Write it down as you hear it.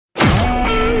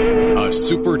a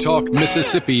Super Talk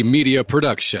Mississippi media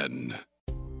production.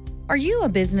 Are you a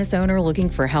business owner looking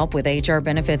for help with HR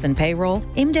benefits and payroll?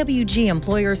 MWG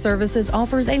Employer Services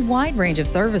offers a wide range of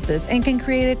services and can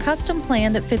create a custom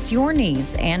plan that fits your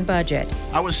needs and budget.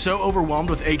 I was so overwhelmed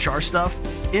with HR stuff.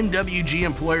 MWG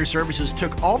Employer Services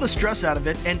took all the stress out of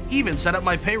it and even set up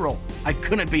my payroll. I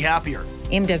couldn't be happier.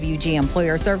 MWG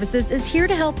Employer Services is here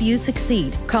to help you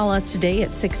succeed. Call us today at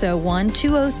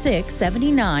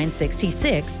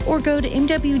 601-206-7966 or go to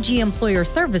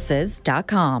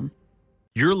MWGEmployerServices.com.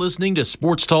 You're listening to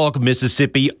Sports Talk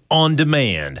Mississippi On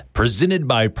Demand, presented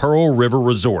by Pearl River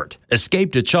Resort.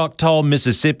 Escape to Choctaw,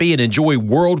 Mississippi and enjoy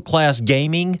world-class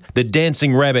gaming, the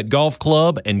Dancing Rabbit Golf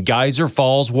Club, and Geyser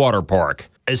Falls Water Park.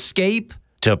 Escape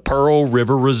to Pearl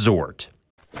River Resort.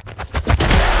 To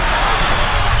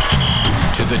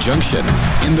the junction,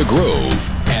 in the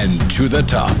Grove, and to the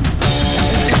top.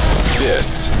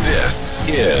 This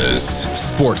is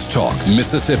Sports Talk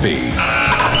Mississippi.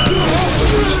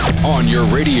 On your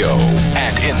radio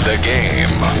and in the game,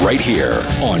 right here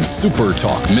on Super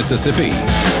Talk Mississippi.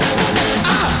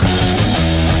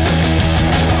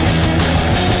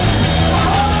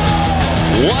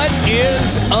 What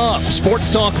is up?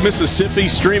 Sports Talk Mississippi,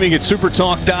 streaming at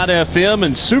supertalk.fm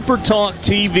and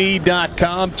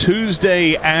supertalktv.com.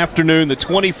 Tuesday afternoon, the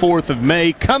 24th of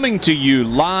May, coming to you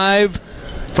live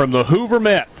from the Hoover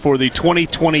Met for the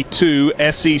 2022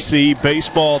 SEC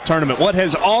Baseball Tournament. What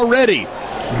has already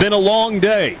been a long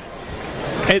day,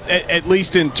 at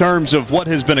least in terms of what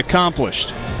has been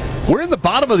accomplished. We're in the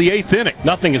bottom of the 8th inning.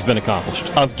 Nothing has been accomplished.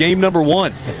 Of game number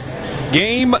 1.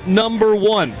 Game number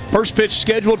 1. First pitch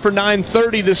scheduled for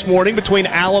 9:30 this morning between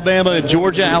Alabama and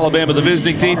Georgia. Alabama, the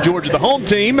visiting team, Georgia, the home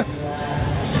team.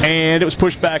 And it was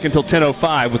pushed back until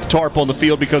 10:05 with the tarp on the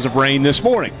field because of rain this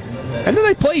morning. And then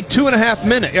they played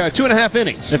 2.5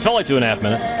 innings. It felt like 2.5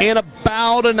 minutes. In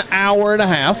about an hour and a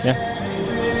half. Yeah.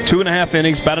 2.5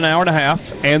 innings, about an hour and a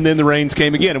half, and then the rains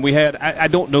came again. And we had, I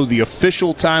don't know the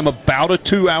official time, about a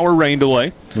 2-hour rain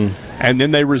delay. And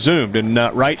then they resumed. And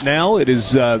right now it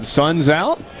is the sun's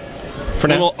out. For a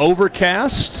little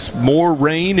overcast. More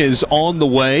rain is on the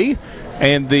way.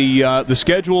 And the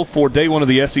schedule for day 1 of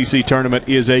the SEC tournament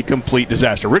is a complete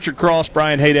disaster. Richard Cross,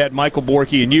 Brian Haydad, Michael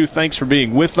Borky, and you, thanks for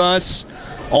being with us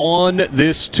on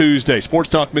this Tuesday. Sports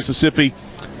Talk Mississippi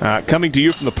coming to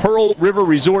you from the Pearl River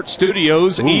Resort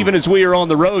Studios. Even as we are on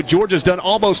the road, Georgia's done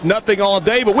almost nothing all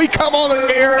day, but we come on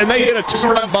the air and they hit a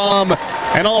 2-run bomb,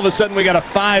 and all of a sudden we got a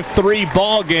 5-3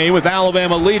 ball game with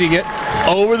Alabama leading it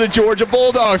over the Georgia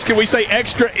Bulldogs. Can we say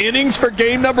extra innings for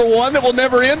game number 1 that will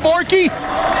never end, Borky?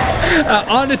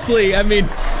 Honestly, I mean,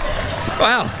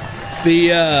 wow.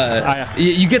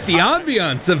 You get the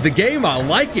ambiance of the game. I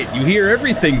like it. You hear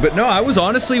everything. But no, I was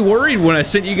honestly worried when I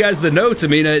sent you guys the notes. I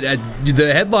mean,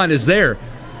 the headline is there.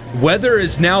 Weather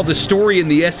is now the story in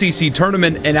the SEC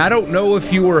tournament, and I don't know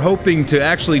if you were hoping to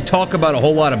actually talk about a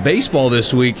whole lot of baseball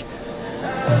this week.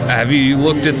 Have you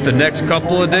looked at the next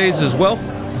couple of days as well?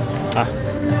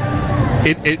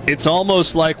 It's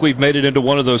almost like we've made it into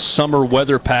one of those summer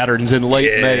weather patterns in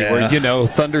late May where,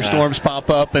 thunderstorms pop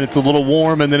up and it's a little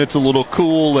warm and then it's a little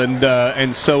cool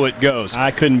and so it goes. I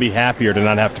couldn't be happier to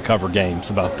not have to cover games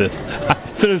about this.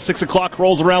 As soon as 6 o'clock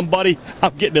rolls around, buddy,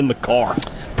 I'm getting in the car.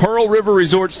 Pearl River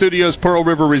Resort Studios. Pearl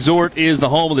River Resort is the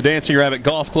home of the Dancing Rabbit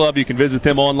Golf Club. You can visit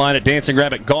them online at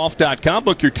dancingrabbitgolf.com.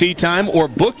 Book your tee time or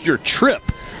book your trip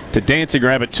to Dancing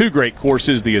Rabbit. 2 great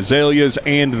courses, the Azaleas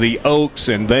and the Oaks,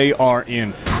 and they are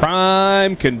in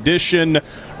prime condition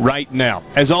right now.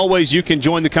 As always, you can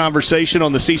join the conversation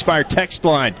on the C Spire text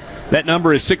line. That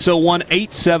number is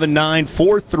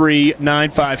 601-879-4395.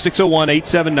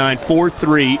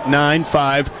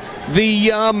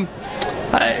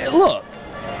 601-879-4395. Look,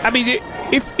 I mean,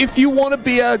 if you want to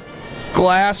be a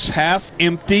glass half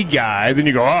empty guy, then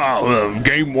you go,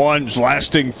 game 1's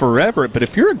lasting forever. But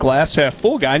if you're a glass half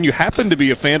full guy and you happen to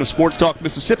be a fan of Sports Talk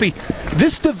Mississippi,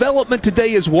 this development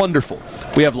today is wonderful.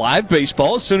 We have live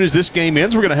baseball. As soon as this game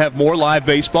ends, we're going to have more live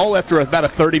baseball after about a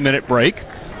 30-minute break.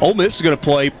 Ole Miss is going to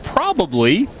play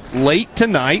probably late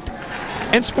tonight,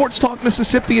 and Sports Talk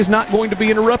Mississippi is not going to be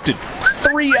interrupted.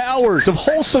 3 hours of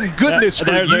wholesome goodness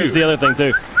for you. There's the other thing,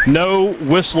 too. No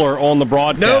Whistler on the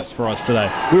broadcast for us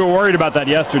today. We were worried about that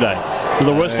yesterday.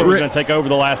 The Whistler was going to take over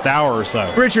the last hour or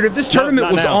so. Richard, if this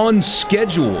tournament was on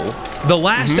schedule, the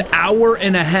last hour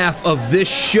and a half of this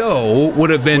show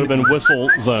would have been Whistle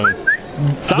Zone.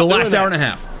 The last hour and a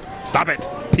half. Stop it.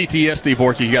 PTSD,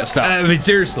 Borky. You got to stop. I mean,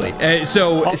 seriously.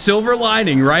 Silver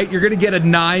lining, right? You're going to get a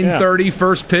 9:30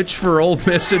 first pitch for Ole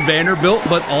Miss and Vanderbilt,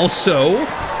 but also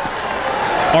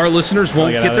our listeners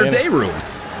won't get their day room.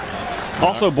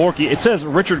 Also, Borky, it says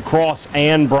Richard Cross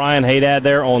and Brian Haydad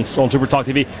there on Super Talk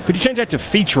TV. Could you change that to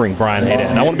featuring Brian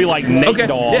Haydad? I want to be like Nate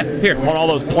Dogg on all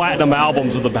those platinum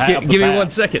albums of the past. Give me 1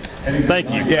 second.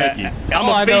 Thank you. Yeah. Thank you.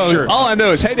 All I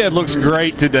know is Haydad looks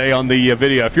great today on the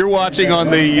video. If you're watching on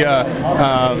the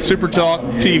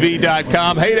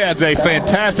supertalktv.com, Haydad's a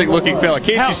fantastic looking fella.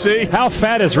 Can't you see? How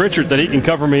fat is Richard that he can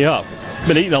cover me up?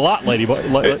 Been eating a lot, lady.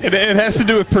 It has to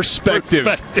do with perspective.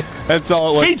 That's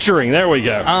all it was. Featuring, there we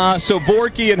go. So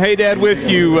Borky and Haydad with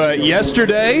you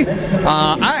yesterday.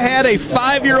 I had a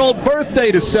 5-year-old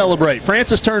birthday to celebrate.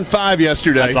 Frances turned 5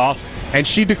 yesterday. That's awesome. And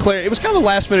she declared, it was kind of a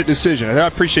last-minute decision. I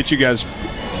appreciate you guys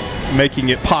making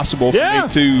it possible for me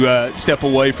to step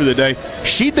away for the day.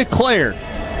 She declared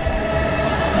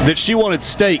that she wanted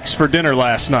steaks for dinner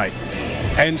last night.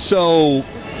 And so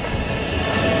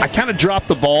I kind of dropped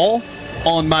the ball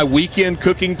on my weekend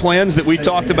cooking plans that we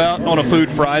talked about on a Food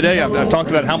Friday. I've talked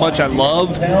about how much I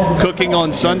love cooking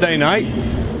on Sunday night.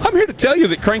 I'm here to tell you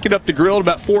that cranking up the grill at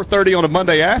about 4:30 on a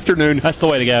Monday afternoon, that's the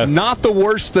way to go. Not the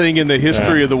worst thing in the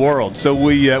history of the world. So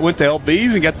we went to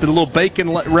LB's and got the little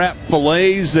bacon wrap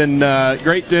fillets and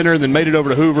great dinner, and then made it over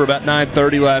to Hoover about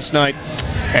 9:30 last night.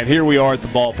 And here we are at the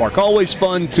ballpark. Always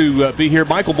fun to be here.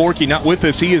 Michael Borky not with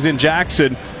us. He is in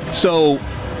Jackson. So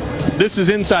this is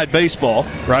inside baseball,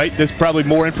 right? This is probably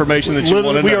more information than you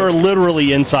want to know. We are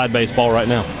literally inside baseball right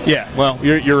now. Yeah, well,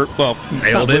 you're well,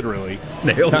 nailed it. Literally.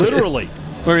 Nailed it. Literally.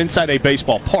 We're inside a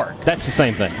baseball park. That's the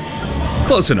same thing.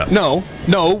 Close enough. No.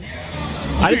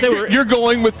 I didn't say you're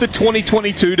going with the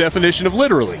 2022 definition of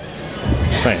literally.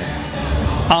 Same.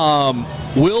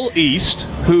 Will East,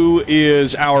 who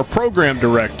is our program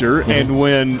director, and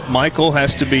when Michael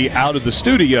has to be out of the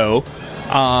studio,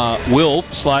 Will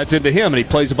slides into him, and he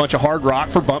plays a bunch of hard rock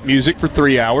for bump music for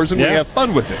 3 hours, and we have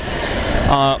fun with it.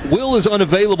 Will is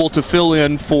unavailable to fill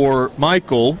in for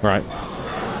Michael, right?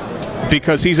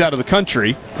 Because he's out of the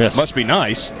country. Yes. Must be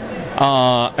nice.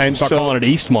 And start calling it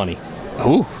East money.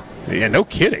 Ooh, yeah, no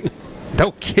kidding.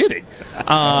 No kidding.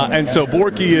 And so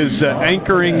Borky is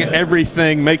anchoring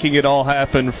everything, making it all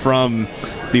happen from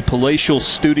the Palatial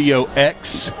Studio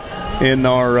X in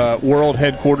our world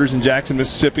headquarters in Jackson,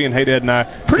 Mississippi, and Haydad and I.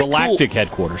 Galactic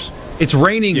headquarters. It's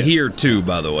raining here, too,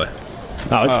 by the way.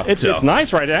 Oh, it's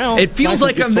nice right now. It feels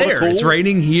like I'm there. Cool. It's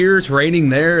raining here. It's raining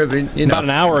there. I mean, About an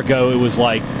hour ago, it was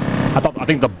like I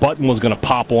think the button was going to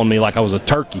pop on me like I was a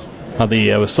turkey.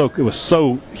 It was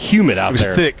so humid out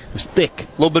there. It was thick. A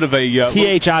little bit of a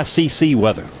THICC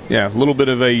weather. Yeah, a little bit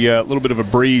of a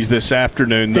breeze this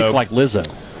afternoon, thick though. Like Lizzo.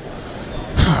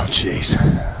 Oh, jeez.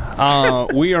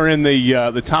 We are in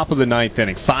the top of the ninth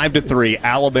inning, 5-3.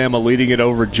 Alabama leading it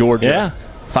over Georgia. Yeah.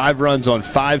 5 runs on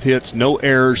 5 hits, no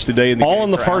errors today in the game. All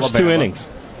in the first Alabama. 2 innings.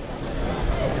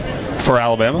 For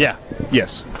Alabama? Yeah.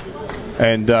 Yes.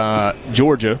 And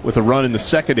Georgia with a run in the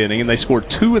second inning, and they scored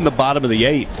 2 in the bottom of the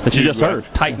 8th. That you just heard.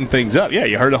 Tighten things up. Yeah,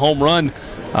 you heard a home run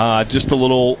just a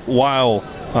little while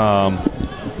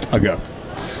ago.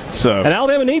 So, and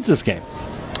Alabama needs this game.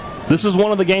 This is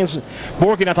one of the games.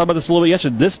 Borky and I talked about this a little bit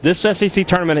yesterday. This SEC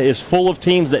tournament is full of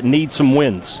teams that need some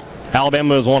wins.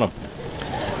 Alabama is one of them.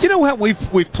 You know how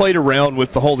we've played around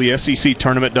with the whole the SEC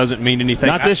tournament doesn't mean anything.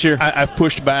 Not this year. I've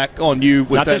pushed back on you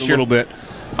with that a little bit.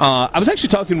 I was actually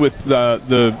talking with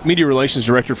the media relations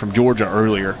director from Georgia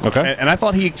earlier. Okay. And I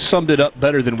thought he summed it up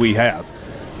better than we have.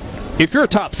 If you're a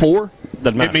top 4,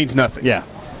 it means nothing. Yeah.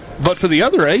 But for the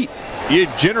other 8, you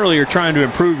generally are trying to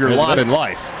improve your lot in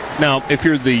life. Now, if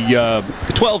you're the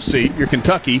 12 seed, you're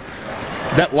Kentucky,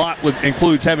 that lot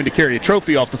includes having to carry a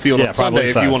trophy off the field on Sunday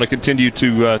if you want to continue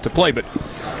to play. But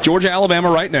Georgia,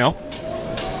 Alabama right now.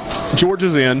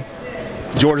 Georgia's in.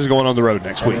 Georgia's going on the road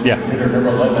next week. Yeah.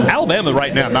 Alabama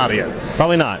right now not in.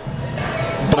 Probably not.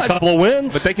 But a couple of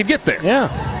wins. But they could get there.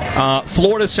 Yeah.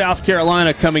 Florida, South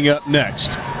Carolina coming up next.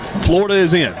 Florida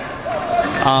is in.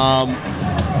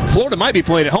 Florida might be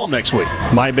playing at home next week.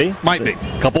 Might be.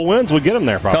 A couple wins would get them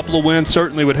there, probably. A couple of wins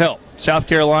certainly would help. South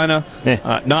Carolina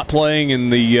not playing,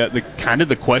 and the kind of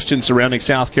the question surrounding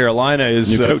South Carolina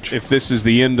is if this is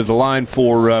the end of the line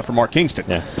for Mark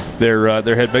Kingston,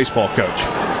 their head baseball coach.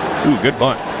 Ooh, good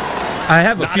bunt. I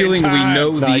have a feeling we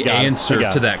know the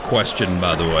answer to that question,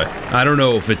 by the way. I don't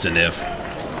know if it's an if.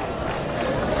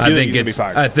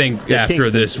 I think after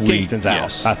this week, Kingston's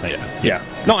out. I think. Yeah.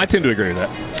 No, I tend to agree with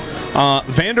that.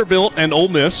 Vanderbilt and Ole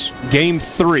Miss, Game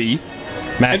 3.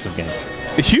 Massive game.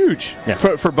 Huge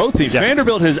for both teams. Yeah.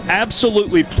 Vanderbilt has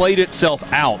absolutely played itself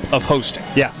out of hosting.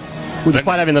 Yeah.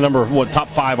 Despite having the number of, top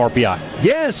 5 RPI.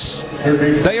 Yes.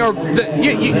 They are.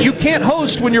 You can't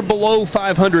host when you're below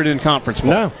 500 in conference play.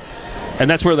 No. And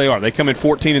that's where they are. They come in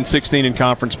 14-16 in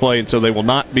conference play, and so they will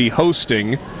not be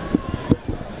hosting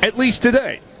at least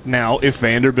today. Now, if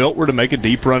Vanderbilt were to make a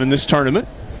deep run in this tournament,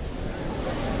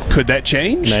 could that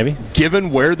change? Maybe.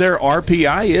 Given where their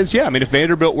RPI is, yeah. I mean, if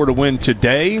Vanderbilt were to win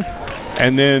today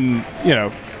and then,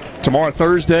 tomorrow,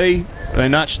 Thursday, they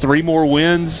notch 3 more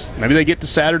wins, maybe they get to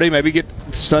Saturday, maybe get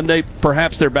to Sunday,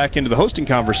 perhaps they're back into the hosting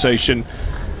conversation.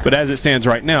 But as it stands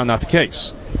right now, not the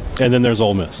case. And then there's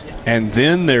Ole Miss. And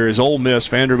then there is Ole Miss,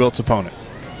 Vanderbilt's opponent.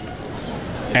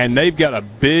 And they've got a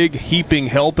big heaping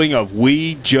helping of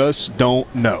we just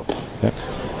don't know. Yep.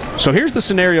 So here's the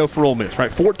scenario for Ole Miss,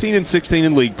 right? 14-16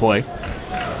 in league play.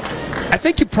 I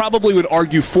think you probably would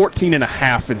argue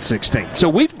 14.5 and 16. So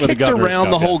we've kicked around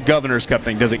the whole Governor's Cup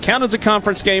thing. Does it count as a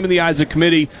conference game in the eyes of the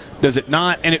committee? Does it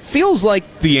not? And it feels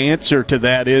like the answer to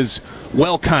that is,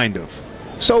 well, kind of.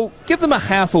 So give them a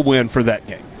half a win for that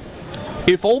game.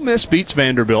 If Ole Miss beats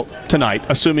Vanderbilt tonight,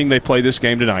 assuming they play this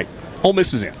game tonight, Ole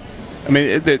Miss is in. I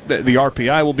mean, the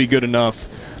RPI will be good enough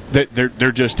that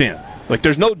they're just in. Like,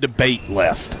 there's no debate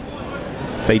left.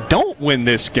 If they don't win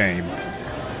this game,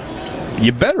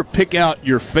 you better pick out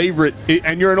your favorite,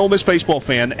 and you're an Ole Miss baseball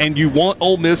fan, and you want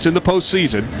Ole Miss in the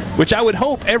postseason, which I would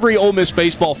hope every Ole Miss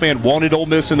baseball fan wanted Ole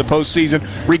Miss in the postseason,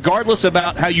 regardless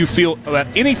about how you feel about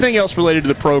anything else related to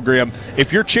the program.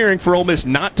 If you're cheering for Ole Miss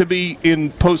not to be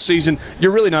in postseason,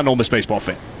 you're really not an Ole Miss baseball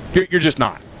fan. You're just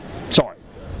not. Sorry.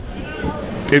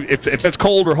 If it's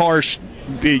cold or harsh,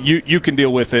 you can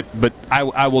deal with it, but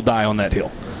I will die on that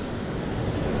hill.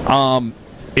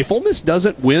 If Ole Miss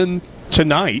doesn't win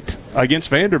tonight against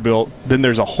Vanderbilt, then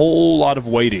there's a whole lot of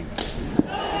waiting.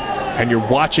 And you're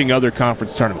watching other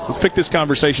conference tournaments. Let's pick this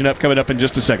conversation up coming up in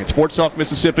just a second. Sports Talk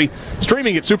Mississippi,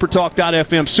 streaming at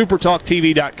supertalk.fm,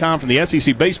 supertalktv.com from the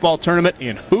SEC Baseball Tournament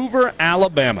in Hoover,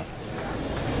 Alabama.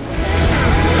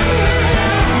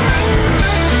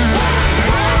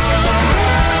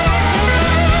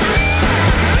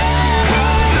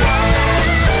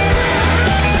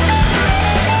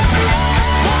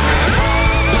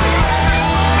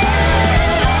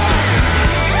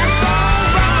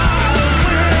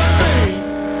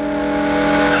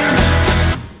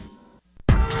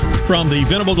 From the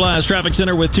Venable Glass Traffic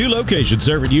Center with 2 locations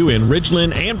serving you in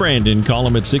Ridgeland and Brandon. Call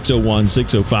them at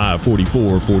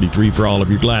 601-605-4443 for all of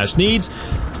your glass needs.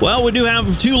 Well, we do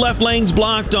have 2 left lanes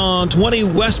blocked on 20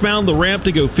 westbound, the ramp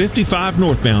to go 55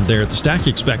 northbound there at the Stack.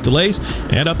 Expect delays.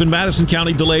 And up in Madison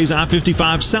County, delays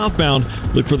I-55 southbound.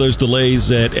 Look for those delays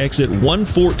at exit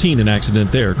 114. An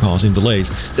accident there causing delays.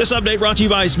 This update brought to you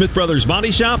by Smith Brothers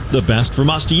Body Shop. The best from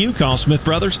us to you. Call Smith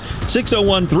Brothers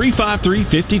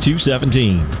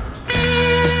 601-353-5217.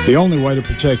 The only way to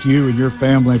protect you and your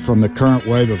family from the current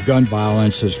wave of gun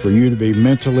violence is for you to be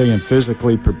mentally and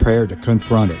physically prepared to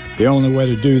confront it. The only way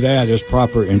to do that is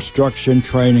proper instruction,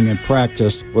 training, and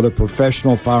practice with a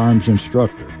professional firearms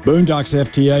instructor. Boondocks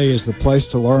FTA is the place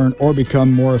to learn or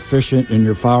become more efficient in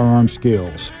your firearm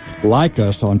skills. Like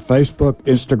us on Facebook,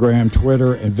 Instagram,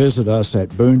 Twitter, and visit us at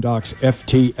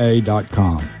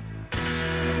boondocksfta.com.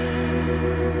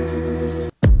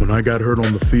 When I got hurt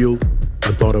on the field,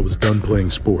 I thought I was done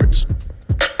playing sports.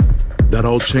 That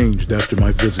all changed after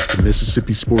my visit to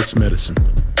Mississippi Sports Medicine.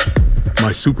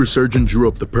 My super surgeon drew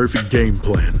up the perfect game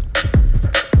plan.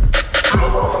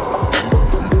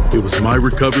 It was my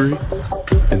recovery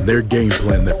and their game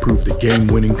plan that proved the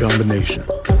game-winning combination.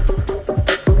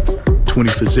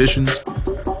 20 physicians,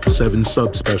 7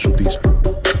 subspecialties,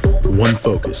 1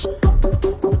 focus.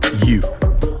 You,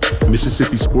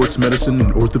 Mississippi Sports Medicine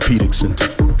and Orthopedic Center.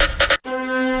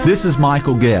 This is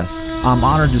Michael Guess. I'm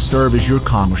honored to serve as your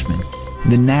congressman.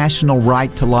 The National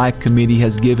Right to Life Committee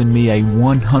has given me a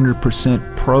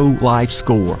 100% pro-life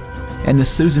score, and the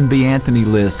Susan B. Anthony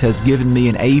list has given me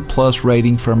an A+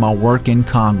 rating for my work in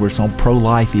Congress on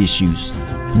pro-life issues.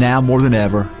 Now more than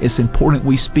ever, it's important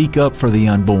we speak up for the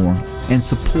unborn and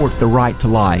support the right to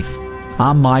life.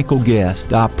 I'm Michael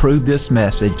Guest. I approve this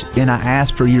message, and I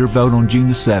ask for your vote on June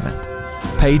the 7th.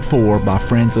 Paid for by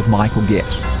Friends of Michael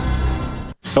Guest.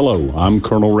 Hello, I'm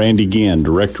Colonel Randy Ginn,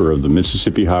 Director of the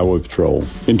Mississippi Highway Patrol.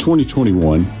 In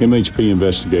 2021, MHP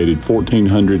investigated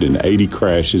 1,480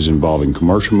 crashes involving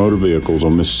commercial motor vehicles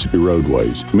on Mississippi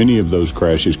roadways. Many of those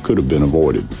crashes could have been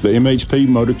avoided. The MHP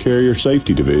Motor Carrier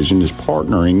Safety Division is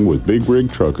partnering with Big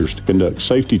Rig Truckers to conduct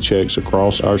safety checks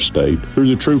across our state through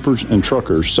the Troopers and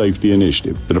Truckers Safety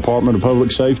Initiative. The Department of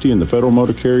Public Safety and the Federal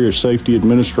Motor Carrier Safety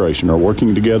Administration are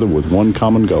working together with one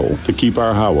common goal: to keep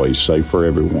our highways safe for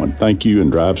everyone. Thank you and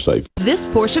drive safe. This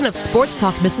portion of Sports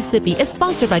Talk Mississippi is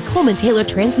sponsored by Coleman Taylor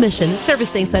Transmission,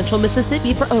 servicing Central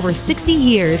Mississippi for over 60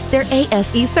 years. Their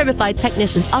ASE certified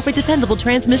technicians offer dependable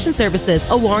transmission services,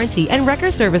 a warranty, and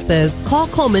wrecker services. Call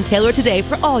Coleman Taylor today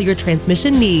for all your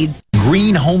transmission needs.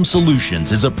 Green Home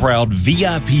Solutions is a proud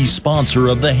VIP sponsor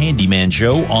of the Handyman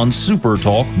Show on Super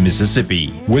Talk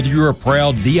Mississippi. Whether you're a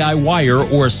proud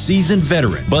DIYer or a seasoned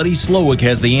veteran, Buddy Slowick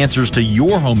has the answers to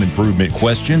your home improvement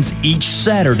questions each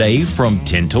Saturday from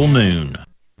 10 till noon.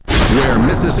 Where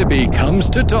Mississippi comes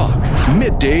to talk.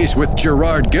 Middays with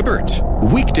Gerard Gibbert.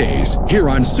 Weekdays here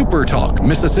on Super Talk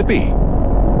Mississippi.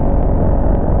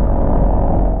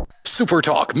 Super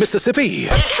Talk Mississippi.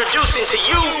 Introducing to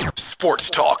you Sports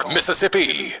Talk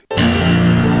Mississippi.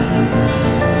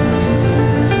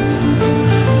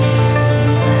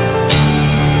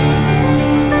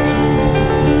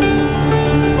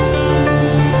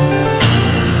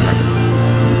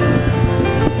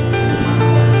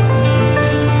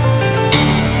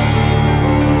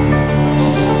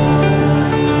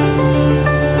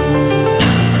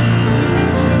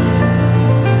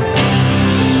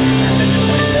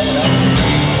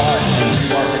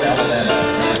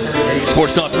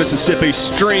 Sports Talk Mississippi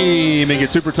streaming at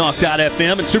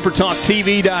supertalk.fm and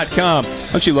supertalktv.com.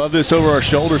 Don't you love this over our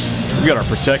shoulders? We've got our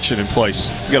protection in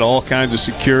place. We've got all kinds of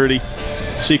security,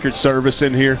 Secret Service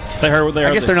in here. I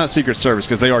guess they're not Secret Service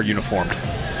because they are uniformed.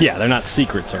 Yeah, they're not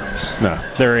Secret Service. No.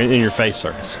 They're in-your-face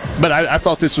service. But I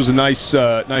thought this was a nice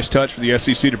touch for the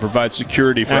SEC to provide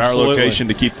security for our location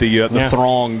to keep the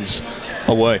throngs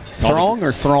away. Throng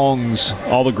or throngs?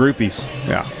 All the groupies.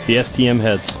 Yeah. The STM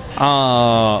heads.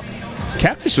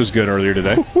 Catfish was good earlier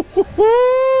today.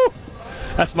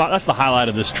 That's the highlight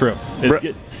of this trip.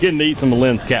 Is getting to eat some of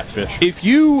Lynn's catfish. If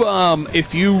you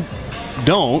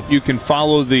don't, you can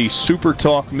follow the Super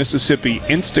Talk Mississippi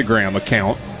Instagram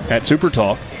account at Super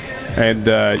Talk, and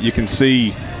you can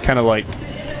see kind of like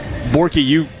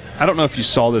Borky. I don't know if you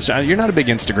saw this. You're not a big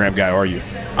Instagram guy, are you?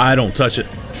 I don't touch it.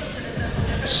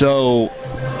 So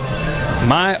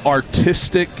my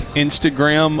artistic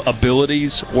Instagram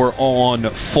abilities were on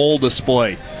full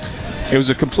display. It was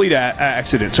a complete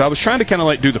accident. So I was trying to kind of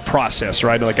like do the process,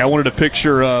 right? Like I wanted a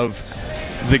picture of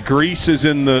the grease is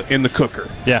in the cooker.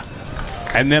 Yeah.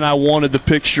 And then I wanted the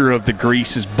picture of the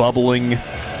grease is bubbling,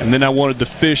 and then I wanted the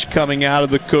fish coming out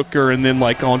of the cooker and then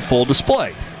like on full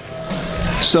display.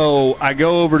 So I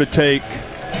go over to take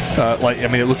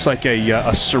it looks like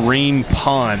a serene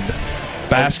pond.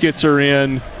 Baskets are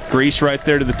in. Grease right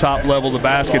there to the top level of the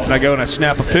baskets, and I go and I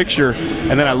snap a picture,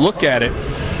 and then I look at it.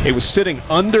 It was sitting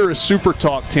under a Super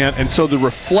Talk tent, and so the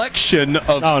reflection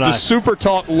of the Super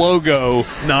Talk logo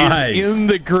is in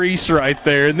the grease right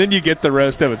there, and then you get the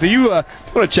rest of it. So you want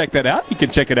to check that out? You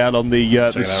can check it out on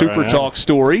the Super Talk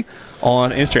story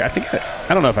on Instagram.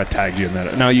 I don't know if I tagged you in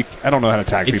that. No, I don't know how to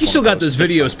tag people. If you still got those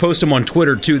videos, post them on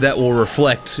Twitter too. That will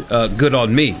reflect good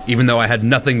on me, even though I had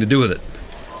nothing to do with it.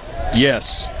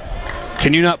 Yes.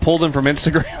 Can you not pull them from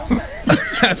Instagram?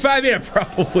 I mean, I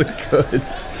probably could.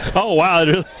 Oh, wow.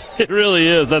 It really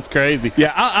is. That's crazy.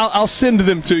 Yeah, I'll send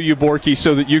them to you, Borky,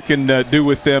 so that you can do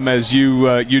with them as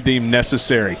you deem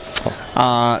necessary.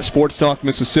 Sports Talk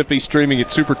Mississippi streaming at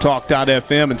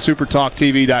supertalk.fm and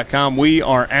supertalktv.com. We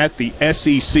are at the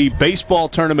SEC baseball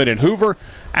tournament in Hoover.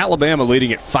 Alabama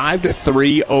leading at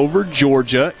 5-3 over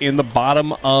Georgia in the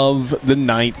bottom of the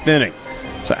ninth inning.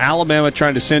 So Alabama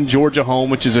trying to send Georgia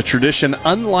home, which is a tradition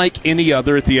unlike any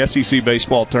other at the SEC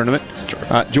baseball tournament.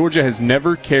 Georgia has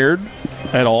never cared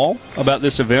at all about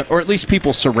this event, or at least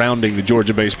people surrounding the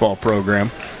Georgia baseball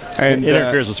program. And it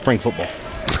interferes with spring football.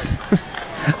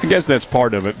 I guess that's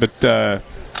part of it, but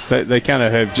they kind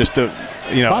of have just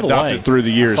adopted through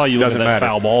the years. I saw you look at that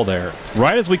foul ball there.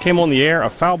 Right as we came on the air, a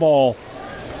foul ball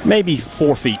maybe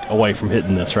 4 feet away from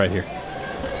hitting this right here.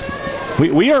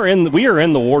 We are in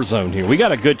the war zone here. We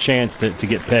got a good chance to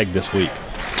get pegged this week.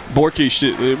 Borky,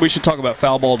 we should talk about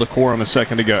foul ball decorum a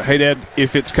second ago. Hey, Dad,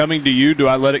 if it's coming to you, do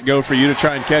I let it go for you to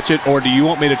try and catch it, or do you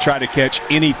want me to try to catch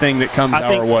anything that comes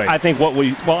our way? I think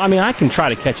I can try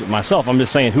to catch it myself. I'm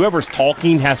just saying whoever's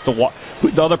talking has to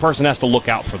the other person has to look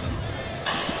out for them.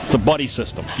 It's a buddy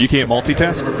system. You can't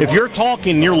multitask? If you're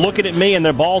talking and you're looking at me and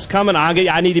their ball's coming,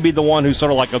 I need to be the one who's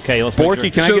sort of like, okay, let's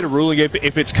Borky, can I get a ruling?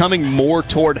 If it's coming more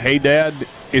toward Hey Dad,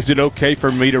 is it okay for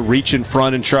me to reach in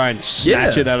front and try and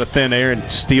snatch it out of thin air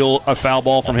and steal a foul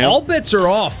ball from him? All bets are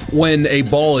off when a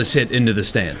ball is hit into the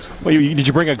stands. Well, did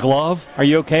you bring a glove? Are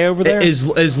you okay over there?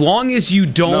 As long as you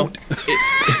don't...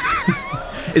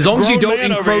 as long as you don't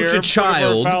encroach a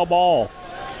child... Foul ball.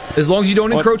 As long as you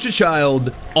don't encroach a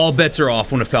child, all bets are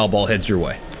off when a foul ball heads your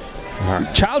way.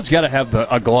 Child's got to have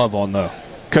a glove on, though.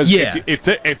 Because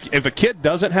if a kid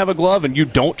doesn't have a glove and you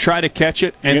don't try to catch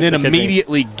it and then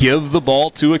immediately give the ball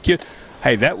to a kid,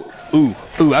 hey,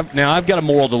 now I've got a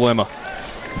moral dilemma.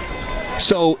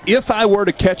 So if I were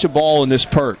to catch a ball in this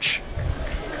perch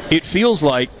it feels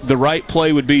like the right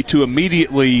play would be to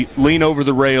immediately lean over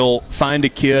the rail, find a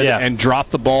kid, and drop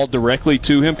the ball directly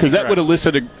to him, because that would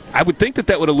elicit I would think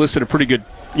that would elicit a pretty good.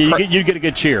 You get a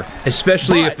good cheer,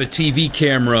 especially if a TV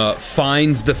camera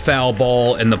finds the foul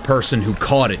ball and the person who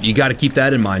caught it. You got to keep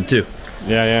that in mind too.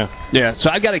 Yeah. So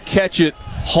I got to catch it,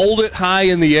 hold it high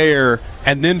in the air,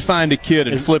 and then find a kid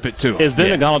and flip it to him. Is Ben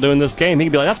McDonald doing this game? He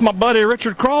can be like, "That's my buddy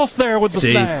Richard Cross there with the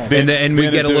snag." And we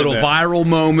get a little viral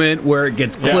moment where it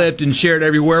gets clipped and shared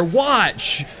everywhere.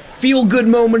 Watch. Feel-good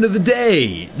moment of the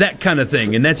day, that kind of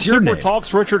thing, and that's your name. Super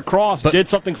Talks Richard Cross did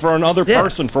something for another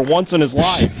person for once in his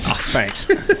life. Thanks.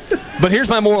 But here's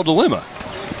my moral dilemma.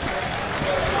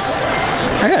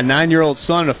 I got a 9-year-old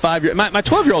son and a 5-year-old. My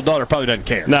 12-year-old daughter probably doesn't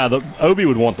care. Nah, Obi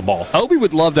would want the ball. Obi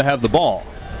would love to have the ball.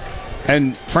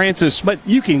 And Francis... But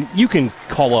you can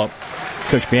call up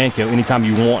Coach Bianco anytime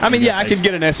you want. I mean, I can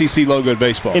get an SEC logo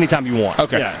baseball. Anytime you want.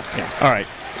 Okay. Yeah. All right.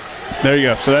 There you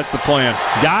go. So that's the plan.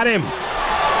 Got him.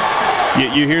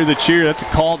 You hear the cheer. That's a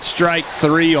called strike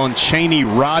 3 on Chaney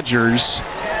Rogers.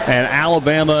 And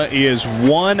Alabama is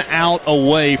 1 out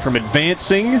away from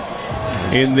advancing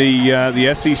in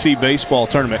the SEC baseball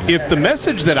tournament. If the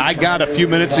message that I got a few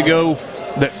minutes ago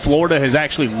that Florida has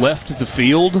actually left the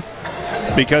field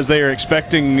because they are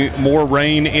expecting more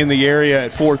rain in the area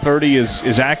at 4:30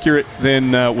 is accurate,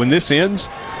 then when this ends,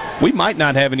 we might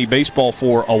not have any baseball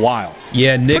for a while.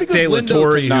 Yeah, Nick De La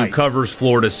Torre, who covers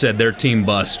Florida, said their team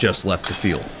bus just left the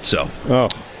field. So,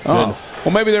 well,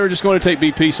 maybe they were just going to take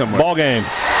BP somewhere. Ball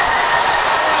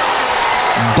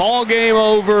game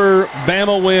over.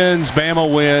 Bama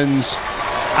wins.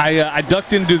 I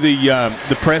ducked into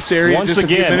the press area once just a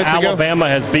few minutes ago. Alabama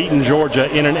has beaten Georgia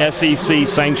in an SEC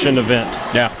sanctioned event.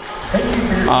 Yeah.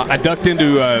 I ducked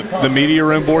into the media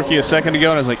room, Borky, a second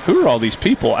ago, and I was like, who are all these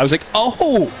people? I was like,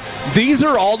 oh, these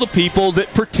are all the people that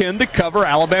pretend to cover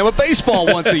Alabama baseball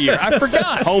once a year. I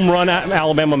forgot. Home Run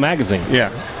Alabama magazine.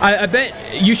 Yeah. I bet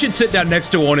you should sit down next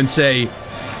to one and say,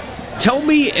 tell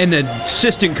me an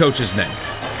assistant coach's name.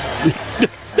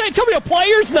 Hey, tell me a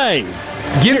player's name.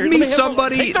 Give me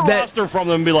somebody take the roster from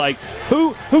them and be like,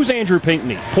 who's Andrew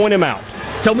Pinckney? Point him out.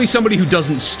 Tell me somebody who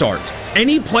doesn't start.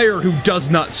 Any player who does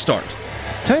not start.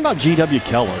 Tell me about G.W.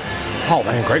 Keller. Oh,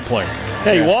 man, great player.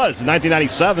 Yeah, he was in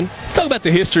 1997. Let's talk about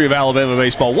the history of Alabama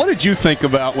baseball. What did you think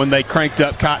about when they cranked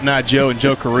up Cotton Eye Joe and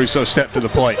Joe Caruso stepped to the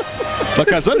plate?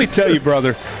 Because let me tell you,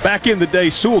 brother, back in the day,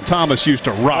 Sewell Thomas used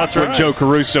to rock when Joe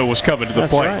Caruso was coming to the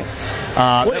plate.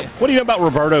 Right. What do you know about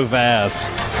Roberto Vaz?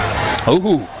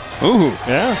 Ooh.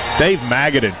 Yeah. Dave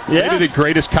Magadan. Yes. Maybe the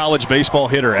greatest college baseball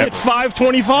hitter ever. Hit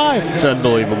 525. It's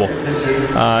unbelievable.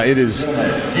 It is.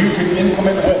 Due to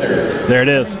inclement weather. There it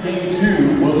is. Game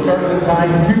 2 will start at a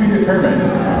time to be determined.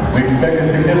 We expect a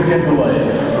significant delay.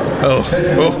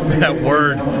 That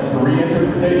word.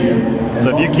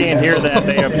 So if you can't hear that,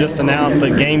 they have just announced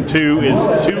that Game 2 is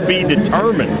to be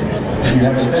determined.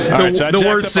 The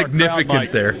word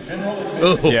significant there.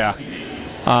 Yeah.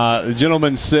 The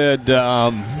gentleman said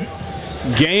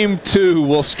Game 2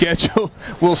 will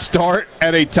start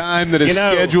at a time that is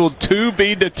scheduled to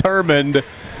be determined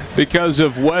because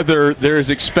of weather. There is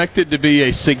expected to be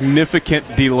a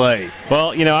significant delay.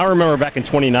 Well, I remember back in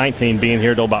 2019 being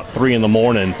here till about 3 in the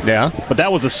morning. Yeah. But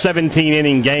that was a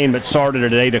 17-inning game that started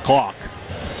at 8 o'clock.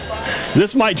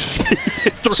 This might just be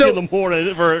 3 in the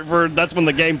morning. For that's when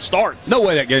the game starts. No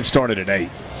way that game started at 8.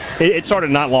 It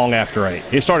started not long after 8.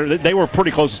 They were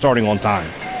pretty close to starting on time.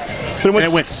 But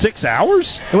it went 6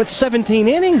 hours? It went 17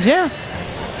 innings, yeah.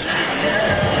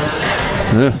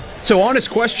 So,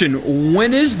 honest question,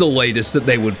 when is the latest that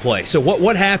they would play? So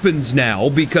what happens now?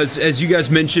 Because as you guys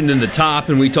mentioned in the top,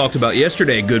 and we talked about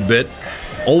yesterday a good bit,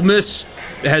 Ole Miss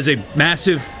has a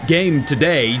massive game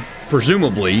today,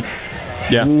 presumably.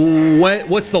 Yeah.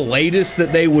 What's the latest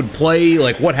that they would play?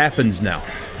 Like, what happens now?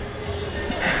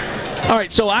 All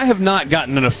right, so I have not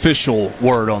gotten an official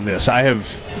word on this. I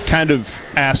have kind of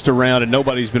asked around, and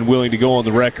nobody's been willing to go on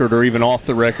the record or even off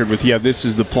the record with, this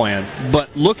is the plan.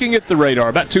 But looking at the radar,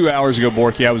 about 2 hours ago,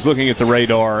 Borky, I was looking at the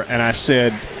radar, and I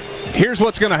said, here's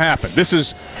what's going to happen. This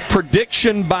is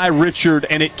prediction by Richard,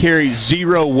 and it carries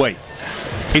zero weight.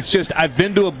 It's just I've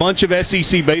been to a bunch of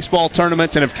SEC baseball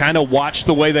tournaments and have kind of watched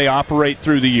the way they operate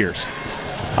through the years.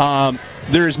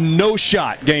 There is no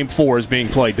shot Game 4 is being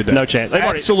played today. No chance.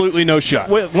 Absolutely no shot.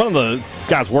 One of the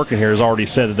guys working here has already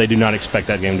said that they do not expect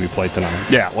that game to be played tonight.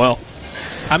 Yeah, well,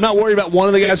 I'm not worried about one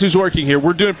of the guys who's working here.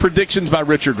 We're doing predictions by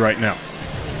Richard right now.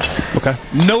 Okay.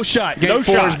 No shot Game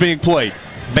 4 is being played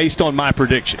based on my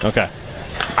prediction. Okay.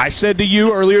 I said to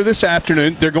you earlier this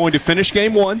afternoon, they're going to finish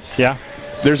Game 1. Yeah.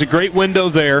 There's a great window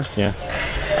there. Yeah.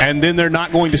 And then they're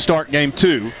not going to start Game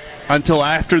 2 until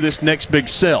after this next big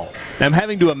sell. Now, I'm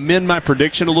having to amend my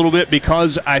prediction a little bit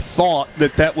because I thought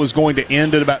that was going to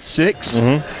end at about 6.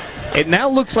 Mm-hmm. It now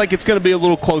looks like it's going to be a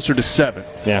little closer to 7.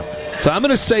 Yeah. So I'm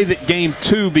going to say that Game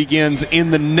 2 begins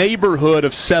in the neighborhood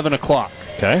of 7 o'clock.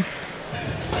 Okay.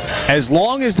 As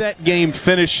long as that game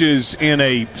finishes in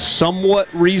a somewhat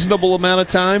reasonable amount of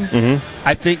time,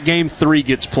 I think Game 3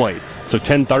 gets played. So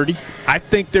 10:30? I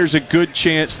think there's a good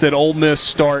chance that Ole Miss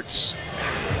starts.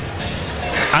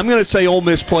 I'm going to say Ole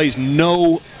Miss plays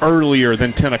no earlier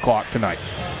than 10 o'clock tonight.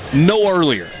 No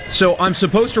earlier. So I'm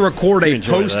supposed to record a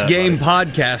post-game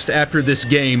podcast after this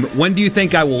game. When do you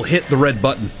think I will hit the red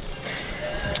button?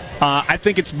 I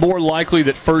think it's more likely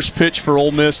that first pitch for Ole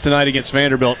Miss tonight against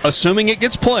Vanderbilt, assuming it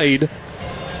gets played,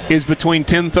 is between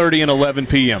 10:30 and 11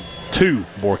 p.m. 2,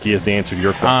 Borky, is the answer to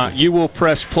your question. You will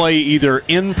press play either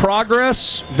in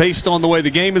progress, based on the way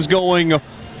the game is going,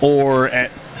 or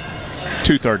at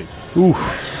 2:30. Ooh.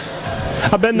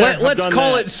 I've been there. Let's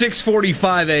call it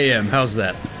 6:45 a.m. How's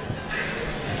that?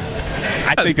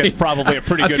 I think that's probably a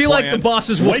pretty good plan. I feel like the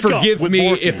bosses will forgive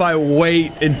me if I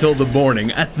wait until the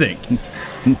morning, I think.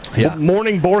 Yeah.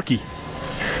 Morning Borky.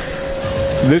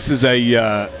 This is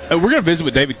we're going to visit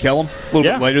with David Kellum a little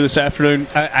bit later this afternoon.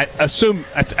 I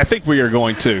think we are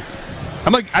going to.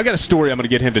 I got a story I'm going to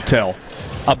get him to tell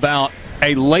about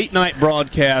a late night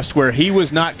broadcast where he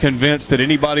was not convinced that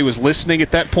anybody was listening at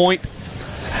that point,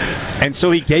 and so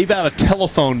he gave out a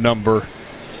telephone number.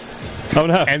 Oh,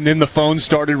 no. And then the phone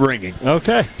started ringing.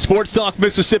 Okay. Sports Talk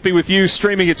Mississippi with you,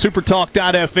 streaming at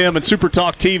supertalk.fm and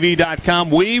supertalktv.com.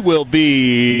 We will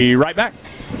be right back.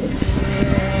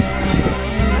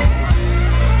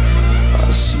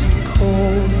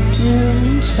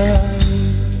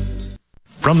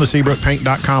 From the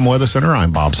SeabrookPaint.com Weather Center,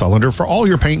 I'm Bob Sullender. For all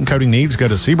your paint and coating needs, go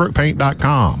to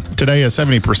SeabrookPaint.com. Today, a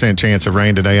 70% chance of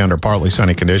rain today under partly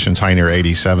sunny conditions, high near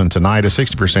 87. Tonight, a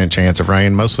 60% chance of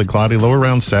rain, mostly cloudy, low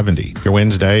around 70. Your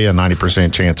Wednesday, a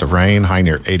 90% chance of rain, high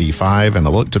near 85. And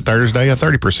a look to Thursday, a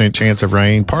 30% chance of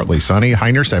rain, partly sunny, high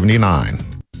near 79.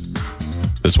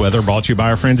 This weather brought to you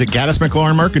by our friends at Gaddis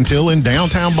McLaurin Mercantile in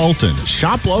downtown Bolton.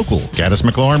 Shop local. Gaddis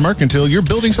McLaurin Mercantile, your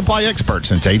building supply expert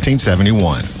since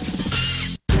 1871.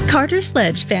 Carter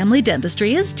Sledge Family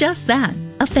Dentistry is just that,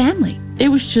 a family. It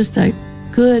was just a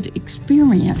good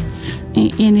experience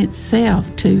in itself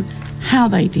to how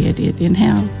they did it and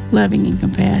how loving and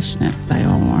compassionate they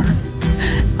are.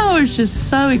 I was just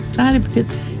so excited because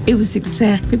it was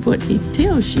exactly what he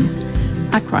tells you.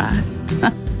 I cried.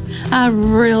 I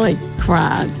really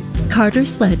cried. Carter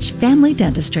Sledge Family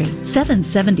Dentistry,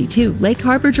 772 Lake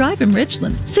Harbor Drive in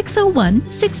Richland,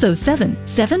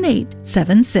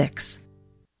 601-607-7876.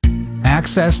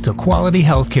 Access to quality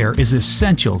healthcare is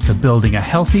essential to building a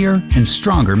healthier and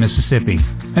stronger Mississippi.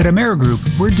 At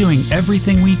AmeriGroup, we're doing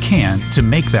everything we can to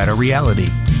make that a reality.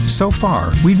 So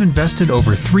far, we've invested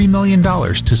over $3 million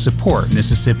to support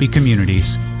Mississippi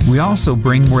communities. We also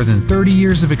bring more than 30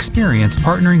 years of experience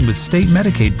partnering with state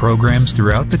Medicaid programs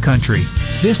throughout the country.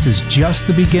 This is just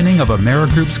the beginning of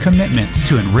AmeriGroup's commitment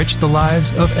to enrich the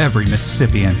lives of every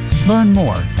Mississippian. Learn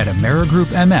more at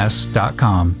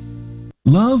AmeriGroupMS.com.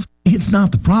 Love? It's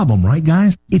not the problem, right,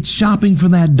 guys? It's shopping for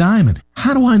that diamond.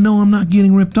 How do I know I'm not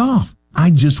getting ripped off?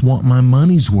 I just want my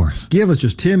money's worth. Give us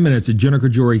just 10 minutes at Juniker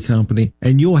Jewelry Company,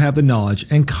 and you'll have the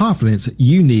knowledge and confidence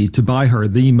you need to buy her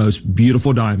the most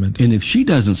beautiful diamond. And if she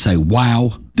doesn't say,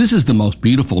 wow, this is the most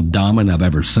beautiful diamond I've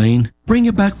ever seen, bring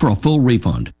it back for a full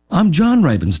refund. I'm John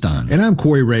Ravenstein. And I'm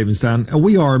Corey Ravenstein, and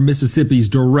we are Mississippi's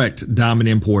direct diamond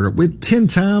importer with 10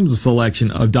 times the selection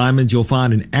of diamonds you'll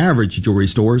find in average jewelry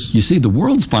stores. You see, the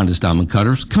world's finest diamond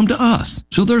cutters come to us,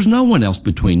 so there's no one else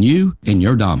between you and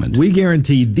your diamond. We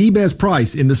guarantee the best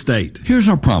price in the state. Here's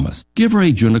our promise. Give her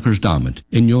a Juniker's diamond,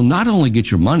 and you'll not only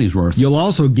get your money's worth, you'll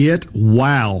also get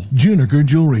wow. Juniker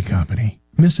Jewelry Company,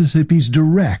 Mississippi's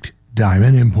direct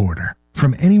diamond importer.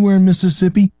 From anywhere in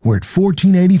Mississippi, we're at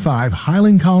 1485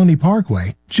 Highland Colony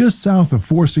Parkway, just south of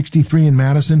 463 in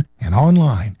Madison, and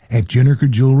online at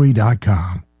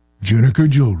JunikerJewelry.com. Juniker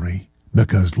Jewelry,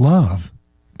 because love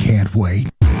can't wait.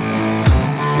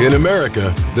 In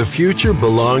America, the future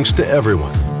belongs to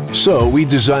everyone. So we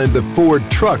designed the Ford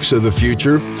trucks of the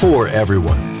future for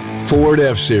everyone. Ford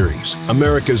F-Series,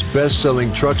 America's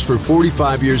best-selling trucks for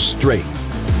 45 years straight.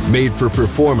 Made for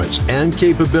performance and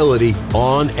capability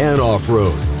on and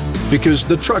off-road. Because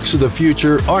the trucks of the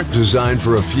future aren't designed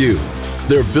for a few.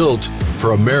 They're built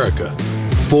for America.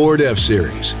 Ford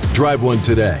F-Series. Drive one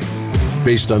today.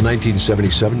 Based on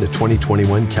 1977 to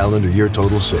 2021 calendar year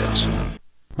total sales.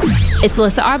 It's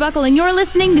Alyssa Arbuckle, and you're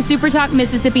listening to Super Talk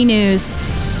Mississippi News.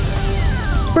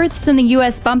 Births in the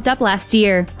U.S. bumped up last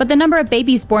year, but the number of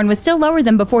babies born was still lower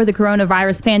than before the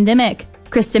coronavirus pandemic.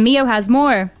 Krista Mio has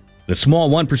more. The small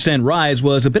 1% rise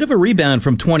was a bit of a rebound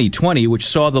from 2020, which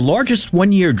saw the largest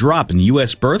one-year drop in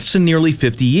U.S. births in nearly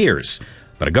 50 years.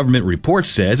 But a government report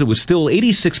says it was still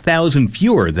 86,000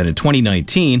 fewer than in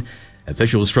 2019.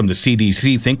 Officials from the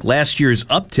CDC think last year's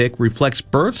uptick reflects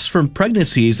births from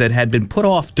pregnancies that had been put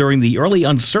off during the early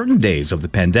uncertain days of the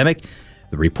pandemic.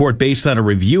 The report based on a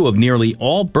review of nearly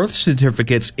all birth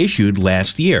certificates issued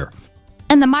last year.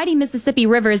 And the mighty Mississippi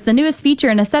River is the newest feature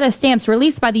in a set of stamps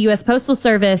released by the U.S. Postal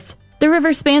Service. The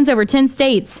river spans over 10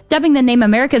 states, dubbing the name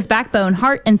America's backbone,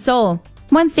 heart, and soul.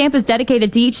 One stamp is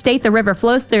dedicated to each state the river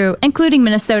flows through, including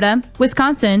Minnesota,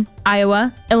 Wisconsin,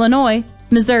 Iowa, Illinois,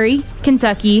 Missouri,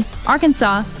 Kentucky,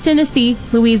 Arkansas, Tennessee,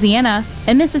 Louisiana,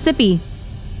 and Mississippi.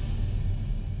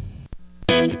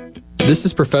 This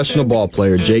is professional ball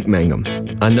player Jake Mangum.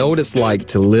 I know what it's like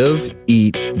to live,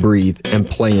 eat, breathe, and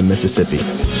play in Mississippi.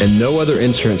 And no other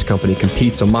insurance company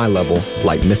competes on my level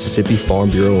like Mississippi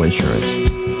Farm Bureau Insurance.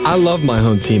 I love my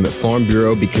home team at Farm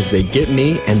Bureau because they get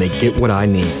me and they get what I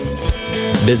need.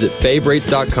 Visit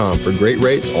favrates.com for great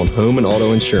rates on home and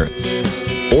auto insurance.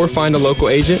 Or find a local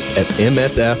agent at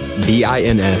msfbins.com.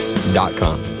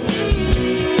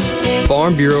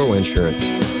 Farm Bureau Insurance.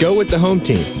 Go with the home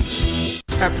team.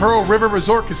 At Pearl River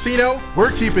Resort Casino,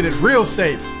 we're keeping it real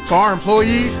safe for our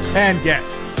employees and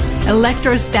guests.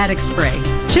 Electrostatic spray,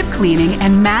 chip cleaning,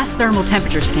 and mass thermal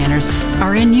temperature scanners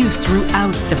are in use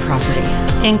throughout the property,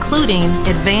 including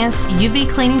advanced UV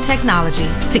cleaning technology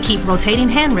to keep rotating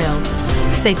handrails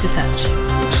safe to touch.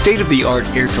 State-of-the-art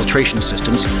air filtration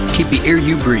systems keep the air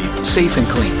you breathe safe and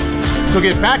clean. So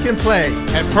get back and play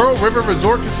at Pearl River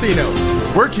Resort Casino.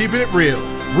 We're keeping it real.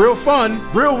 Real fun,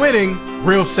 real winning,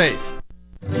 real safe.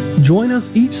 Join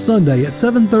us each Sunday at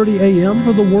 7:30 a.m.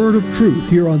 for the Word of Truth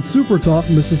here on Super Talk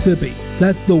Mississippi.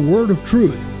 That's the Word of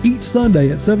Truth each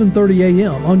Sunday at 7:30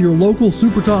 a.m. on your local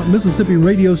Super Talk Mississippi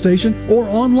radio station or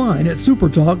online at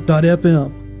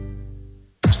supertalk.fm.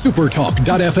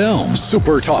 Supertalk.fm.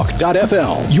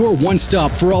 Supertalk.fm. Your one-stop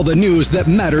for all the news that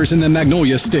matters in the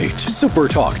Magnolia State.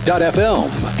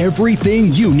 Supertalk.fm.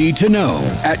 Everything you need to know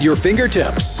at your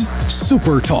fingertips.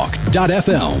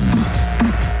 Supertalk.fm.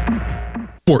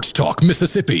 Sports Talk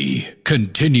Mississippi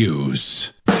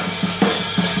continues.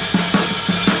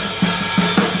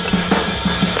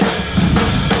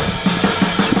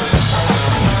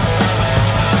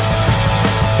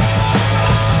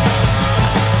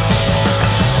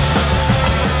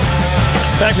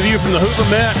 Back with you from the Hoover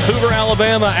Met, Hoover,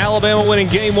 Alabama. Alabama winning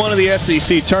game one of the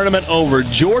SEC tournament over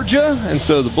Georgia. And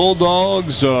so the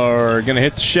Bulldogs are going to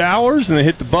hit the showers and then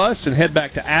hit the bus and head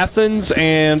back to Athens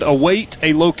and await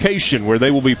a location where they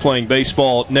will be playing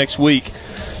baseball next week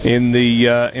in the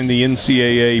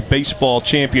NCAA Baseball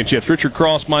Championships. Richard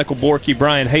Cross, Michael Borky,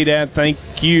 Brian Haydad, thank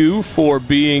you for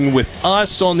being with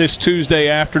us on this Tuesday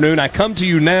afternoon. I come to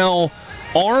you now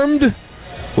armed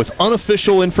with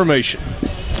unofficial information.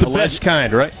 The best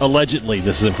kind, right? Allegedly,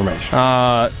 this is information.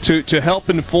 To help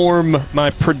inform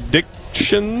my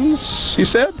predictions, you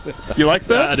said? You like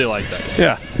that? I do like that.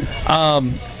 Yeah.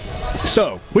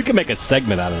 So we could make a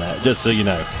segment out of that, just so you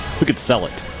know. We could sell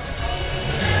it.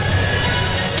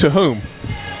 To whom?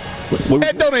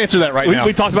 Hey, don't answer that right now.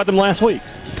 We talked about them last week.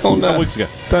 A couple weeks ago.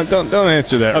 Don't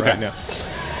answer that right now.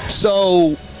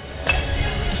 So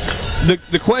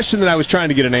the question that I was trying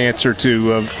to get an answer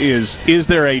to is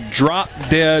there a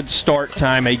drop-dead start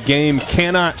time? A game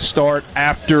cannot start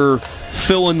after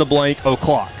fill-in-the-blank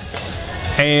o'clock.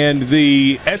 And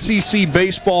the SEC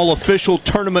Baseball Official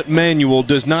Tournament Manual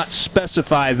does not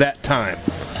specify that time.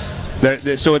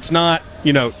 So it's not,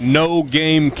 no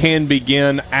game can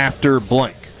begin after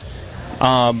blank.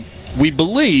 We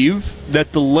believe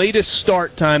that the latest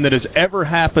start time that has ever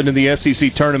happened in the SEC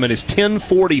tournament is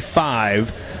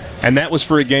 10:45, and that was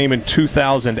for a game in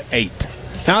 2008.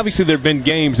 Now, obviously, there have been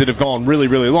games that have gone really,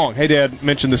 really long. Hey, Dad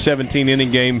mentioned the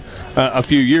 17-inning game a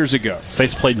few years ago.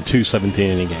 State's played in 2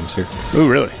 17-inning games here. Oh,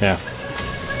 really? Yeah.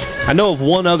 I know of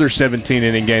one other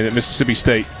 17-inning game that Mississippi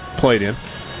State played in.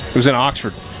 It was in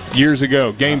Oxford years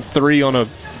ago. Game 3 on a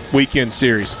weekend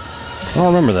series. I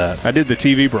don't remember that. I did the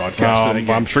TV broadcast for that game.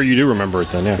 I'm sure you do remember it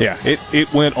then, yeah. Yeah,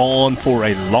 it went on for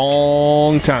a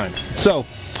long time. So,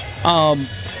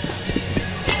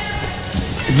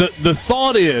 the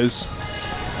thought is,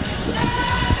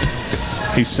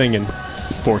 he's singing,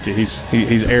 Forky.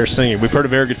 He's air singing. We've heard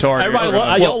of air guitar.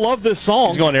 Everybody, y'all love this song.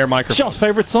 He's going air microphone. It's y'all's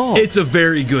favorite song. It's a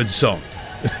very good song.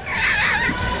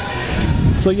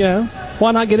 So, yeah.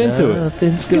 Why not get into it?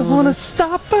 Nothing's gonna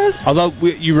stop us. Although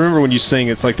you remember when you sing,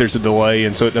 it's like there's a delay,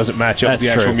 and so it doesn't match up with the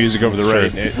actual music over the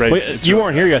radio. You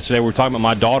weren't here yesterday. We were talking about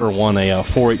my daughter won a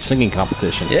 4-H singing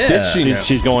competition. Yeah. Did she?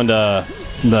 She's going to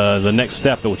the next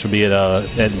step, which will be at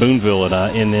Boonville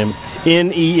at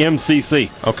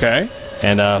NEMCC. Okay.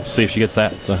 And see if she gets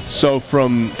that. So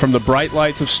from the bright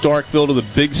lights of Starkville to the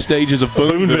big stages of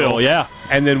Boonville, yeah.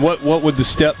 And then what would the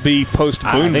step be post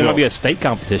Boonville? I think it might be a state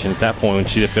competition at that point when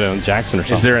she'd fit in Jackson or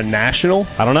something. Is there a national?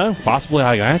 I don't know. Possibly,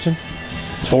 I imagine.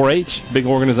 It's 4-H, big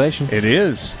organization. It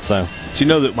is. So, do you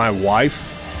know that my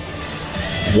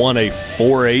wife won a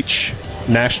 4-H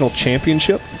national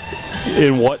championship?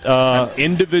 In what?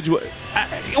 Individual.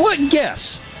 What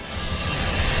guess?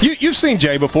 You've seen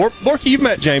Jay before. Borky, you've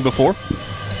met Jane before.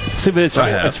 See, but it's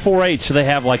 4-H, so they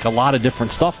have like a lot of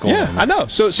different stuff going on. Yeah, I know.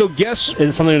 So guess. Is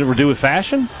it something to do with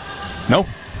fashion? No.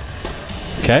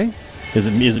 Okay. Is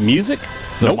it music?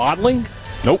 Is it modeling?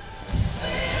 Nope.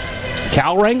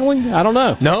 Cow wrangling? I don't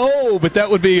know. No, but that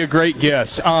would be a great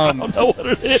guess. I don't know what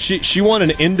it is. She won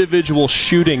an individual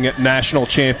shooting national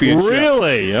championship.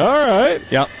 Really? All right.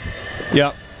 Yep.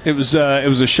 It was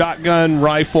a shotgun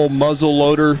rifle muzzle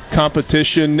loader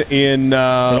competition in.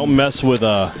 So don't mess with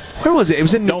Where was it? It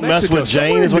was in New Mexico. Don't mess with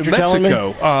Jane. Is what you're telling me?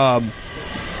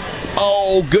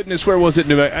 Oh goodness, where was it?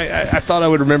 I thought I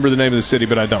would remember the name of the city,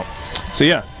 but I don't. So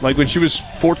yeah, like when she was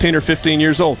 14 or 15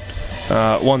 years old,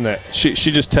 won that. She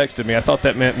just texted me. I thought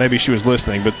that meant maybe she was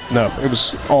listening, but no, it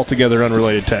was altogether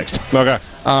unrelated text. Okay.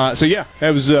 So yeah,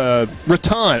 it was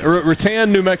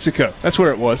Rattan, New Mexico. That's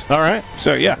where it was. All right.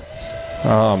 So yeah.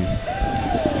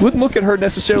 Wouldn't look at her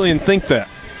necessarily and think that.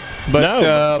 But,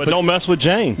 no, but don't mess with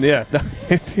Jane. Yeah,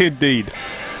 indeed.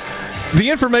 The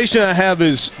information I have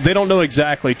is they don't know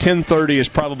exactly. 10:30 is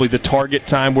probably the target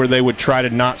time where they would try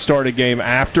to not start a game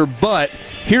after. But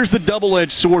here's the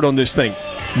double-edged sword on this thing.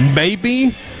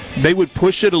 Maybe they would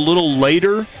push it a little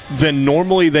later than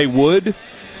normally they would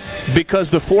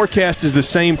because the forecast is the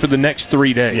same for the next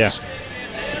 3 days. Yeah.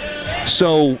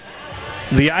 So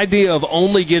the idea of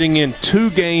only getting in 2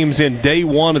 games in day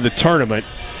one of the tournament,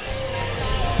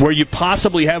 where you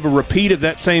possibly have a repeat of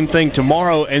that same thing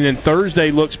tomorrow and then Thursday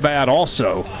looks bad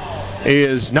also,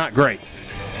 is not great.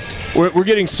 We're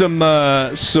getting some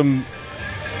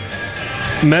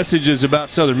messages about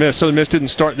Southern Miss. Southern Miss didn't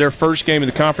start their first game of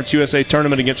the Conference USA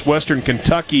tournament against Western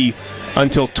Kentucky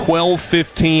until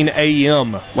 12:15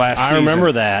 a.m. last season. I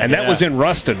remember that. And that was in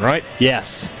Ruston, right?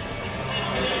 Yes.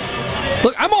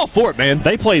 Look, I'm all for it, man.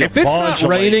 They played a bunch of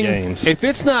late games. If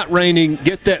it's not raining,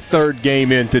 get that third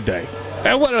game in today.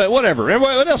 Whatever.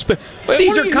 What else?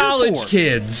 These are college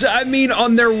kids. I mean,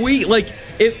 on their week,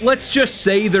 let's just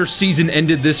say their season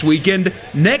ended this weekend.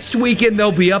 Next weekend,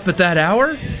 they'll be up at that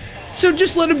hour. So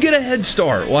just let them get a head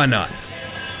start. Why not?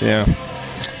 Yeah.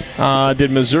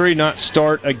 Did Missouri not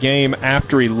start a game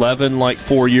after 11 like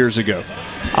 4 years ago?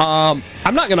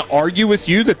 I'm not going to argue with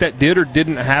you that did or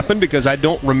didn't happen because I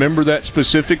don't remember that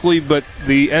specifically, but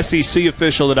the SEC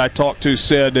official that I talked to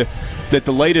said that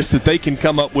the latest that they can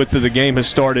come up with that the game has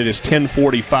started is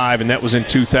 10:45, and that was in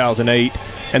 2008,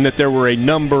 and that there were a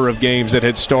number of games that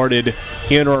had started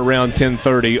in or around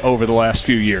 10:30 over the last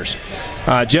few years.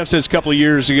 Jeff says a couple of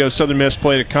years ago, Southern Miss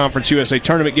played a Conference USA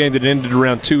tournament game that ended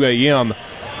around 2 a.m.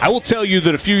 I will tell you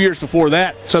that a few years before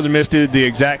that, Southern Miss did the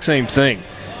exact same thing.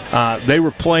 They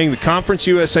were playing the Conference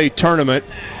USA tournament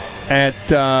at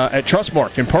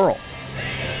Trustmark in Pearl.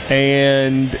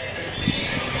 And,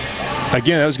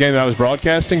 again, that was a game that I was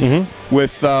broadcasting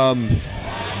with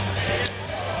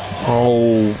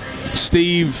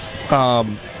Steve.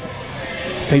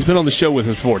 He's been on the show with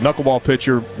us before. Knuckleball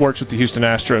pitcher, works with the Houston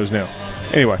Astros now.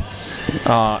 Anyway,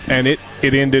 and it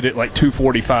ended at like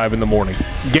 2:45 in the morning.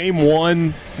 Game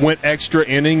 1 went extra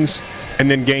innings,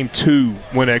 and then Game 2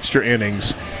 went extra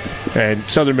innings. And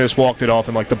Southern Miss walked it off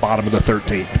in like the bottom of the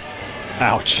 13th.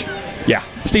 Ouch. Yeah.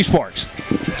 Steve Sparks.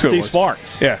 Steve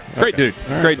Sparks. Yeah. Great dude.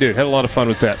 Right. Great dude. Had a lot of fun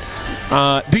with that.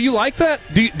 Do you like that?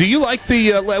 Do you like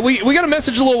the we got a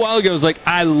message a little while ago. It was like,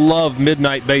 I love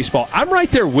midnight baseball. I'm right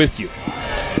there with you.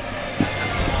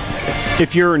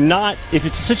 If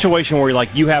it's a situation where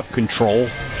you have control,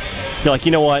 you're like,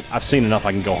 you know what, I've seen enough,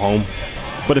 I can go home.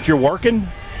 But if you're working,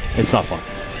 it's not fun.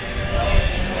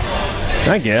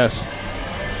 I guess.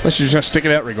 Unless you're just going to stick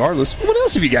it out regardless. What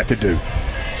else have you got to do?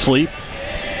 Sleep.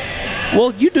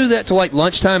 Well, you do that till like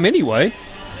lunchtime anyway.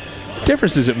 What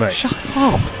difference does it make? Shut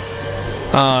up.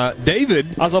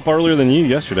 David. I was up earlier than you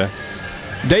yesterday.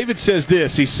 David says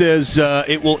this. He says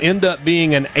it will end up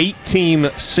being an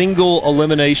 8-team single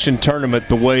elimination tournament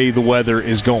the way the weather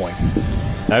is going.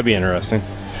 That'd be interesting.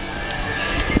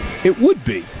 It would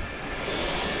be.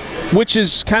 Which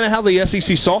is kind of how the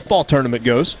SEC softball tournament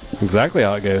goes. Exactly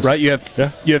how it goes. Right? You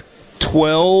have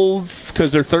 12,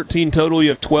 because they're 13 total. You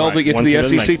have 12 that get to the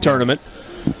SEC tournament,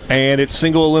 and it's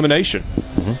single elimination.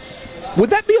 Would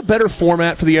that be a better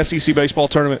format for the SEC baseball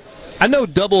tournament? I know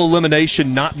double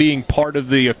elimination not being part of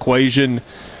the equation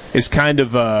is kind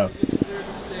of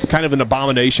an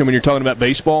abomination when you're talking about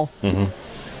baseball.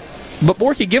 But,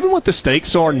 Borky, given what the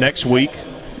stakes are next week.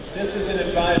 This is an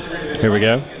advisory. Here we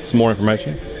go. Some more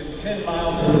information. 10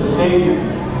 miles from the stadium.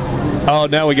 Oh,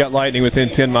 now we got lightning within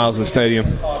 10 miles of the stadium.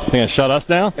 You gonna shut us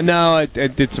down? No,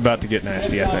 it's about to get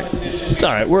nasty, I think. It's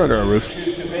all right. We're under a roof.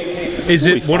 Is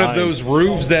it one of those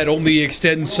roofs that only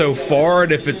extends so far,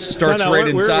 and if it starts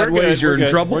raining sideways, you're in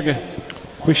trouble? We're good.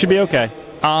 We should be okay.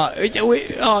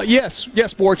 Yes,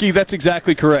 Borky, that's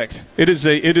exactly correct. It is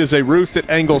a roof that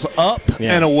angles up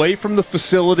and away from the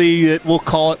facility. It will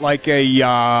call it like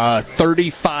a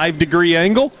 35-degree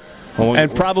angle,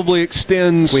 and probably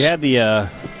extends. We had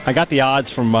I got the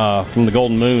odds from the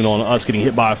Golden Moon on us getting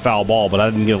hit by a foul ball, but I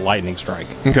didn't get a lightning strike.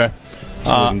 Okay.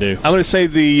 So we can do. I'm going to say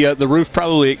the roof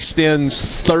probably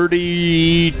extends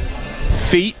 30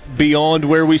 feet beyond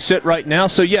where we sit right now.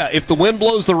 So, yeah, if the wind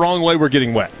blows the wrong way, we're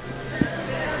getting wet.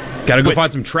 Got to go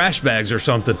find some trash bags or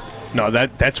something. No,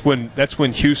 that's when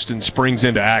Houston springs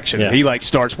into action. Yeah. He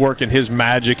starts working his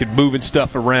magic and moving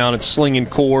stuff around and slinging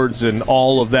cords and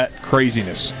all of that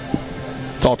craziness.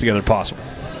 It's altogether possible.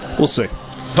 We'll see.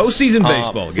 Postseason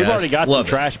baseball, guys. We've already got Love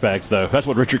some trash bags, though. That's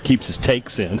what Richard keeps his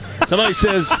takes in. Somebody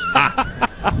says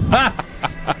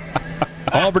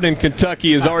Auburn and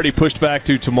Kentucky is already pushed back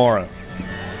to tomorrow.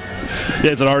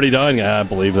 Yeah, is it already done? Yeah, I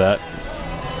believe that.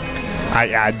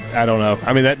 I don't know.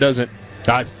 I mean, that doesn't.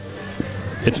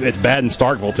 It's bad in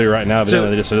Starkville too right now. But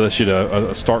they just issued a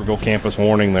Starkville campus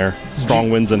warning there. Strong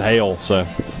winds and hail. So,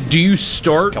 do you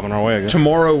start coming our way, I guess,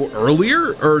 tomorrow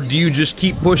earlier, or do you just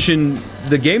keep pushing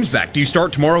the games back? Do you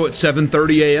start tomorrow at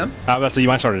 7:30 a.m.? That's you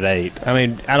might start at 8. I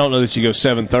mean, I don't know that you go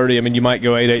 7:30. I mean, you might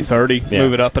go 8:30,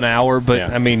 move it up an hour. But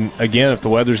I mean, again, if the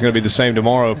weather's going to be the same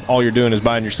tomorrow, all you're doing is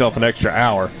buying yourself an extra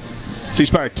hour.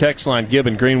 C-Spire text line,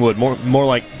 Gibbon, Greenwood, more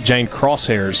like Jane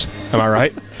Crosshairs. Am I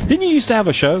right? Didn't you used to have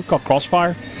a show called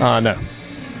Crossfire? No.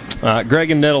 Greg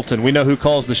and Nettleton, we know who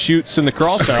calls the shoots in the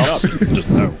cross house. Just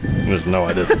no,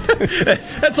 I didn't.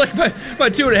 That's like my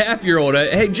 2.5-year-old.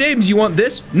 Hey, James, you want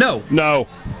this? No, I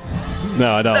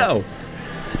don't. No.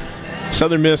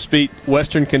 Southern Miss beat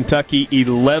Western Kentucky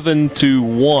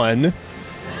 11-1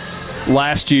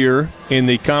 last year in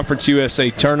the Conference USA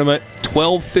tournament.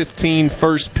 12:15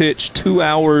 first pitch, 2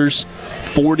 hours,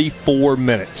 44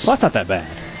 minutes. Well, that's not that bad.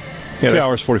 Yeah, 2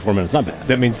 hours, 44 minutes, not bad.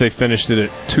 That means they finished it at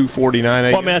 2:49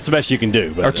 a.m. Well, I mean, that's the best you can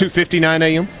do. But or 2:59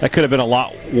 a.m. That could have been a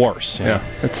lot worse. Yeah,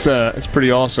 it's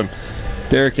pretty awesome.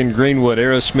 Derek in Greenwood,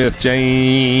 Aerosmith,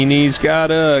 Janie's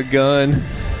got a gun.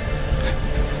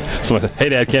 Someone said, hey,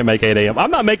 Dad, can't make 8 a.m.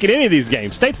 I'm not making any of these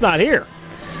games. State's not here.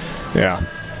 Yeah.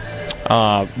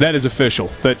 That is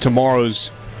official, that tomorrow's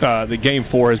the Game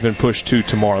 4 has been pushed to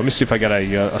tomorrow. Let me see if I got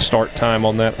a start time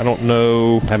on that. I don't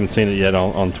know. Haven't seen it yet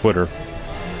on Twitter.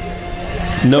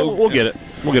 No, we'll get it.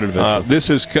 We'll get it eventually. This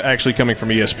is actually coming from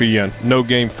ESPN. No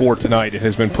Game 4 tonight. It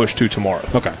has been pushed to tomorrow.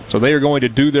 Okay. So they are going to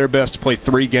do their best to play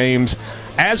 3 games.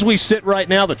 As we sit right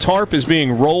now, the tarp is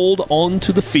being rolled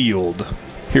onto the field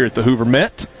here at the Hoover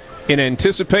Met in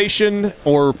anticipation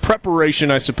or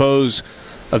preparation, I suppose,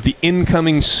 of the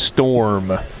incoming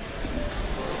storm.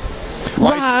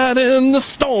 Riding the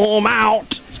storm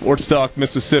out. Sports Talk,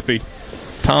 Mississippi.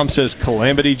 Tom says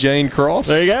Calamity Jane Cross.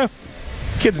 There you go.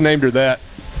 Kids named her that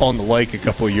on the lake a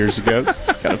couple of years ago. It's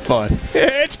kind of fun.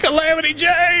 It's Calamity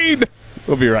Jane.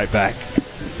 We'll be right back.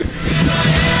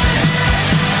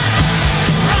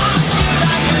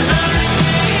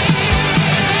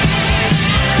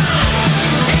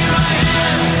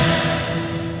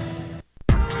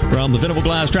 From the Venable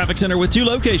Glass Traffic Center with 2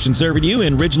 locations serving you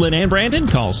in Ridgeland and Brandon.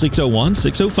 Call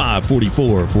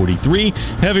 601-605-4443.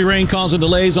 Heavy rain causing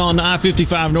delays on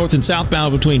I-55 north and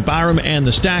southbound between Byram and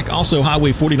the Stack. Also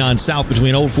Highway 49 south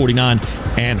between Old 49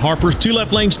 and Harper. 2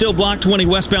 left lanes still blocked. 20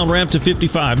 westbound ramp to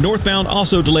 55 northbound.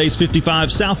 Also delays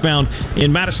 55 southbound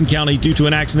in Madison County due to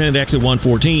an accident at exit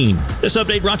 114. This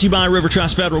update brought to you by River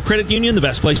Trust Federal Credit Union, the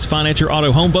best place to finance your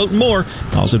auto, home, boat, and more.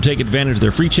 Also take advantage of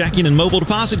their free checking and mobile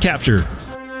deposit capture.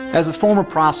 As a former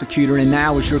prosecutor and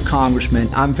now as your congressman,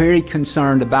 I'm very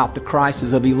concerned about the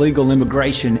crisis of illegal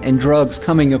immigration and drugs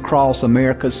coming across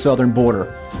America's southern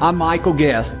border. I'm Michael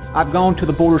Guest. I've gone to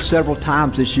the border several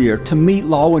times this year to meet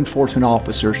law enforcement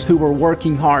officers who are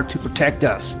working hard to protect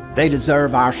us. They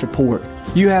deserve our support.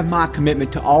 You have my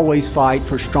commitment to always fight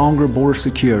for stronger border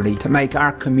security to make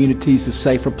our communities a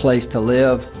safer place to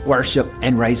live, worship,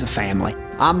 and raise a family.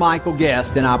 I'm Michael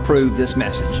Guest, and I approve this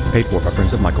message. Paid for by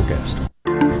Friends of Michael Guest.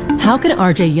 How can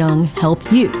RJ Young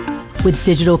help you? With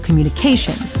digital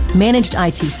communications, managed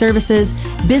IT services,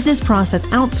 business process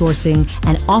outsourcing,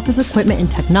 and office equipment and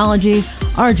technology,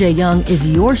 RJ Young is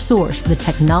your source for the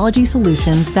technology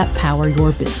solutions that power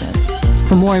your business.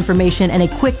 For more information and a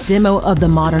quick demo of the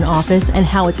Modern Office and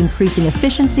how it's increasing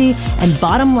efficiency and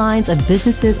bottom lines of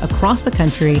businesses across the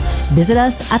country, visit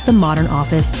us at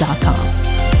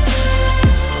themodernoffice.com.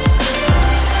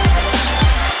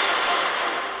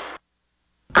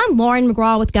 I'm Lauren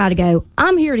McGraw with Gotta Go.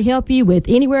 I'm here to help you with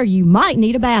anywhere you might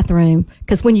need a bathroom.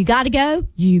 Because when you gotta go,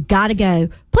 you gotta go.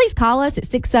 Please call us at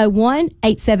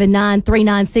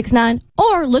 601-879-3969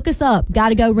 or look us up,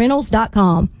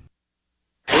 gottogorentals.com.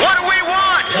 What do we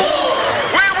want?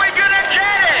 Where are we gonna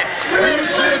get it?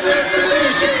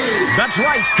 That's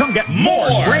right. Come get more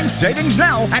spring savings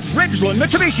now at Ridgeland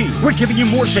Mitsubishi. We're giving you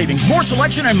more savings, more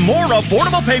selection, and more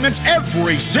affordable payments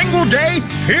every single day,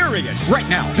 period. Right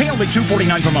now, pay only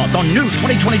 $249 per month on new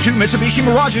 2022 Mitsubishi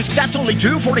Mirages. That's only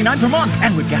 $249 per month.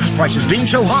 And with gas prices being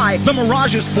so high, the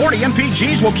Mirage's 40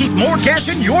 MPGs will keep more cash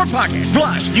in your pocket.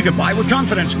 Plus, you can buy with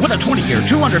confidence with a 20-year,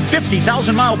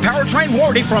 250,000-mile powertrain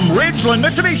warranty from Ridgeland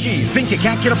Mitsubishi. Think you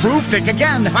can't get approved? Think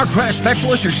again. Our credit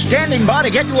specialists are standing by to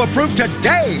get you approved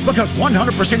today because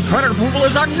 100% credit approval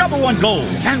is our #1 goal.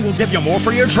 And we'll give you more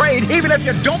for your trade, even if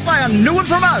you don't buy a new one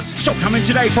from us. So come in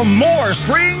today for more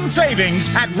spring savings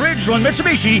at Ridgeland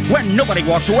Mitsubishi, where nobody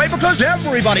walks away because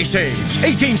everybody saves.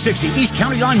 1860 East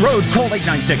County Line Road. Call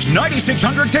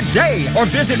 896-9600 today or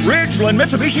visit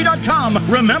RidgelandMitsubishi.com.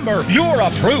 Remember, you're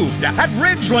approved at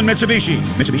Ridgeland Mitsubishi.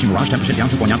 Mitsubishi Mirage 10% down,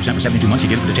 2.9% for 72 months. You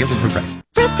get it for details of approved credit.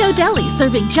 Frisco Deli,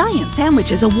 serving giant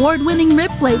sandwiches, award-winning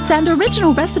rib plates, and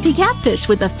original recipe catfish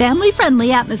with a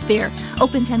family-friendly atmosphere.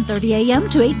 Open 10:30 a.m.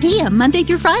 to 8 p.m. Monday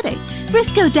through Friday.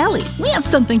 Frisco Deli, we have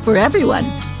something for everyone.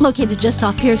 Located just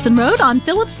off Pearson Road on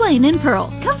Phillips Lane in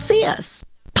Pearl. Come see us.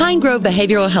 Pine Grove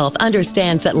Behavioral Health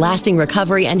understands that lasting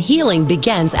recovery and healing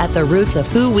begins at the roots of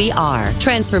who we are.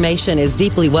 Transformation is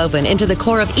deeply woven into the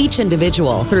core of each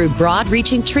individual through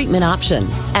broad-reaching treatment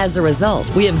options. As a result,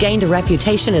 we have gained a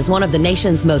reputation as one of the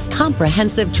nation's most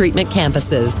comprehensive treatment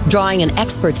campuses, drawing an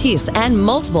expertise and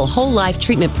multiple whole-life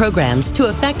treatment programs to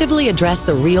effectively address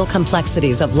the real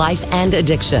complexities of life and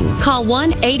addiction. Call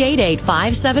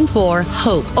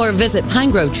 1-888-574-HOPE or visit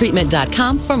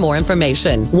pinegrovetreatment.com for more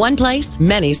information. One place,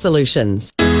 many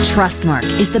solutions. Trustmark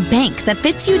is the bank that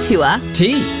fits you to a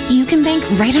T. You can bank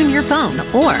right on your phone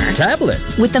or tablet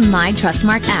with the My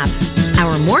Trustmark app.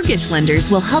 Our mortgage lenders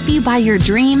will help you buy your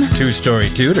dream two-story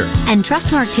Tudor. And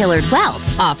Trustmark Tailored Wealth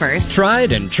offers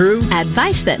tried and true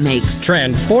advice that makes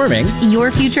transforming your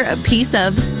future a piece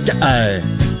of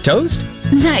toast.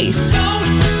 Nice.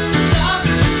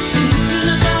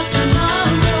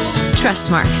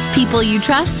 Trustmark. People you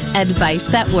trust. Advice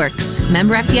that works.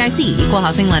 Member FDIC. Equal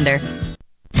housing lender.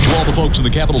 To all the folks in the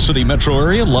capital city metro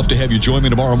area, love to have you join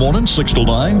me tomorrow morning, 6 to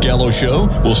 9, Gallo Show.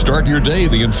 We'll start your day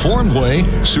the informed way.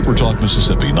 Super Talk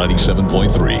Mississippi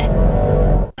 97.3.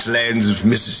 Lands of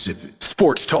Mississippi.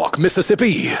 Sports Talk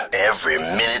Mississippi. Every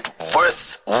minute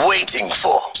worth waiting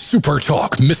for. Super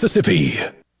Talk Mississippi.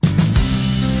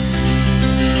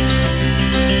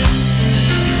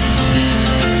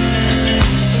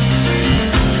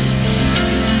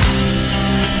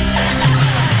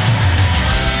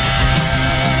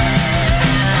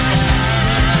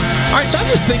 All right, so I'm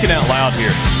just thinking out loud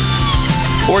here.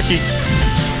 Orky,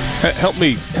 help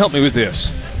me with this.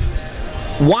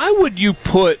 Why would you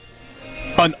put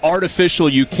an artificial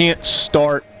you can't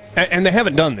start, and they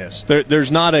haven't done this.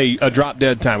 There's not a drop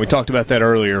dead time. We talked about that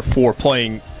earlier for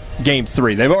playing Game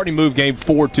 3. They've already moved Game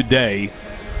 4 today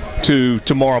to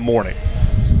tomorrow morning.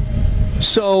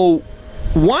 So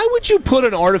why would you put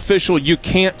an artificial you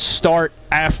can't start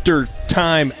after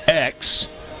time X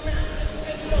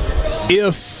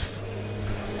if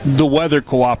the weather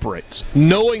cooperates,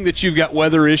 knowing that you've got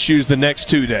weather issues the next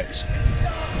 2 days?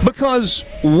 Because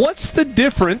what's the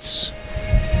difference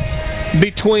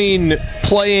between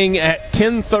playing at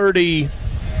 10:30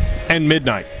 and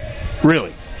midnight?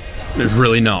 Really? There's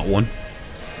really not one.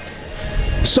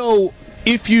 So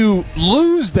if you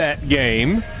lose that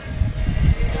game,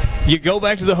 you go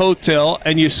back to the hotel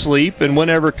and you sleep, and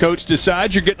whenever coach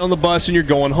decides, you're getting on the bus and you're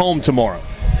going home tomorrow.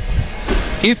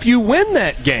 If you win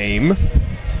that game,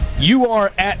 you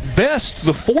are at best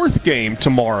the fourth game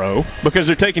tomorrow because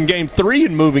they're taking Game 3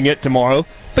 and moving it tomorrow,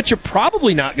 but you're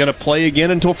probably not going to play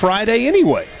again until Friday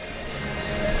anyway.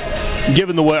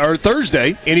 given the way, or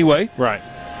Thursday anyway. Right.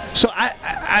 So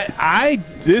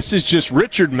this is just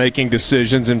Richard making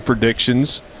decisions and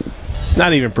predictions.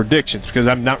 Not even predictions, because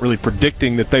I'm not really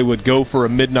predicting that they would go for a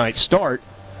midnight start.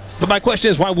 But my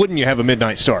question is, why wouldn't you have a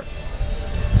midnight start?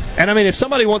 And I mean, if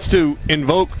somebody wants to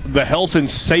invoke the health and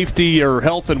safety or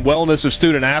health and wellness of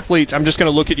student athletes, I'm just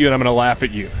going to look at you and I'm going to laugh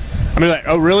at you. I mean, like,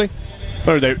 oh, really?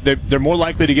 Or they're more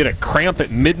likely to get a cramp at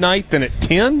midnight than at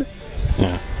 10?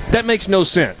 Yeah. That makes no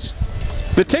sense.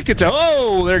 The tickets,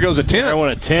 there goes a tent. I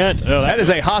want a tent. Oh, that is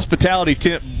a hospitality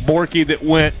tent, Borky, that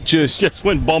went just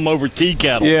went bum over tea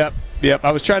kettle. Yep.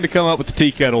 I was trying to come up with the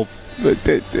tea kettle.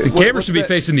 The camera should be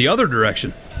facing the other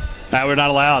direction. We're not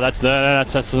allowed. That's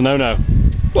a no-no.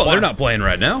 Well, they're not playing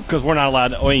right now because we're not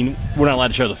allowed. We're not allowed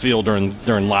to show the field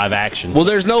during live action. Well,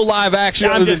 there's no live action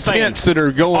other than tents that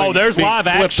are going. Oh, there's live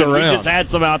action. Around. We just had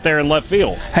some out there in left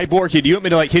field. Hey, Borky, do you want me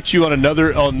to hit you on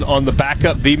another on the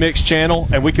backup VMix channel,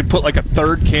 and we could put a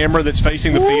third camera that's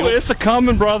facing the field? It's a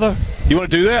coming, brother. You want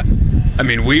to do that? I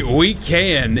mean, we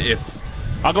can if.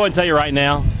 I'll go ahead and tell you right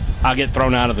now. I'll get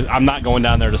thrown out of the. I'm not going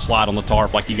down there to slide on the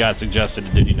tarp like you guys suggested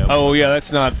to do. Oh yeah,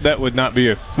 that would not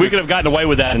be a. We could have gotten away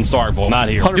with that in Starkville, not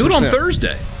here. 100%. Do it on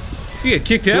Thursday. You get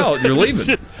kicked out and you're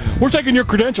leaving. We're taking your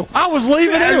credential. I was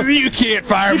leaving. You can't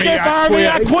fire me. You can't fire me.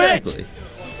 I quit. Exactly.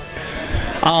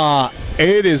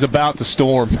 It is about to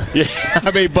storm. Yeah.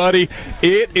 I mean, buddy,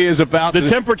 it is about the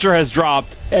temperature has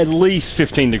dropped at least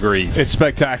 15 degrees. It's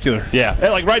spectacular.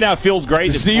 Yeah. Right now it feels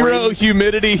great. Zero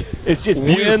humidity. It's just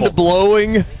beautiful. Wind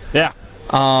blowing. Yeah.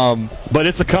 But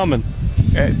it's a coming.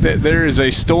 There is a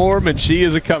storm, and she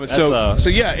is a coming. So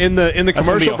yeah, in the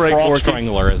commercial break, frog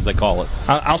strangler as they call it.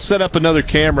 I'll set up another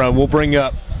camera, and we'll bring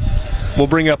up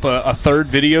a third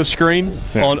video screen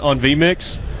on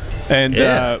VMix,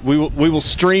 and we will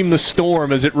stream the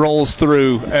storm as it rolls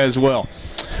through as well.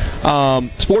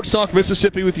 Sports Talk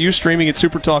Mississippi with you, streaming at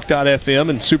supertalk.fm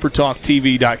and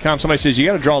supertalktv.com. Somebody says you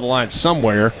got to draw the line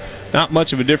somewhere. Not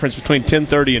much of a difference between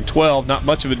 10:30 and 12. Not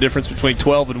much of a difference between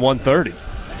 12 and 1:30.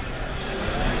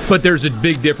 But there's a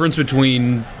big difference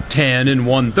between 10 and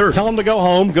 1:30. Tell them to go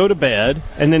home, go to bed,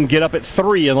 and then get up at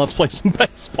 3 and let's play some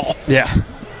baseball. Yeah.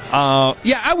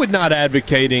 I would not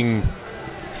advocating.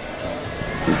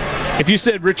 If you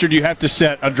said, Richard, you have to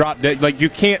set a drop dead, you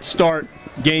can't start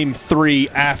game 3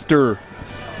 after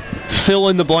fill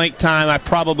in the blank time, I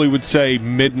probably would say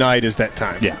midnight is that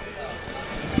time. Yeah.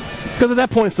 Because at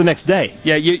that point, it's the next day.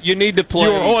 Yeah, you need to play.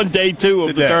 You're on day 2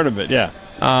 of the tournament, yeah.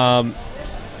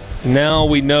 Now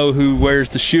we know who wears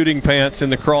the shooting pants in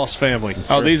the Cross family. That's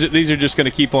true. These are just going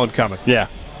to keep on coming. Yeah.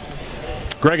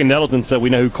 Greg and Nettleton said we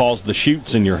know who calls the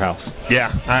shoots in your house.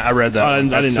 Yeah, I read that.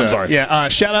 I'm sorry. Yeah,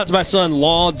 shout out to my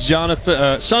son-in-law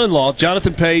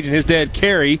Jonathan Page, and his dad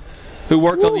Kerry, who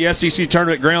work on the SEC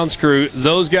tournament grounds crew.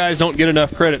 Those guys don't get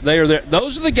enough credit. They are there.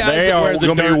 Those are the guys that wear the dirt. They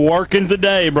are going to be working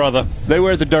today, brother. They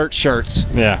wear the dirt shirts.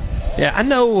 Yeah. Yeah, I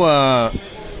know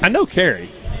Kerry.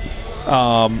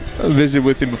 I visited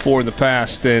with him before in the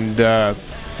past, and a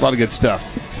lot of good stuff.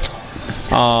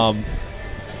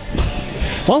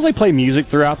 As long as they play music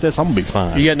throughout this, I'm going to be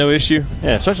fine. You got no issue?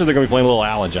 Yeah, especially if they're going to be playing a little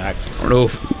Alan Jackson. I don't know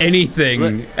if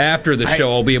anything after the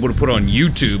show I'll be able to put on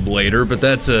YouTube later, but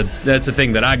that's a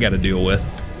thing that I got to deal with.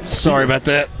 Sorry about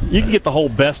that. You can get the whole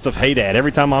best of Hey Dad.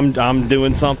 Every time I'm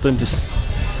doing something, just,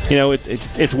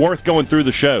 it's worth going through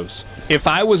the shows. If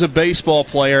I was a baseball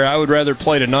player, I would rather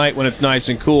play tonight when it's nice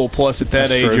and cool. Plus, at that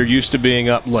age, you're used to being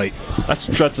up late.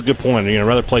 That's a good point. I'd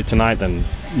rather play tonight than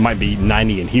might be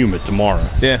 90 and humid tomorrow.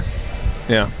 Yeah.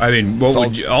 Yeah. I mean, what's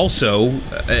the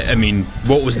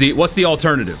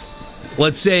alternative?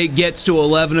 Let's say it gets to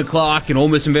 11 o'clock and Ole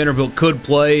Miss and Vanderbilt could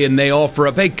play, and they offer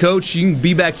up, hey, Coach, you can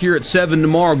be back here at 7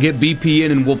 tomorrow, get BP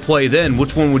in, and we'll play then.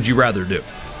 Which one would you rather do?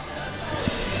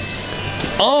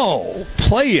 Oh,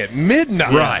 play at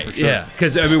midnight. Right, yeah.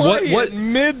 Because, what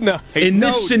midnight? In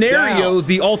this scenario,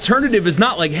 the alternative is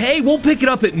not like, hey, we'll pick it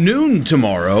up at noon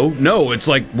tomorrow. No, it's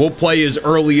like we'll play as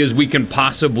early as we can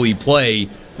possibly play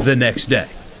the next day.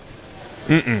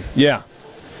 Yeah.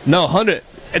 No, 100.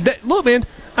 Look, man,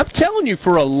 I'm telling you,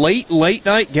 for a late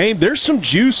night game, there's some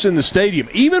juice in the stadium.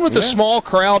 Even with a small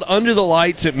crowd under the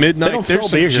lights at midnight, there's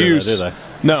some juice. Here, though, do they?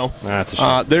 No. That's a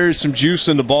shame. There is some juice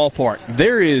in the ballpark.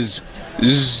 There is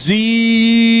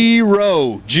zero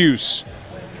juice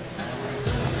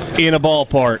in a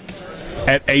ballpark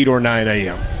at 8 or 9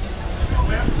 a.m.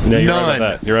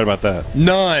 Yeah, you're right about that.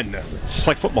 None. It's just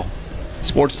like football.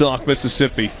 Sports Talk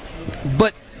Mississippi.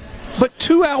 But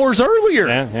 2 hours earlier.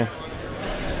 Yeah.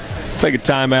 Take a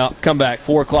timeout. Come back.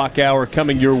 4 o'clock hour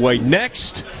coming your way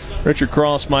next. Richard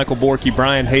Cross, Michael Borky,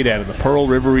 Brian Haydad of the Pearl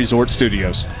River Resort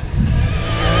Studios.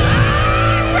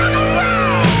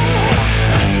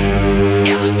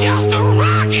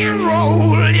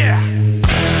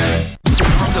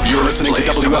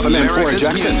 From M4 in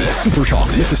Jackson, Super Talk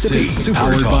Mississippi,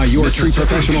 powered by your tree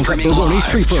professionals at Baroni's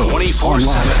Tree Pros.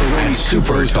 Online at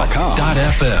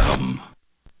baronistree.com.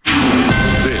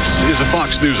 This is a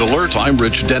Fox News Alert. I'm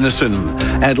Rich Dennison.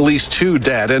 At least 2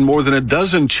 dead and more than a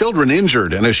dozen children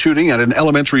injured in a shooting at an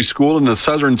elementary school in the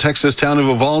southern Texas town of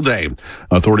Uvalde.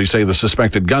 Authorities say the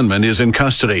suspected gunman is in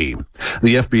custody.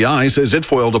 The FBI says it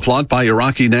foiled a plot by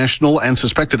Iraqi national and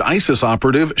suspected ISIS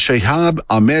operative Shihab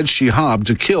Ahmed Shihab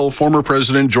to kill former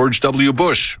President George W.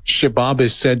 Bush. Shihab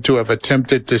is said to have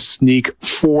attempted to sneak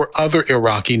 4 other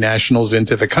Iraqi nationals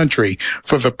into the country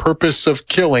for the purpose of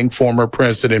killing former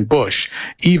President Bush,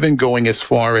 even going as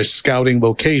far as scouting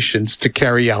locations to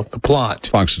carry out the plot.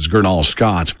 Fox's Gernal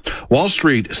Scott. Wall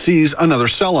Street sees another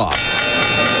sell-off.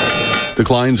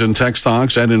 Declines in tech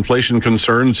stocks and inflation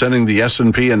concerns sending the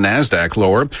S&P and NASDAQ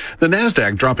lower. The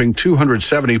NASDAQ dropping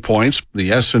 270 points,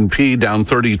 the S&P down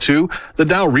 32, the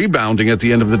Dow rebounding at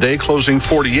the end of the day, closing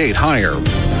 48 higher.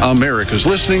 America's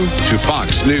listening to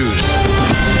Fox News.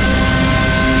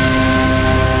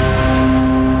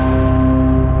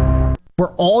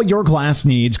 For all your glass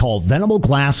needs, call Venable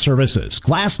Glass Services.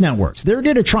 Glass Networks. They're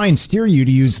going to try and steer you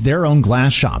to use their own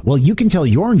glass shop. Well, you can tell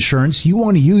your insurance you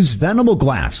want to use Venable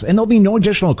Glass, and there'll be no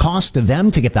additional cost to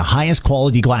them to get the highest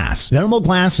quality glass. Venable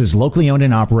Glass is locally owned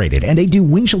and operated, and they do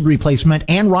windshield replacement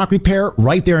and rock repair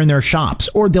right there in their shops,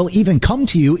 or they'll even come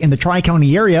to you in the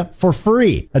Tri-County area for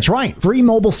free. That's right, free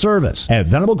mobile service. At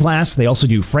Venable Glass, they also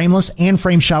do frameless and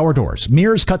frame shower doors,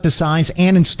 mirrors cut to size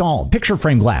and installed, picture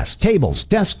frame glass, tables,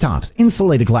 desktops, insulated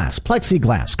glass,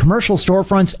 plexiglass, commercial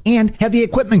storefronts, and heavy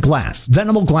equipment glass.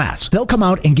 Venable Glass. They'll come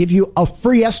out and give you a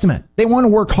free estimate. They want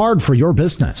to work hard for your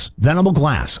business. Venable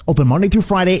Glass. Open Monday through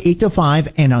Friday, 8 to 5,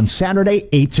 and on Saturday,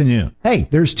 8 to noon. Hey,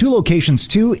 there's 2 locations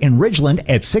too, in Ridgeland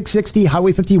at 660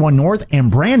 Highway 51 North and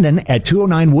Brandon at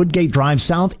 209 Woodgate Drive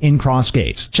South in Cross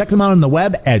Gates. Check them out on the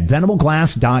web at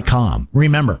venableglass.com.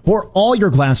 Remember, for all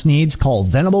your glass needs, call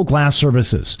Venable Glass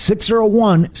Services.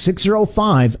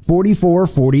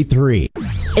 601-605-4443.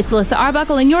 It's Alyssa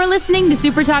Arbuckle, and you're listening to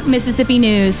Super Talk Mississippi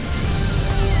News.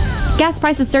 Gas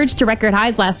prices surged to record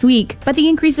highs last week, but the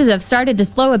increases have started to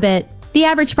slow a bit. The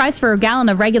average price for a gallon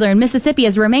of regular in Mississippi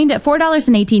has remained at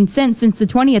 $4.18 since the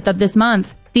 20th of this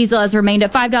month. Diesel has remained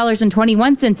at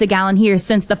 $5.21 a gallon here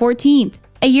since the 14th.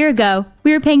 A year ago,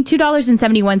 we were paying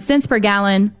 $2.71 per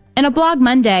gallon. In a blog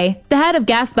Monday, the head of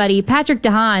Gas Buddy, Patrick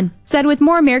DeHaan, said with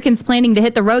more Americans planning to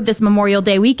hit the road this Memorial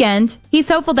Day weekend, he's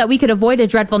hopeful that we could avoid a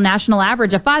dreadful national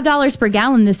average of $5 per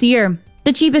gallon this year.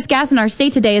 The cheapest gas in our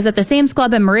state today is at the Sam's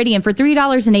Club in Meridian for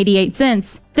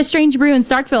 $3.88. The Strange Brew in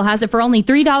Starkville has it for only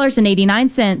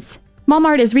 $3.89.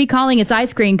 Walmart is recalling its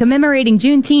ice cream commemorating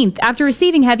Juneteenth after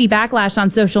receiving heavy backlash on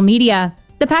social media.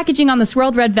 The packaging on the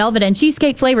swirled red velvet and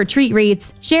cheesecake flavored treat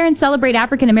reads, "Share and celebrate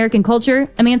African American culture,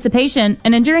 emancipation,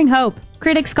 and enduring hope."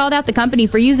 Critics called out the company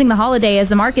for using the holiday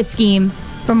as a market scheme.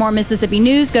 For more Mississippi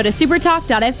news, go to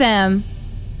supertalk.fm.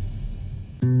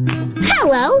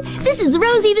 Hello, this is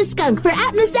Rosie the Skunk for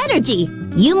Atmos Energy.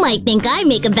 You might think I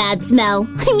make a bad smell.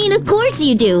 I mean, of course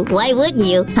you do. Why wouldn't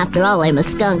you? After all, I'm a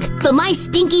skunk. But my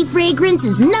stinky fragrance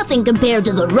is nothing compared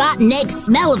to the rotten egg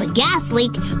smell of a gas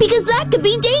leak, because that could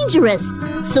be dangerous.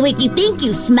 So if you think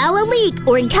you smell a leak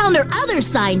or encounter other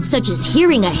signs such as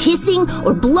hearing a hissing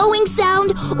or blowing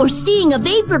sound or seeing a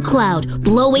vapor cloud,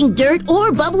 blowing dirt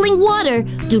or bubbling water,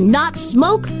 do not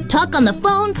smoke, talk on the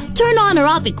phone, turn on or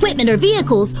off equipment or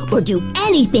vehicles, or do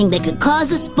anything that could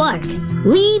cause a spark.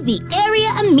 Leave the area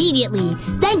immediately.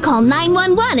 Then call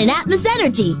 911 and Atmos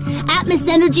Energy. Atmos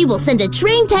Energy will send a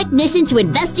trained technician to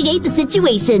investigate the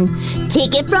situation.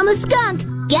 Take it from a skunk.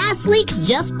 Gas leaks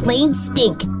just plain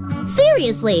stink.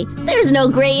 Seriously, there's no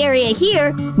gray area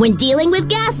here. When dealing with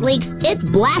gas leaks, it's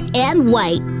black and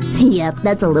white. Yep,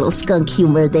 that's a little skunk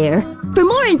humor there. For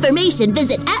more information,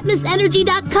 visit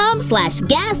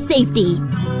atmosenergy.com/gas safety.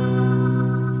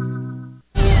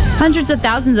 Hundreds of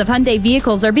thousands of Hyundai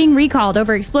vehicles are being recalled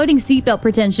over exploding seatbelt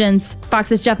pretensions.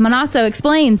 Fox's Jeff Manasso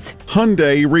explains.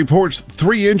 Hyundai reports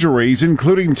 3 injuries,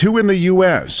 including 2 in the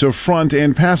U.S. of front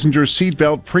and passenger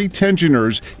seatbelt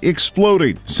pretensioners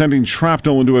exploding, sending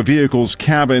shrapnel into a vehicle's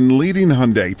cabin, leading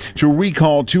Hyundai to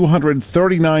recall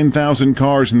 239,000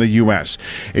 cars in the U.S.,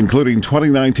 including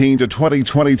 2019 to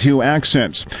 2022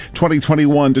 Accents,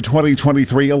 2021 to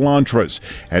 2023 Elantras,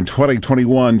 and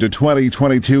 2021 to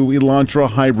 2022 Elantra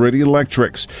Hybrid Detroit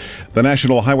Electrics. The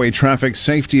National Highway Traffic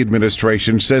Safety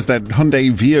Administration says that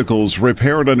Hyundai vehicles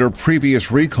repaired under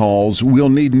previous recalls will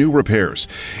need new repairs,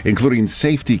 including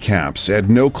safety caps at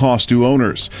no cost to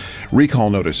owners. Recall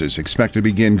notices expect to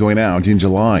begin going out in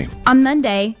July. On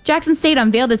Monday, Jackson State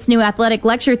unveiled its new athletic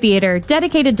lecture theater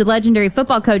dedicated to legendary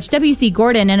football coach W.C.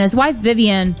 Gordon and his wife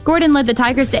Vivian. Gordon led the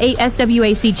Tigers to 8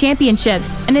 SWAC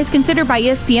championships and is considered by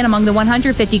ESPN among the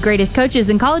 150 greatest coaches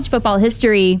in college football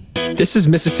history. This is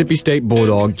Mississippi State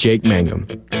Bulldog Jake Mangum.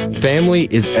 Family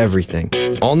is everything.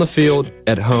 On the field,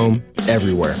 at home,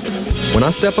 everywhere. When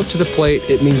I step up to the plate,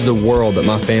 it means the world that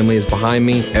my family is behind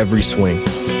me every swing.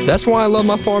 That's why I love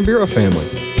my Farm Bureau family.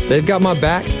 They've got my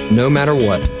back no matter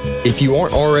what. If you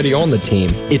aren't already on the team,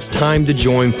 it's time to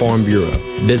join Farm Bureau.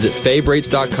 Visit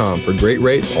favrates.com for great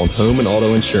rates on home and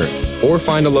auto insurance, or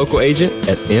find a local agent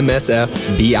at msfbins.com.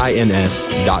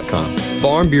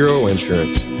 Farm Bureau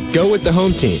Insurance. Go with the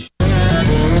home team.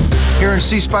 Here in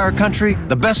C Spire country,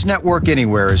 the best network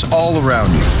anywhere is all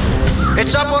around you.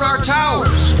 It's up on our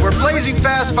towers, where blazing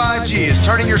fast 5G is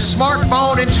turning your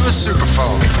smartphone into a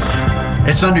superphone.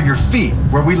 It's under your feet,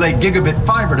 where we lay gigabit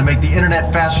fiber to make the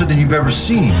internet faster than you've ever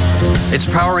seen. It's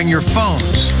powering your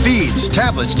phones, feeds,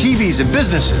 tablets, TVs, and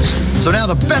businesses. So now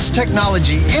the best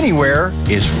technology anywhere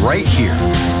is right here.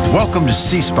 Welcome to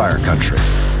C Spire country.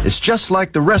 It's just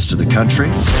like the rest of the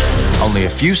country, only a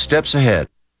few steps ahead.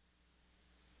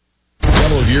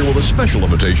 Gallo here with a special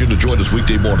invitation to join us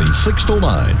weekday morning, 6 to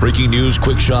 9. Breaking news,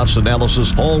 quick shots,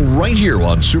 analysis, all right here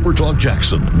on Super Talk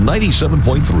Jackson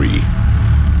 97.3.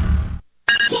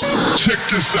 Check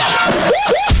this out.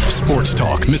 Sports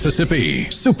Talk Mississippi.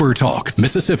 Super Talk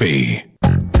Mississippi.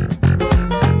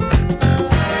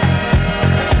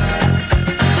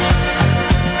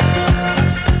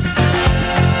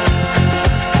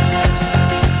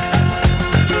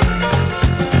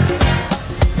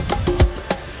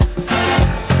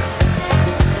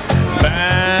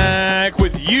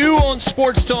 On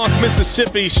Sports Talk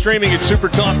Mississippi, streaming at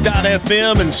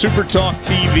supertalk.fm and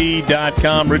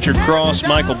supertalktv.com. Richard Cross,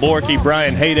 Michael Borky,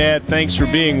 Brian Haydad, thanks for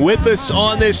being with us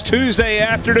on this Tuesday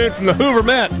afternoon from the Hoover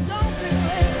Met.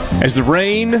 As the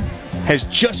rain has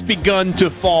just begun to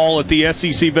fall at the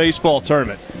SEC baseball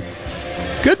tournament.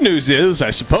 Good news is,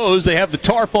 I suppose, they have the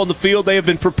tarp on the field. They have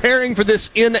been preparing for this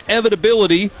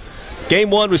inevitability. Game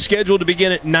 1 was scheduled to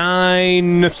begin at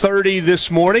 9:30 this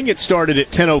morning. It started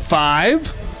at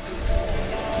 10:05.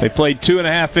 They played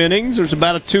 2.5 innings. There's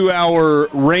about a 2-hour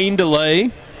rain delay.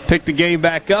 Picked the game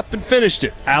back up and finished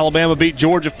it. Alabama beat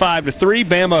Georgia 5-3.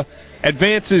 Bama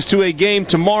advances to a game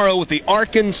tomorrow with the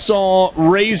Arkansas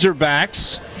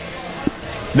Razorbacks.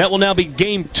 That will now be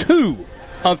Game 2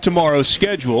 of tomorrow's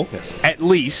schedule, at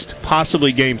least,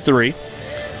 possibly Game 3.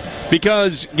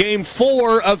 Because Game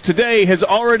 4 of today has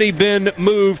already been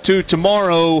moved to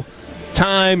tomorrow,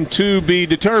 time to be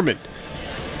determined.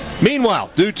 Meanwhile,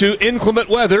 due to inclement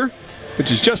weather, which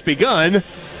has just begun,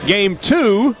 Game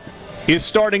 2 is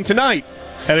starting tonight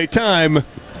at a time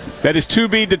that is to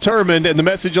be determined, and the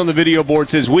message on the video board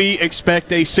says, we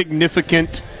expect a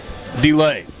significant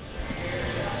delay.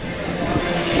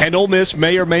 And Ole Miss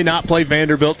may or may not play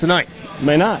Vanderbilt tonight.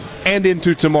 May not. And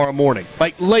into tomorrow morning.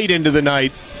 Like late into the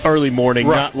night, early morning,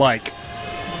 right. Not like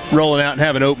rolling out and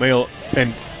having oatmeal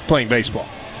and playing baseball.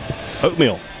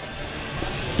 Oatmeal.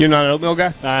 You're not an oatmeal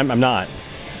guy? I'm not.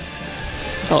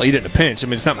 I'll eat it in a pinch. I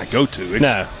mean, it's not my go-to.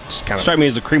 No. Strike me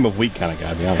as a cream of wheat kind of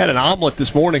guy. Be honest. Had an omelet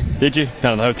this morning. Did you?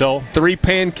 Down in the hotel? 3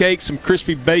 pancakes, some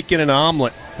crispy bacon, and an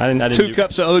omelet. I didn't 2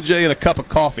 cups of OJ and a cup of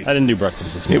coffee. I didn't do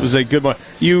breakfast this morning. It was a good one.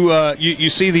 You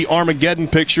see the Armageddon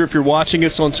picture if you're watching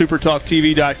us on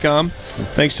supertalktv.com.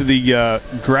 Thanks to the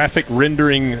graphic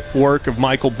rendering work of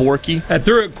Michael Borky. I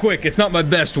threw it quick. It's not my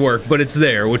best work, but it's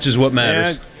there, which is what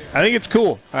matters. Yeah, I think it's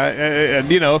cool.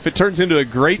 If it turns into a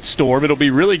great storm, it'll be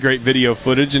really great video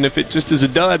footage. And if it just is a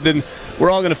dud, then we're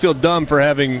all going to feel dumb for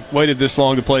having waited this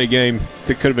long to play a game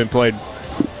that could have been played,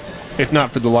 if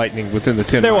not for the lightning, within the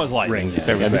 10 There was lightning.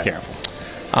 There was that. Be careful.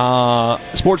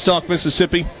 Sports Talk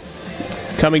Mississippi,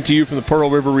 coming to you from the Pearl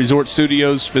River Resort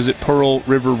Studios. Visit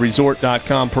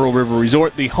pearlriverresort.com. Pearl River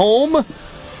Resort, the home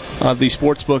of the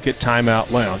sportsbook at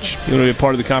Timeout Lounge. You want to be a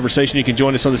part of the conversation, you can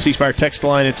join us on the C Spire text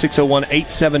line at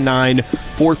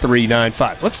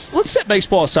 601-879-4395. Let's set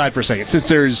baseball aside for a second, since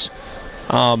there's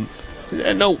no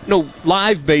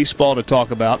live baseball to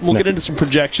talk about. We'll get into some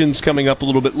projections coming up a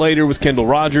little bit later with Kendall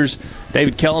Rogers.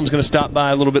 David Kellum's going to stop by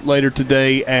a little bit later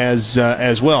today as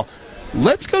well.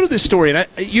 Let's go to this story. And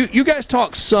you guys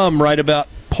talked some, right, about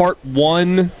part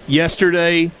 1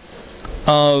 yesterday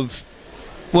of...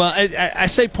 Well, I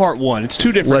say part 1. It's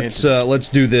 2 different Let's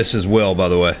do this as well, by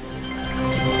the way.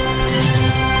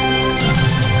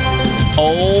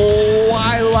 Oh,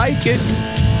 I like it.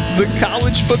 The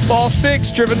college football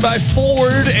fix driven by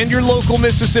Ford and your local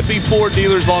Mississippi Ford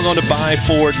dealers. Log on to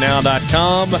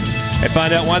buyfordnow.com and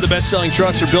find out why the best-selling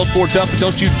trucks are built Ford tough. But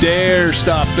don't you dare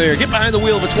stop there. Get behind the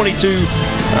wheel of a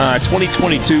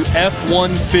 2022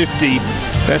 F-150.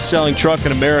 Best-selling truck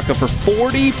in America for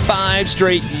 45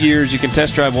 straight years. You can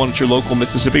test drive one at your local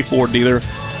Mississippi Ford dealer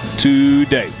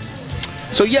today.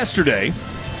 So yesterday,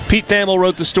 Pete Thamel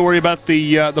wrote the story about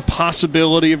the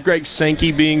possibility of Greg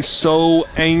Sankey being so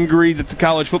angry that the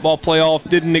college football playoff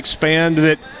didn't expand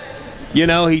that,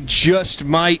 he just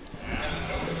might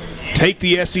take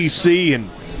the SEC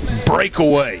and break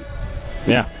away.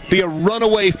 Yeah. Be a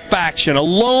runaway faction, a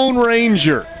lone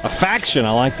ranger. A faction,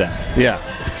 I like that. Yeah.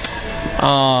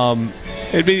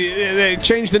 They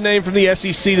changed the name from the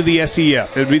SEC to the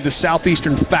SEF. It would be the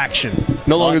Southeastern Faction,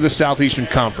 no longer the Southeastern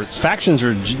Conference. Factions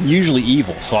are usually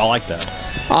evil, so I like that.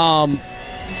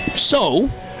 So,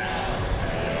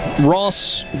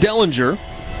 Ross Dellinger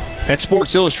at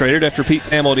Sports Illustrated, after Pete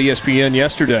Thamel at ESPN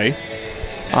yesterday,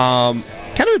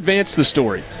 kind of advanced the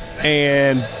story.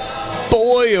 And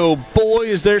boy, oh boy,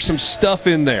 is there some stuff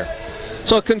in there.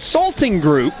 So a consulting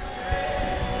group,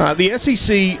 the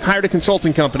SEC hired a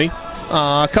consulting company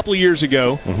a couple of years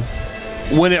ago,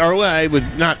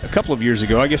 not a couple of years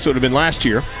ago, I guess it would have been last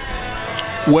year,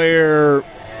 where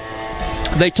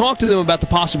they talked to them about the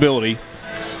possibility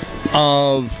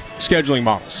of scheduling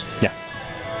models. Yeah.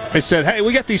 They said, hey,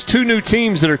 we got these two new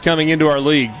teams that are coming into our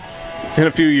league in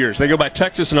a few years. They go by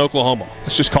Texas and Oklahoma.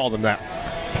 Let's just call them that.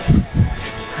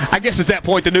 I guess at that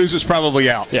point the news was probably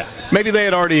out. Yeah. Maybe they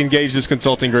had already engaged this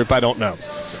consulting group. I don't know.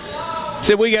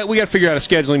 Said we got to figure out a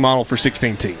scheduling model for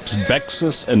 16 teams.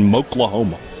 Texas and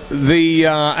Oklahoma.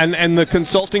 And the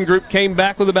consulting group came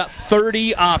back with about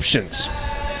 30 options.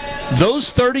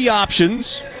 Those 30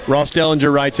 options, Ross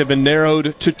Dellinger writes, have been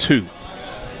narrowed to two.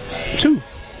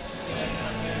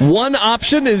 One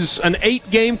option is an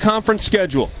 8-game conference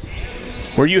schedule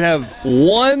where you have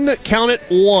one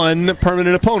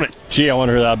permanent opponent. Gee, I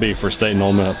wonder who that would be for State and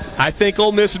Ole Miss. I think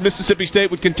Ole Miss and Mississippi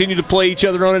State would continue to play each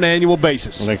other on an annual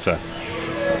basis. I think so.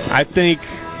 I think,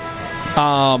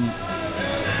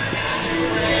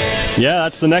 yeah,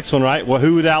 that's the next one, right? Well,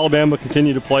 who would Alabama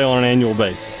continue to play on an annual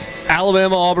basis?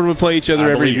 Alabama, Auburn would play each other every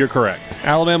year. I believe you're correct.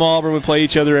 Alabama, Auburn would play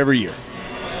each other every year.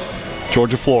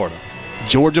 Georgia, Florida.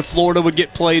 Georgia, Florida would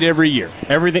get played every year.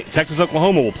 Everything. Texas,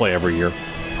 Oklahoma will play every year.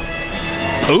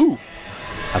 Ooh.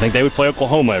 I think they would play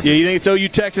Oklahoma every year. Yeah, you think it's OU,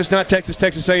 Texas, not Texas,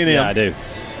 Texas A&M? Yeah, I do.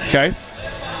 Okay.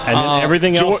 And then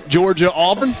everything else. Georgia,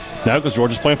 Auburn? No, because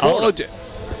Georgia's playing Florida.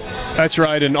 That's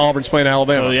right, and Auburn's playing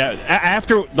Alabama. So, yeah,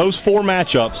 after those 4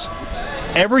 matchups,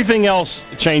 everything else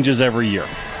changes every year.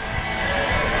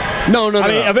 No.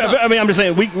 I mean, I'm just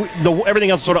saying, everything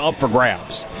else is sort of up for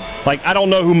grabs. Like, I don't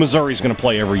know who Missouri's going to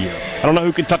play every year. I don't know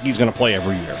who Kentucky's going to play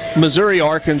every year. Missouri,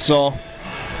 Arkansas.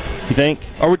 You think?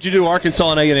 Or would you do Arkansas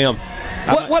and A&M?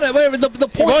 Whatever. The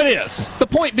point is. The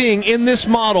point being, in this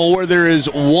model where there is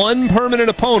one permanent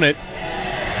opponent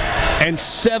and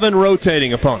 7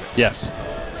 rotating opponents. Yes.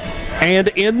 And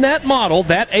in that model,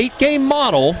 that 8-game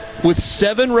model with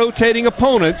 7 rotating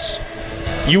opponents,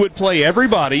 you would play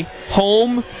everybody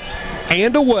home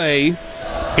and away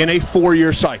in a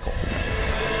 4-year cycle.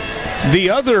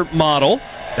 The other model,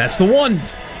 that's the one.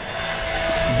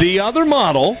 The other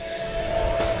model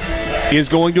is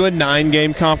going to a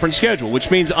 9-game conference schedule,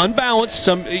 which means unbalanced.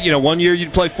 One year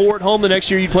you'd play 4 at home, the next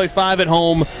year you'd play 5 at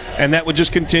home, and that would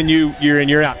just continue year in,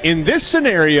 year out. In this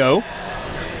scenario,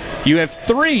 you have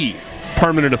 3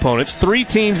 permanent opponents, 3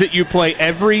 teams that you play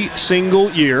every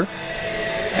single year,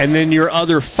 and then your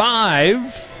other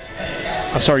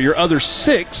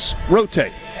 6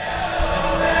 rotate.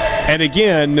 And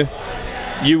again,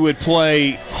 you would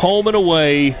play home and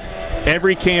away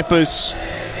every campus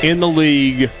in the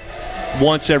league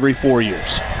once every 4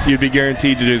 years. You'd be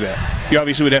guaranteed to do that. You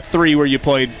obviously would have 3 where you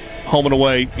played home and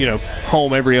away,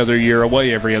 home every other year,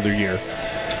 away every other year.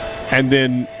 And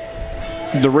then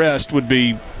the rest would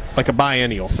be like a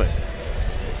biennial thing.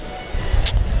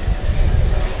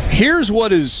 Here's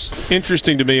what is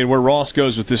interesting to me and where Ross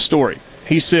goes with this story.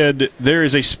 He said there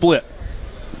is a split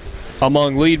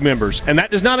among league members, and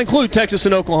that does not include Texas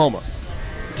and Oklahoma,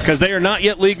 because they are not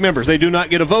yet league members. They do not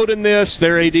get a vote in this.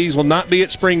 Their ADs will not be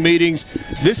at spring meetings.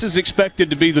 This is expected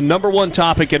to be the number 1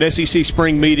 topic at SEC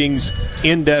spring meetings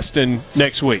in Destin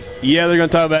next week. Yeah, they're going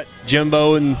to talk about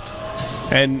Jimbo and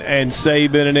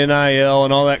Saban and NIL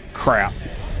and all that crap.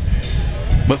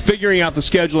 But figuring out the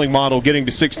scheduling model, getting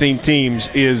to 16 teams,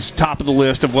 is top of the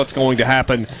list of what's going to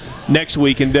happen next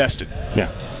week in Destin. Yeah.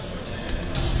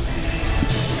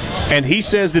 And he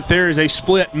says that there is a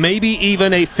split, maybe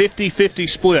even a 50-50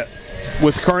 split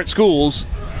with current schools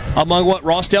among what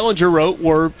Ross Dellinger wrote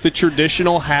were the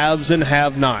traditional haves and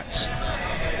have-nots.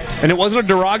 And it wasn't a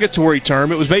derogatory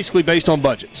term. It was basically based on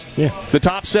budgets. Yeah. The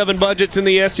top 7 budgets in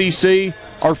the SEC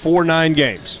are for 9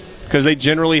 games because they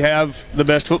generally have the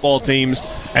best football teams.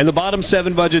 And the bottom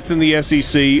 7 budgets in the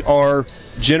SEC are,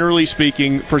 generally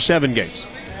speaking, for 7 games.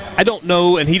 I don't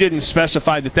know, and he didn't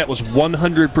specify that was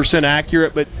 100%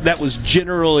 accurate, but that was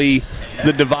generally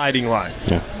the dividing line.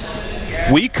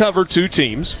 Yeah. We cover 2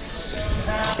 teams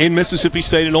in Mississippi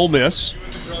State and Ole Miss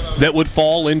that would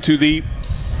fall into the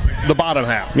bottom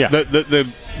half. Yeah.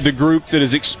 The group that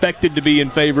is expected to be in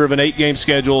favor of an 8-game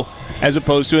schedule as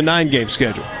opposed to a 9-game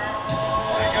schedule.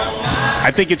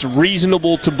 I think it's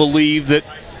reasonable to believe that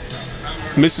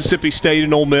Mississippi State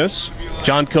and Ole Miss,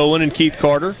 John Cohen and Keith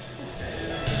Carter,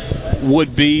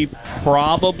 would be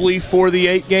probably for the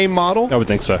 8-game model. I would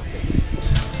think so.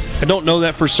 I don't know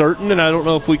that for certain, and I don't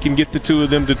know if we can get the 2 of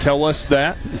them to tell us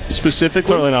that specifically.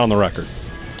 Certainly not on the record.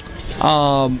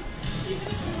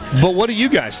 But what do you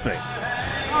guys think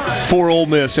for Ole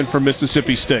Miss and for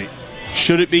Mississippi State?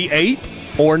 Should it be 8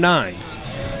 or 9?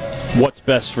 What's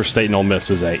best for State and Ole Miss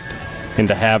is 8. And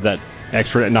to have that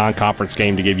extra non-conference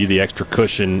game to give you the extra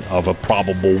cushion of a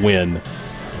probable win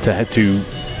to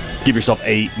give yourself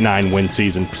 8-9 win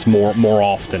seasons more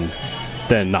often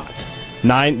than not.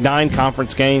 Nine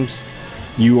conference games,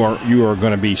 you are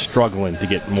going to be struggling to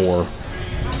get more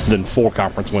than 4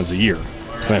 conference wins a year.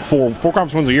 I mean, four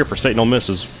conference wins a year for State and Ole Miss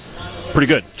is pretty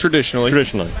good traditionally.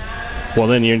 Well,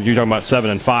 then you're talking about 7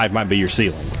 and 5 might be your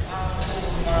ceiling.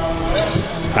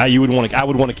 I would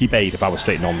want to keep 8 if I was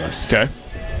State and Ole Miss. Okay,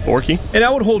 Borky, and I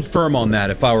would hold firm on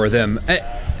that if I were them.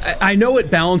 I know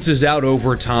it balances out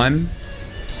over time,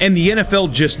 and the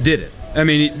NFL just did it. I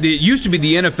mean, it used to be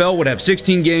the NFL would have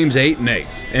 16 games, 8 and 8.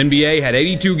 NBA had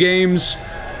 82 games,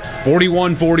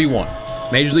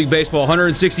 41-41. Major League Baseball,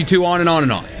 162, on and on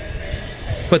and on.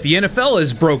 But the NFL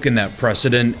has broken that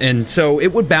precedent, and so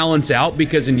it would balance out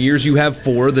because in years you have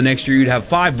 4, the next year you'd have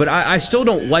 5. But I still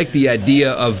don't like the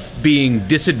idea of being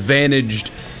disadvantaged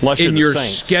in your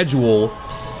schedule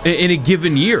in a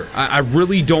given year. I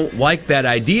really don't like that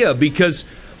idea because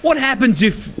what happens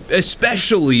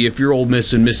especially if you're Ole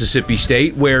Miss and Mississippi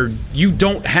State, where you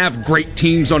don't have great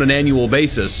teams on an annual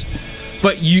basis,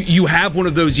 but you have one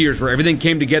of those years where everything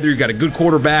came together, you've got a good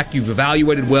quarterback, you've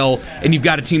evaluated well, and you've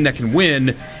got a team that can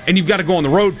win, and you've got to go on the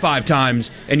road 5 times,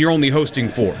 and you're only hosting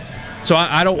 4. So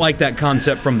I don't like that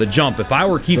concept from the jump. If I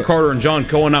were Keith Carter and John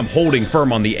Cohen, I'm holding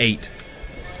firm on the 8.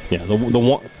 Yeah, the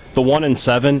 1 and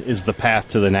 7 is the path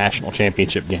to the national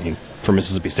championship game for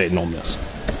Mississippi State and Ole Miss.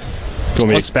 If you want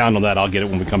me to expound on that, I'll get it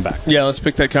when we come back. Yeah, let's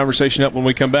pick that conversation up when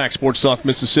we come back. Sports Talk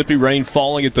Mississippi, rain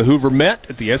falling at the Hoover Met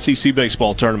at the SEC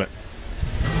baseball tournament.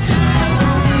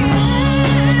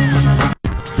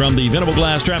 From the Venable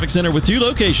Glass Traffic Center with 2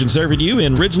 locations serving you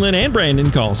in Ridgeland and Brandon,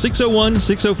 call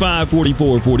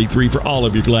 601-605-4443 for all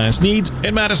of your glass needs.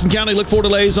 In Madison County, look for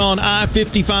delays on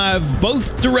I-55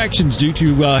 both directions due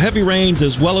to heavy rains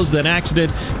as well as that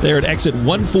accident there at exit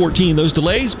 114. Those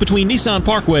delays between Nissan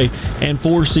Parkway and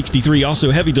 463.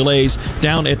 Also heavy delays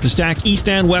down at the Stack east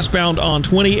and westbound on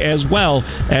 20 as well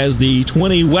as the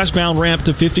 20 westbound ramp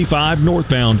to 55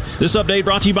 northbound. This update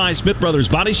brought to you by Smith Brothers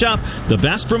Body Shop. The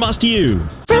best from us to you.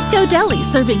 Frisco Deli,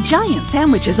 serving giant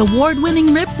sandwiches,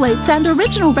 award-winning rib plates, and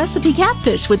original recipe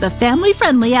catfish with a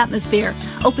family-friendly atmosphere.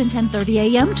 Open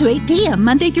 10:30 a.m. to 8 p.m.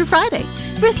 Monday through Friday.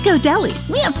 Frisco Deli,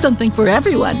 we have something for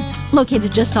everyone.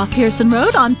 Located just off Pearson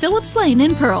Road on Phillips Lane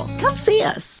in Pearl. Come see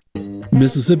us.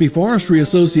 Mississippi Forestry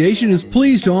Association is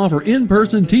pleased to offer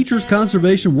in-person teachers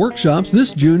conservation workshops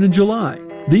this June and July.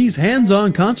 These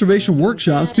hands-on conservation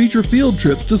workshops feature field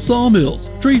trips to sawmills,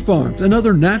 tree farms, and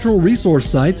other natural resource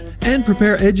sites and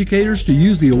prepare educators to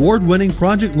use the award-winning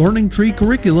Project Learning Tree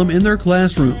curriculum in their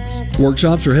classrooms.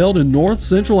 Workshops are held in North,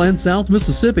 Central, and South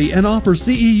Mississippi and offer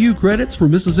CEU credits for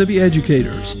Mississippi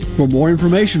educators. For more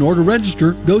information or to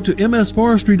register, go to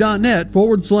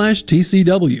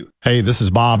msforestry.net/TCW. Hey, this is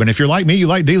Bob, and if you're like me, you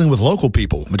like dealing with local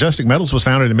people. Majestic Metals was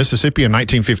founded in Mississippi in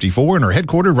 1954 and are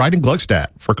headquartered right in Gluckstadt.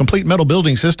 For complete metal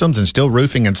building systems and steel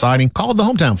roofing and siding, call the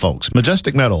hometown folks.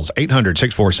 Majestic Metals,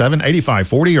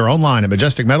 800-647-8540 or online at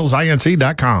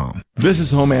majesticmetalsinc.com. This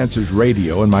is Home Answers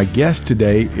Radio, and my guest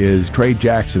today is Trey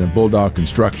Jackson of Bulldog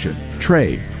Construction.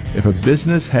 Trey, if a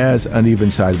business has uneven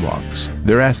sidewalks,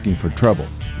 they're asking for trouble.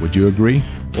 Would you agree?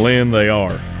 Lynn, they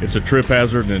are. It's a trip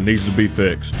hazard and it needs to be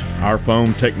fixed. Our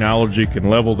foam technology can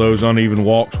level those uneven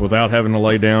walks without having to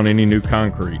lay down any new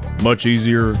concrete. Much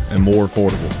easier and more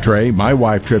affordable. Trey, my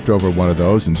wife tripped over one of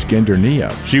those and skinned her knee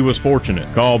up. She was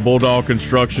fortunate. Call Bulldog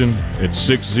Construction at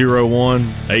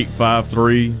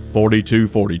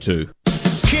 601-853-4242.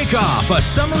 Kick off a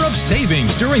summer of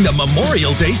savings during the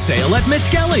Memorial Day sale at Miss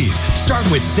Kelly's. Start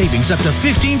with savings up to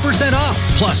 15% off.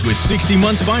 Plus, with 60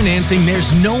 months financing,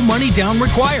 there's no money down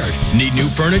required. Need new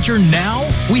furniture now?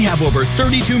 We have over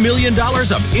 $32 million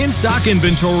of in-stock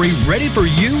inventory ready for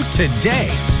you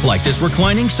today. Like this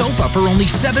reclining sofa for only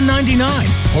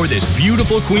 $7.99. Or this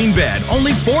beautiful queen bed,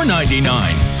 only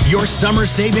 $4.99. Your summer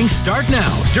savings start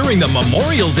now during the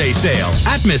Memorial Day sale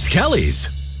at Miss Kelly's.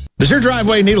 Does your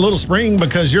driveway need a little spring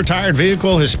because your tired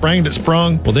vehicle has sprained its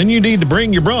sprung? Well, then you need to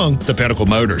bring your brung to Pinnacle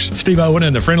Motors. Steve Owen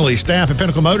and the friendly staff at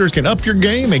Pinnacle Motors can up your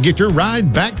game and get your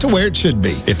ride back to where it should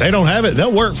be. If they don't have it,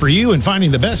 they'll work for you in finding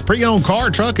the best pre-owned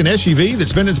car, truck, and SUV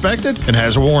that's been inspected and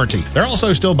has a warranty. They're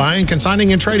also still buying,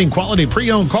 consigning, and trading quality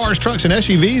pre-owned cars, trucks, and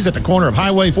SUVs at the corner of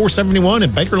Highway 471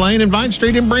 and Baker Lane and Vine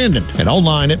Street in Brandon. And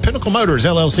online at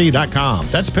PinnacleMotorsLLC.com.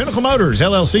 That's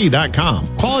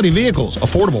PinnacleMotorsLLC.com. Quality vehicles,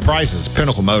 affordable prices,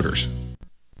 Pinnacle Motors.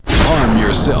 Arm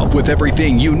yourself with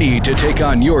everything you need to take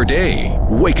on your day.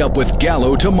 Wake up with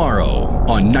Gallo tomorrow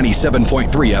on 97.3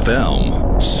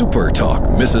 FM. Super Talk,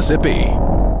 Mississippi.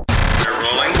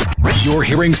 You're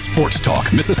hearing Sports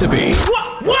Talk, Mississippi.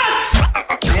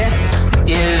 What? This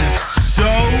is so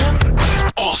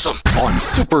awesome on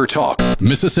Super Talk,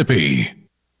 Mississippi.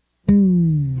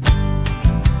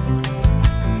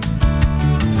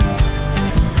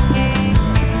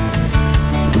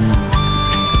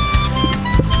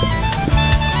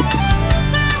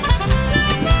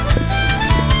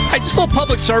 Just a little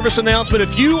public service announcement.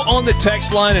 If you on the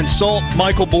text line insult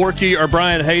Michael Borky or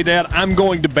Brian Haydad, I'm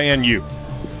going to ban you.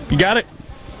 You got it?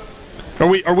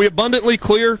 Are we abundantly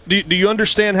clear? Do you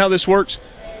understand how this works?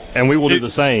 And we will do the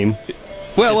same.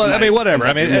 Well, I mean, whatever.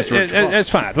 I mean, it's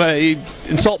fine.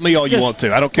 Insult me all you want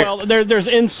to. I don't care. Well, there's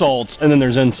insults and then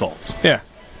there's insults. Yeah.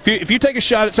 If you take a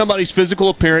shot at somebody's physical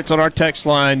appearance on our text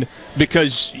line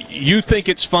because you think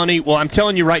it's funny, well, I'm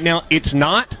telling you right now, it's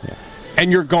not. Yeah. And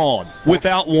you're gone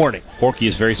without warning. Borky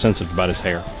is very sensitive about his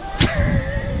hair.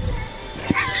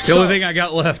 The only thing I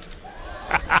got left.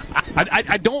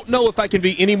 I don't know if I can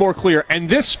be any more clear. And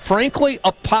this, frankly,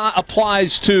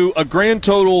 applies to a grand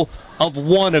total of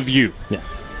one of you. Yeah.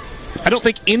 I don't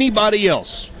think anybody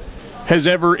else has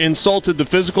ever insulted the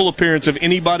physical appearance of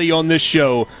anybody on this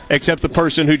show except the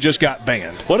person who just got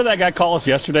banned. What did that guy call us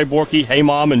yesterday, Borky? Hey,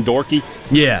 Mom and Dorky?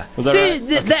 Yeah. Was that right?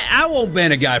 I won't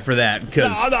ban a guy for that. No,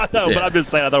 but I'm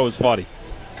just saying I thought it was funny.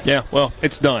 Yeah, well,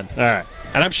 it's done. All right.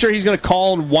 And I'm sure he's going to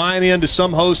call and whine in to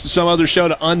some host of some other show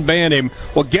to unban him.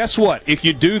 Well, guess what? If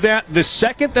you do that, the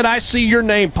second that I see your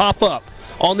name pop up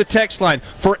on the text line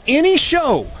for any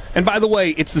show, and by the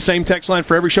way, it's the same text line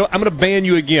for every show, I'm going to ban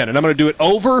you again. And I'm going to do it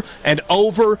over and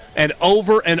over and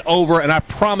over and over. And I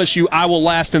promise you I will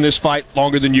last in this fight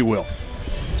longer than you will.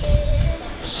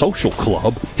 Social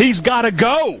club? He's got to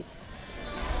go.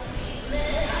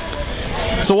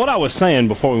 So what I was saying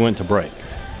before we went to break,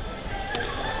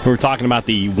 we were talking about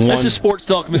the one... This is Sports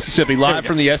Talk Mississippi, live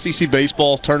from the SEC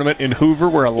baseball tournament in Hoover,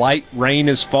 where a light rain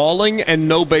is falling and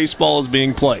no baseball is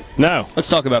being played. No. Let's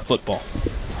talk about football.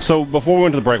 So before we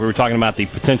went to the break, we were talking about the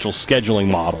potential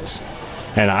scheduling models.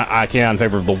 And I came out in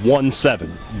favor of the 1-7.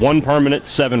 1 permanent,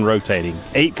 7 rotating.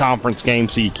 8 conference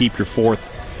games, so you keep your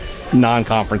 4th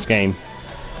non-conference game.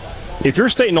 If you're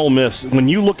State and Ole Miss, when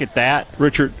you look at that,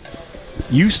 Richard,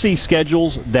 you see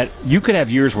schedules that you could have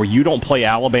years where you don't play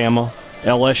Alabama,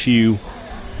 LSU,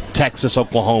 Texas,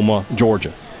 Oklahoma,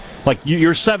 Georgia. Like,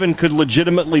 your 7 could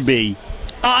legitimately be...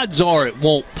 Odds are it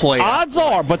won't play. Odds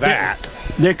are, but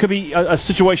there could be a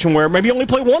situation where maybe you only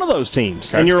play one of those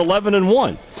teams, and you're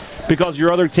 11-1, because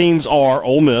your other teams are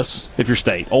Ole Miss, if you're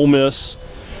State, Ole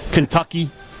Miss,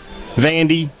 Kentucky,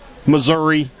 Vandy,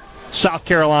 Missouri, South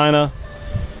Carolina,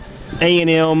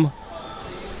 A&M,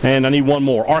 and I need one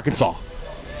more, Arkansas.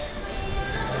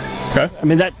 Okay. I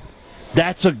mean,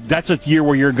 that's a year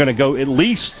where you're going to go at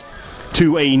least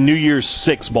to a New Year's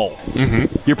Six bowl.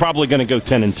 Mm-hmm. You're probably going to go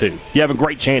 10-2. You have a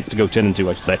great chance to go 10-2,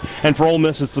 I should say. And for Ole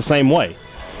Miss, it's the same way,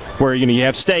 where you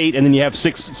have State, and then you have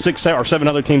 6 or 7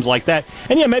 other teams like that.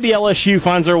 And yeah, maybe LSU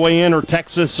finds their way in, or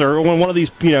Texas, or one of these,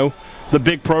 the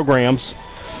big programs.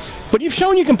 But you've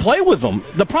shown you can play with them.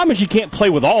 The problem is you can't play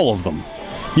with all of them.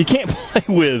 You can't play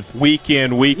with week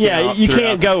in, week out. Yeah, you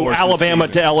can't go Alabama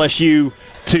to LSU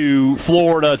to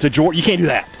Florida to Georgia. You can't do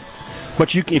that.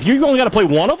 But if you only got to play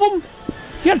one of them,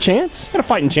 you got a chance. You got a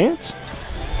fighting chance.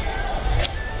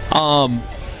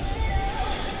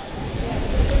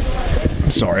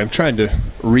 Sorry, I'm trying to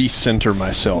recenter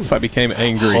myself. I became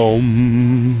angry.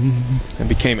 I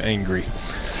became angry.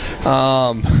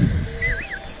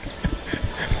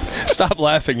 Stop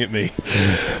laughing at me.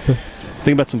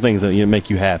 Think about some things that make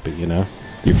you happy,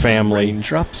 Your family.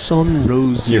 Raindrops on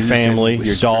roses. Your family,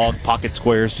 your dog, pocket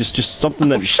squares, just something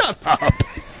that... shut up.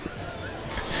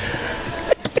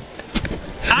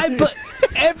 But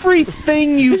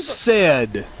everything you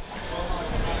said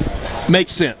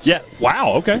makes sense. Yeah.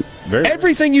 Wow, okay.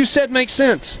 Everything you said makes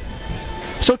sense.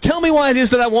 So tell me why it is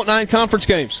that I want 9 conference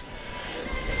games.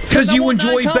 Because you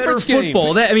enjoy better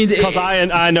football. Because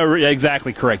I know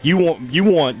exactly correct. You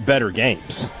want better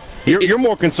games. You're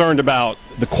more concerned about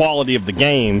the quality of the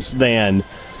games than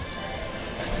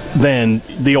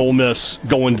the Ole Miss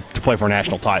going to play for a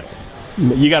national title.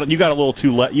 You got a little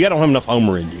too late. You don't have enough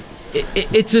homer in you.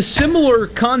 It's a similar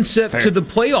concept to the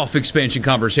playoff expansion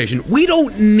conversation. We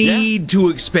don't need to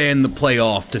expand the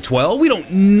playoff to 12. We don't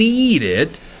need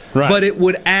it, but it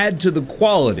would add to the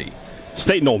quality.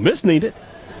 State and Ole Miss need it.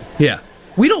 Yeah.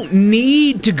 We don't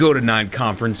need to go to 9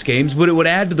 conference games, but it would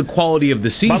add to the quality of the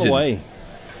season. By the way,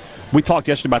 we talked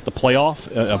yesterday about the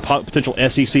playoff, a potential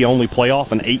SEC-only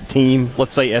playoff, an 8-team,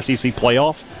 let's say, SEC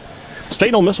playoff. State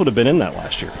and Ole Miss would have been in that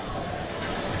last year.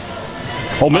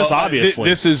 Ole Miss, obviously.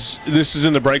 This is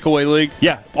in the breakaway league?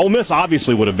 Yeah. Ole Miss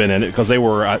obviously would have been in it because they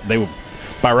were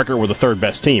by record, were the 3rd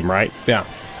best team, right? Yeah.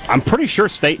 I'm pretty sure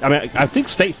State, I think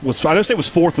State was, I know State was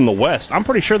 4th in the West. I'm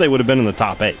pretty sure they would have been in the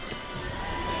top 8.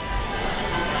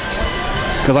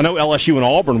 Because I know LSU and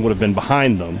Auburn would have been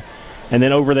behind them. And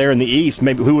then over there in the East,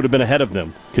 maybe who would have been ahead of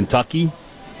them? Kentucky?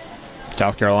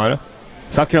 South Carolina?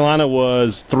 South Carolina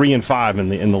was 3-5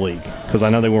 in the league. Because I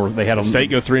know they had a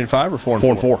State go 3-5 or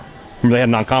 4-4? 4-4. Remember, they had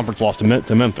a non-conference loss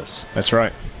to Memphis. That's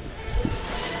right.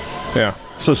 Yeah.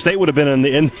 So State would have been in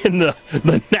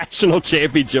the national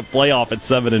championship playoff at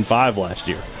 7-5 last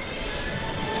year.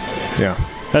 Yeah.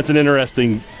 That's an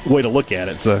interesting way to look at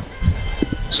it. So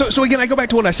again, I go back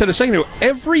to what I said a second ago.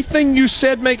 Everything you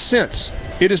said makes sense.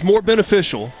 It is more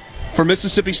beneficial for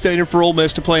Mississippi State and for Ole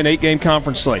Miss to play an 8-game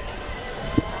conference slate.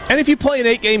 And if you play an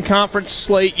 8-game conference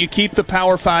slate, you keep the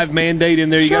Power 5 mandate in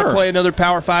there. You got to play another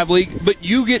Power 5 league, but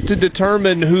you get to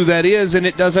determine who that is, and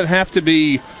it doesn't have to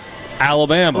be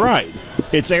Alabama. Right.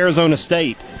 It's Arizona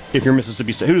State if you're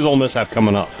Mississippi State. Who does Ole Miss have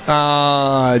coming up?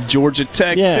 Georgia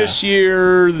Tech this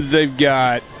year. They've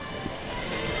got...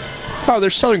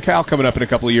 there's Southern Cal coming up in a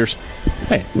couple of years.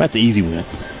 Hey, that's an easy win.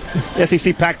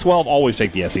 SEC Pac-12, always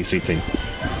take the SEC team.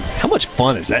 How much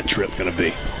fun is that trip going to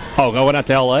be? Oh, going out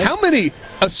to L.A.? How many,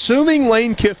 assuming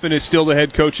Lane Kiffin is still the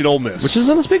head coach at Ole Miss. Which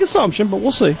isn't a big assumption, but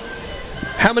we'll see.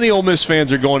 How many Ole Miss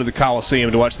fans are going to the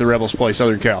Coliseum to watch the Rebels play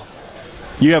Southern Cal?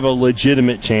 You have a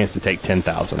legitimate chance to take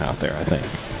 10,000 out there, I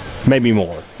think. Maybe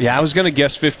more. Yeah, I was going to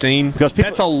guess 15. Because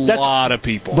that's a lot of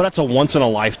people. But that's a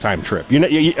once-in-a-lifetime trip.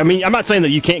 I'm not saying that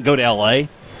you can't go to L.A.,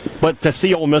 but to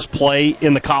see Ole Miss play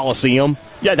in the Coliseum,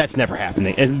 that's never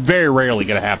happening. It's very rarely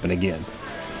going to happen again.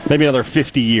 Maybe another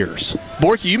 50 years.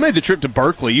 Borky, you made the trip to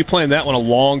Berkeley. You planned that one a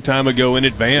long time ago in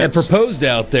advance. I proposed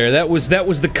out there. That was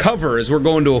the cover as we're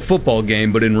going to a football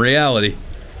game, but in reality,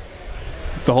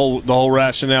 the whole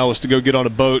rationale was to go get on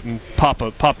a boat and pop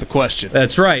the question.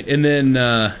 That's right. And then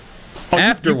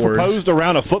afterwards, you proposed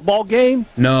around a football game?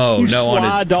 No,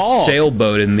 on a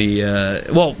sailboat in the.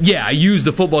 I used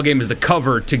the football game as the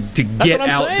cover to get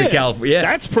out to California. Yeah.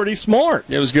 That's pretty smart.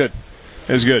 It was good.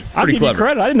 It was good. I'll give you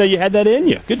credit. I didn't know you had that in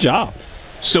you. Good job.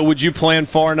 So would you plan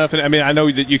far enough? I know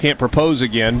that you can't propose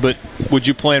again, but would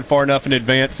you plan far enough in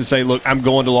advance to say, look, I'm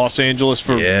going to Los Angeles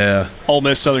for Ole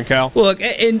Miss, Southern Cal? Well, look,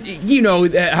 and you know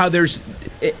how there's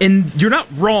 – and you're not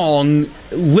wrong.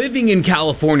 Living in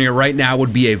California right now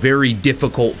would be a very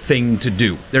difficult thing to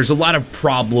do. There's a lot of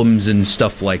problems and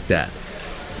stuff like that.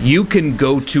 You can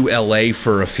go to L.A.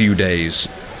 for a few days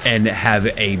and have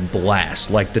a blast,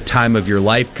 like the time of your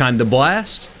life kind of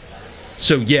blast.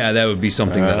 So, yeah, that would be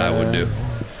something that I would do.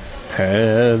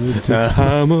 Had the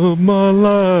time of my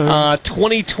life.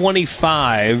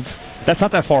 2025. That's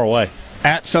not that far away.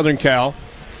 At Southern Cal.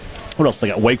 What else they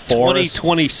got? Wake Forest.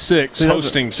 2026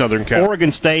 hosting Southern Cal.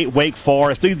 Oregon State, Wake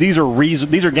Forest. These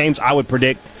are games I would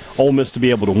predict Ole Miss to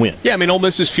be able to win. Yeah, Ole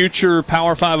Miss's future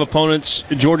Power 5 opponents,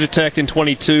 Georgia Tech in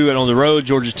 22 and on the road,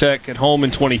 Georgia Tech at home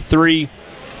in 23,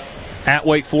 at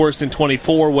Wake Forest in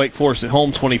 24, Wake Forest at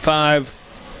home 25.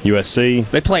 USC.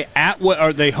 They play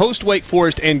they host Wake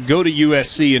Forest and go to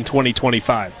USC in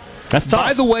 2025. That's tough.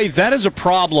 By the way, that is a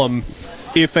problem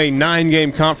if a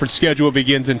 9-game conference schedule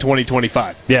begins in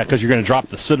 2025. Yeah, because you're going to drop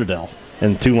the Citadel,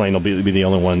 and Tulane will be the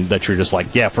only one that you're just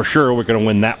like, yeah, for sure we're going to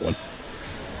win that one.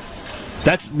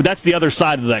 That's the other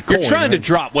side of that coin. You're trying to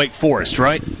drop Wake Forest,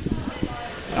 right?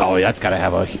 Oh, that's got to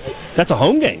have that's a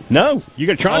home game. No, you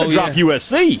got to try to drop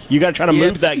USC. You got to try to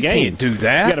move that game. You can't do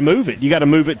that. You got to move it. You got to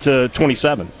move it to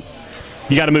 27.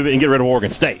 You got to move it and get rid of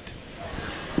Oregon State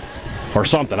or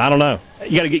something. I don't know.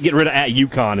 You got to get rid of at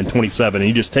UConn in 27, and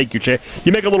you just take your chance.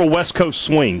 You make a little West Coast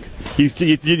swing. You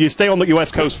stay on the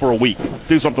West Coast for a week.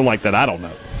 Do something like that. I don't know.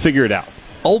 Figure it out.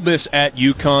 Ole Miss at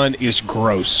UConn is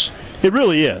gross. It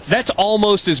really is. That's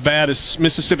almost as bad as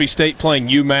Mississippi State playing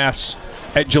UMass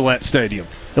at Gillette Stadium.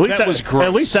 That was gross.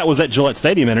 At least that was at Gillette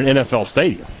Stadium in an NFL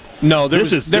stadium. No,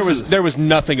 there was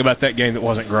nothing about that game that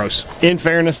wasn't gross. In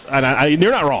fairness, you're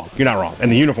not wrong. You're not wrong.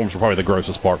 And the uniforms were probably the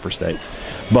grossest part for State.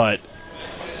 But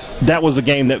that was a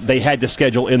game that they had to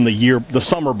schedule in the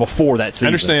summer before that season. I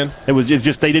understand. It was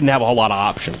just they didn't have a whole lot of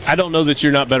options. I don't know that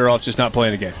you're not better off just not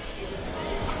playing a game.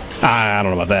 I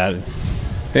don't know about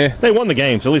that. They won the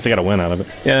game, so at least they got a win out of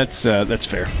it. Yeah, that's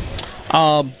fair.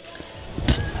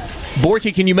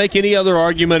 Borky, can you make any other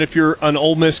argument if you're an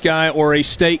Ole Miss guy or a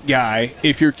State guy,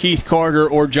 if you're Keith Carter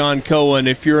or John Cohen,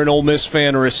 if you're an Ole Miss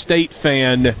fan or a State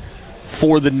fan,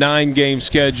 for the 9-game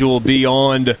schedule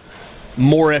beyond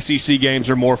more SEC games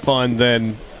are more fun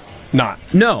than not?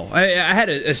 No. I had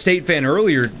a State fan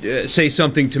earlier say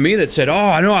something to me that said,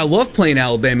 I know I love playing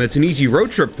Alabama. It's an easy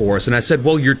road trip for us. And I said,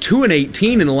 well, you're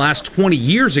 2-18 in the last 20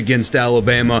 years against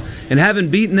Alabama and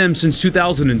haven't beaten them since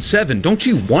 2007. Don't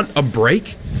you want a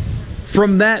break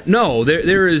from that? No,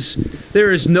 there is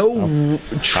no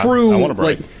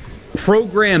true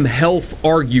program health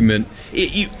argument.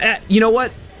 You know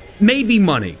what? Maybe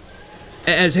money.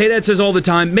 As Haydad says all the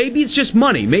time, maybe it's just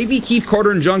money. Maybe Keith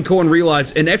Carter and John Cohen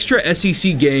realize an extra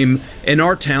SEC game in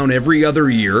our town every other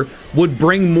year would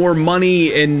bring more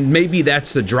money, and maybe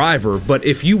that's the driver. But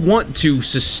if you want to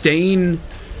sustain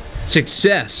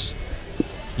success,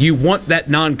 you want that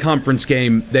non-conference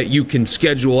game that you can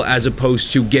schedule as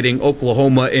opposed to getting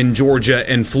Oklahoma and Georgia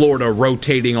and Florida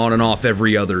rotating on and off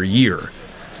every other year.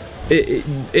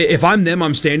 If I'm them,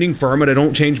 I'm standing firm and I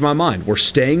don't change my mind. We're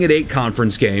staying at 8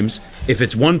 conference games. If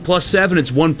it's 1+7,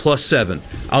 it's 1+7.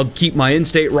 I'll keep my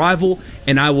in-state rival,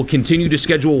 and I will continue to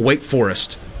schedule Wake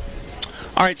Forest.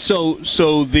 All right, so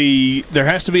there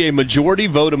has to be a majority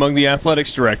vote among the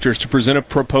athletics directors to present a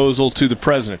proposal to the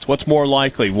presidents. What's more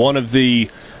likely?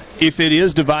 If it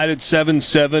is divided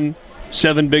 7-7,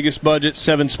 7 biggest budgets,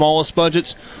 7 smallest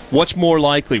budgets, what's more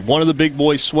likely? One of the big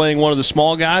boys swaying one of the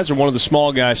small guys, or one of the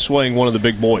small guys swaying one of the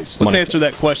big boys? Let's answer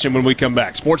that question when we come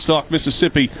back. Sports Talk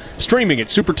Mississippi, streaming at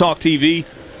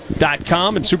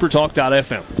supertalktv.com and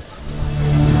supertalk.fm.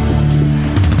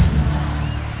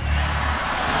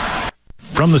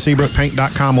 From the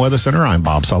SeabrookPaint.com Weather Center, I'm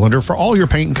Bob Sullender. For all your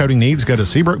paint and coating needs, go to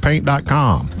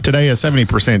SeabrookPaint.com. Today, a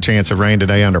 70% chance of rain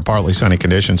today under partly sunny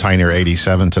conditions, high near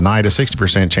 87. Tonight, a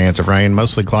 60% chance of rain,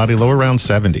 mostly cloudy, low around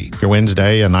 70. Your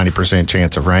Wednesday, a 90%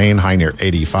 chance of rain, high near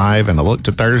 85. And a look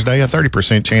to Thursday, a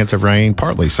 30% chance of rain,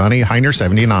 partly sunny, high near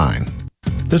 79.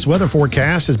 This weather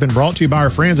forecast has been brought to you by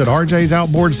our friends at RJ's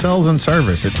Outboard Sales and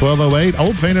Service at 1208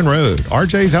 Old Fannin Road.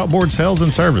 RJ's Outboard Sales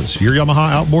and Service, your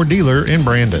Yamaha outboard dealer in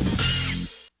Brandon.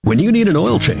 When you need an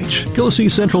oil change, go see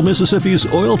Central Mississippi's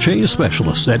oil change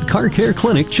specialists at Car Care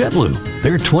Clinic Chetloo.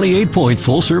 Their 28-point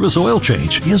full-service oil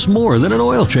change is more than an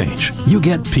oil change. You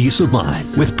get peace of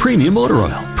mind with premium motor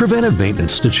oil, preventive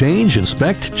maintenance to change,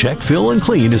 inspect, check, fill, and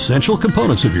clean essential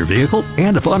components of your vehicle,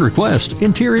 and upon request,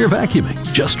 interior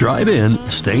vacuuming. Just drive in,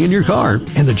 stay in your car,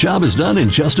 and the job is done in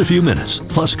just a few minutes.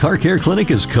 Plus, Car Care Clinic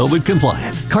is COVID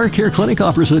compliant. Car Care Clinic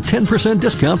offers a 10%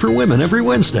 discount for women every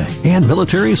Wednesday, and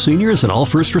military, seniors, and all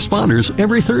first responders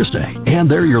every Thursday. And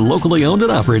they're your locally owned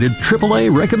and operated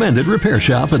AAA recommended repair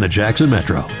shop in the Jackson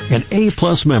Metro. An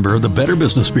A-plus member of the Better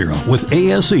Business Bureau with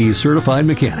ASE certified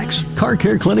mechanics. Car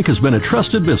Care Clinic has been a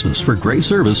trusted business for great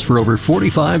service for over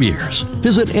 45 years.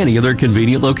 Visit any of their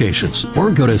convenient locations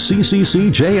or go to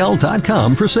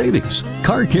cccjl.com for savings.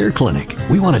 Car Care Clinic.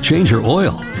 We want to change your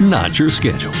oil, not your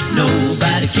schedule.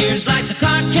 Nobody cares like the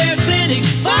Car Care Clinic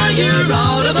for your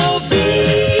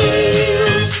automobile.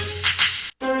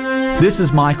 This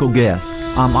is Michael Guest.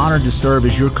 I'm honored to serve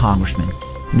as your congressman.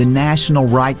 The National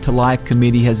Right to Life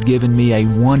Committee has given me a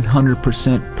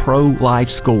 100% pro-life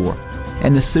score,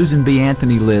 and the Susan B.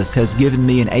 Anthony list has given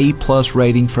me an A+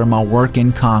 rating for my work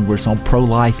in Congress on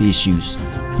pro-life issues.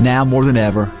 Now more than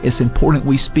ever, it's important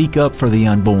we speak up for the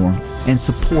unborn and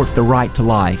support the right to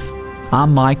life.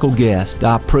 I'm Michael Guest.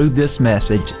 I approve this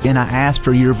message, and I ask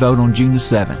for your vote on June the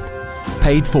 7th.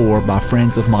 Paid for by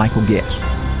Friends of Michael Guest.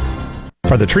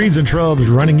 Are the trees and shrubs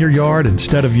running your yard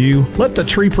instead of you? Let the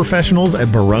tree professionals at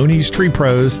Baroni's Tree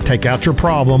Pros take out your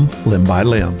problem limb by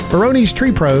limb. Baroni's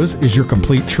Tree Pros is your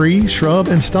complete tree, shrub,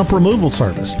 and stump removal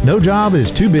service. No job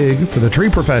is too big for the tree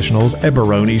professionals at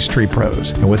Baroni's Tree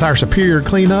Pros. And with our superior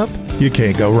cleanup, you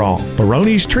can't go wrong.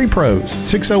 Baroni's Tree Pros,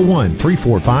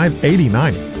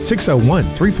 601-345-8090.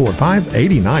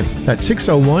 601-345-8090. That's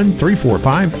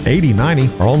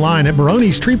 601-345-8090. Or online at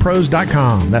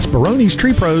baronestreepros.com. That's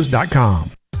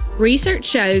baronestreepros.com. Research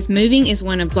shows moving is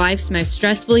one of life's most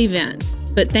stressful events.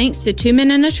 But thanks to Two Men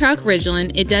and a Truck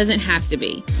Ridgeland, it doesn't have to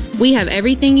be. We have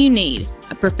everything you need.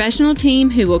 A professional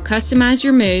team who will customize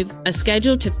your move, a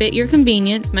schedule to fit your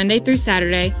convenience Monday through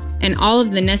Saturday, and all of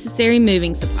the necessary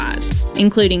moving supplies,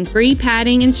 including free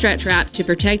padding and stretch wrap to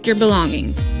protect your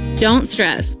belongings. Don't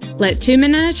stress. Let Two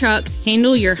Men and a Truck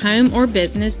handle your home or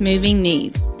business moving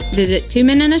needs. Visit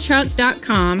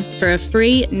twomenandatruck.com for a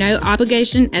free,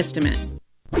 no-obligation estimate.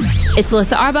 It's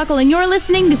Alyssa Arbuckle, and you're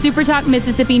listening to Super Talk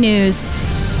Mississippi News.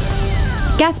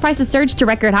 Gas prices surged to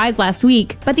record highs last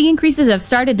week, but the increases have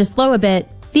started to slow a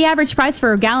bit. The average price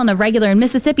for a gallon of regular in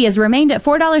Mississippi has remained at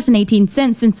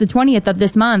 $4.18 since the 20th of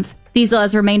this month. Diesel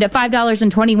has remained at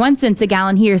 $5.21 a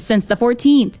gallon here since the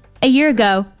 14th. A year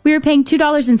ago, we were paying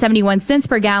 $2.71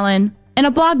 per gallon. In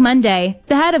a blog Monday,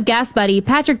 the head of Gas Buddy,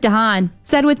 Patrick DeHaan,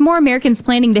 said with more Americans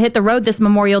planning to hit the road this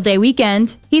Memorial Day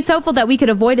weekend, he's hopeful that we could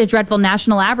avoid a dreadful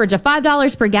national average of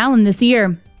 $5 per gallon this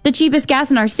year. The cheapest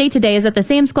gas in our state today is at the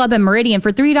Sam's Club in Meridian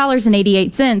for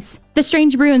 $3.88. The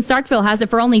Strange Brew in Starkville has it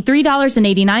for only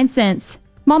 $3.89.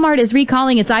 Walmart is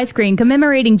recalling its ice cream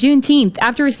commemorating Juneteenth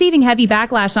after receiving heavy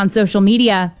backlash on social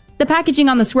media. The packaging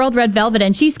on the swirled red velvet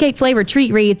and cheesecake flavored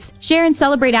treat reads, "Share and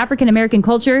celebrate African American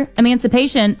culture,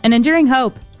 emancipation, and enduring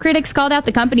hope." Critics called out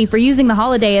the company for using the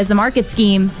holiday as a market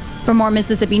scheme. For more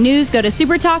Mississippi news, go to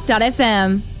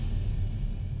supertalk.fm.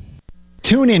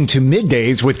 Tune in to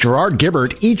Middays with Gerard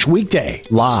Gibbert each weekday,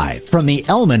 live from the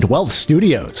Element Wealth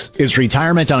Studios. Is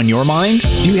retirement on your mind?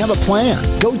 Do you have a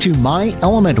plan? Go to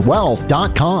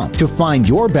myelementwealth.com to find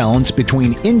your balance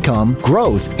between income,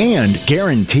 growth, and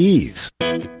guarantees.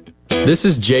 This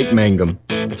is Jake Mangum.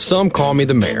 Some call me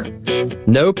the mayor.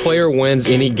 No player wins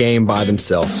any game by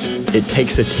themselves. It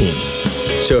takes a team.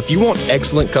 So if you want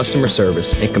excellent customer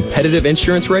service and competitive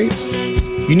insurance rates,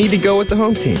 you need to go with the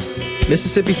home team,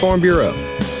 Mississippi Farm Bureau,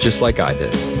 just like I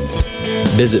did.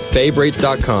 Visit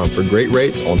favrates.com for great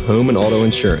rates on home and auto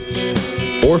insurance.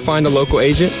 Or find a local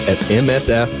agent at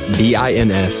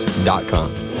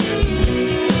msfbins.com.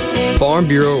 Farm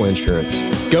Bureau Insurance.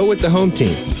 Go with the home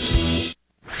team.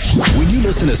 When you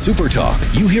listen to Super Talk,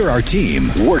 you hear our team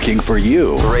working for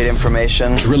you. Great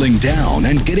information. Drilling down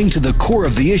and getting to the core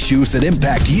of the issues that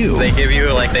impact you. They give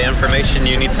you like the information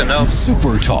you need to know.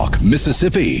 Super Talk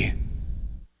Mississippi.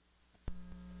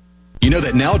 You know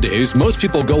that nowadays, most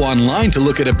people go online to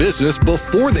look at a business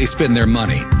before they spend their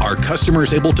money. Are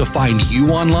customers able to find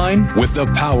you online? With the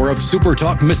power of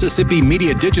SuperTalk Mississippi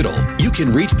Media Digital, you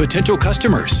can reach potential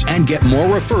customers and get more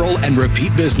referral and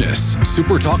repeat business.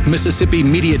 SuperTalk Mississippi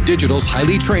Media Digital's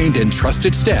highly trained and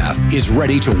trusted staff is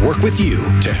ready to work with you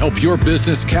to help your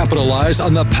business capitalize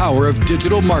on the power of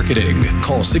digital marketing.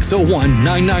 Call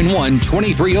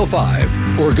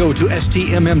 601-991-2305 or go to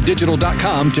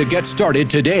stmmdigital.com to get started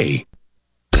today.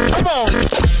 Come on.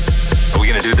 Are we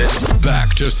going to do this?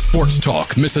 Back to Sports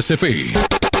Talk Mississippi.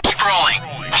 Keep rolling.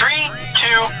 3,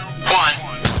 2, 1.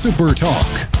 Super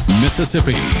Talk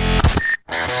Mississippi.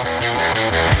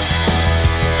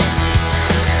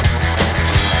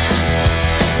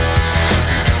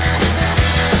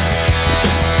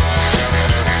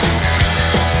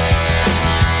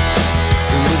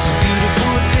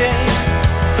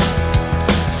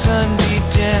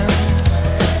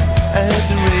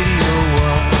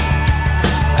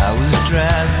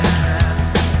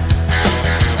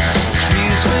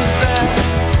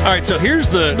 All right, so here's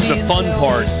the fun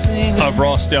part of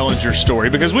Ross Dellinger's story,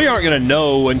 because we aren't going to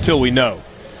know until we know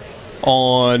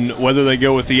on whether they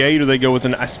go with the 8 or they go with the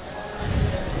 9.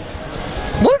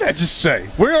 What did I just say?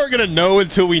 We aren't going to know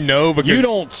until we know, because you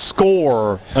don't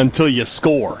score until you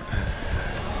score.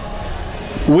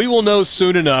 We will know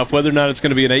soon enough whether or not it's going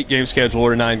to be an 8-game schedule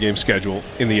or a 9-game schedule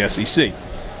in the SEC.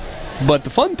 But the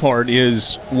fun part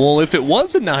is, well, if it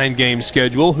was a 9-game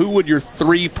schedule, who would your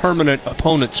 3 permanent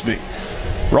opponents be?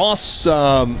 Ross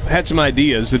had some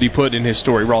ideas that he put in his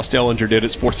story. Ross Dellinger did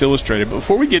at Sports Illustrated. But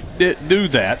before we do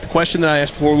that, the question that I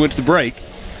asked before we went to the break,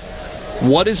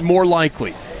 what is more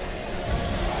likely?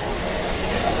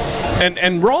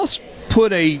 And Ross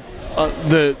put the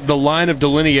line of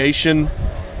delineation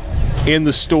in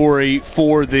the story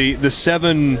for the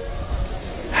 7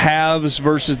 haves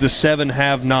versus the 7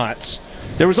 have-nots.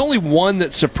 There was only one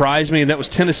that surprised me, and that was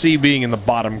Tennessee being in the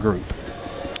bottom group.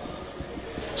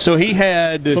 So he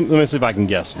had... Let me see if I can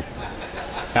guess.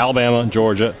 Alabama,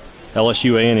 Georgia,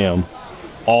 LSU, A&M,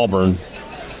 Auburn,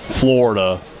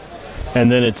 Florida,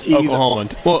 and then it's Oklahoma.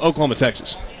 Well, Oklahoma,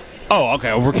 Texas. Oh,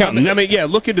 okay. Well, we're counting. I mean, yeah,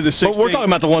 look into the 16. But we're talking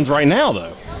about the ones right now,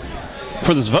 though,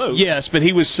 for this vote. Yes, but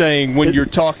he was saying when you're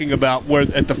talking about where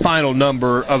at the final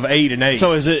number of 8 and 8.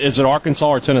 So is it Arkansas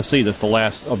or Tennessee that's the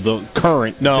last of the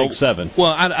current Big Seven?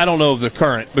 Well, I don't know of the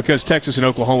current because Texas and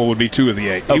Oklahoma would be 2 of the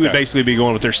 8. Okay. He would basically be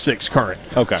going with their 6 current.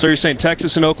 Okay. So you're saying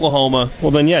Texas and Oklahoma. Well,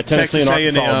 then, yeah, Tennessee Texas and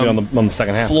Arkansas A&M, would be on the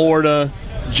second half. Florida,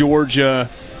 Georgia,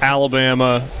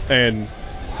 Alabama, and,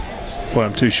 well,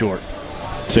 I'm too short.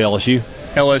 So LSU?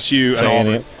 LSU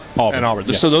and Auburn.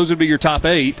 Yeah. So those would be your top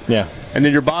 8. Yeah. And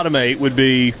then your bottom 8 would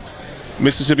be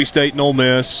Mississippi State and Ole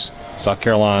Miss, South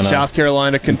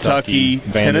Carolina, Kentucky,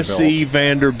 Tennessee,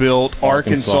 Vanderbilt,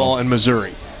 Arkansas, and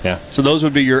Missouri. Yeah. So those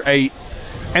would be your 8.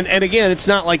 And again, it's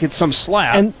not like it's some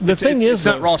slap. And the thing is, it's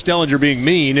not Ross Dellinger being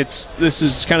mean. This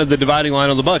is kind of the dividing line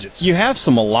on the budgets. You have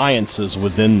some alliances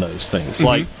within those things. Mm-hmm.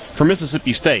 Like for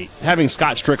Mississippi State, having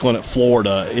Scott Strickland at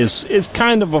Florida is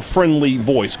kind of a friendly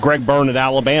voice. Greg Byrne at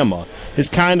Alabama is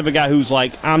kind of a guy who's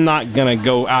like, I'm not going to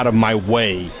go out of my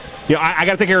way. You know, I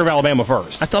got to take care of Alabama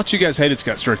first. I thought you guys hated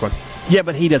Scott Strickland. Yeah,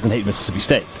 but he doesn't hate Mississippi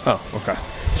State. Oh, okay.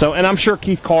 So, and I'm sure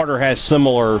Keith Carter has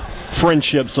similar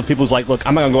friendships of people who's like, look,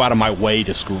 I'm not going to go out of my way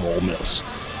to screw Ole Miss.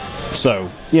 So,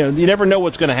 you know, you never know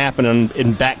what's going to happen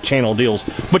in back channel deals.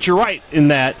 But you're right in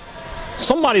that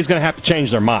somebody's going to have to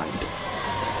change their mind.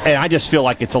 And I just feel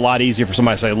like it's a lot easier for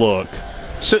somebody to say, look.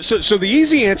 So the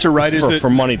easy answer, right, is for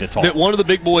money to talk. That one of the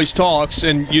big boys talks,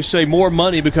 and you say more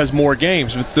money because more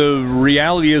games. But the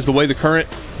reality is the way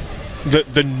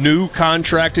the new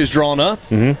contract is drawn up,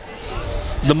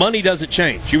 the money doesn't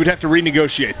change. You would have to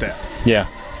renegotiate that. Yeah.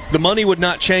 The money would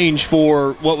not change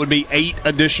for what would be 8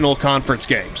 additional conference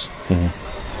games.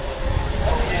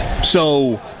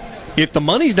 So if the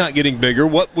money's not getting bigger,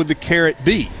 what would the carrot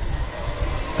be?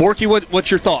 Borky, what's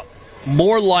your thought?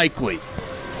 More likely,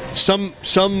 some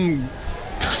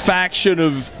faction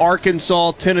of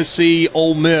Arkansas, Tennessee,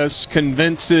 Ole Miss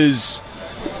convinces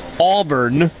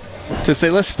Auburn to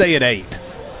say, let's stay at 8.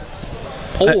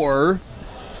 Or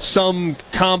some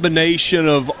combination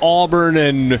of Auburn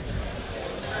and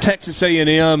Texas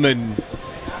A&M and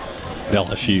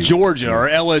LSU, Georgia, or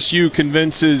LSU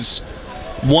convinces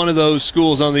one of those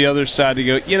schools on the other side to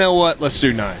go, you know what, let's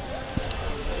do 9.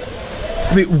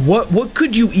 I mean, what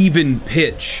could you even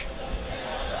pitch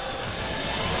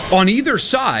on either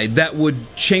side that would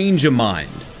change a mind?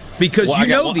 Because I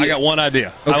got one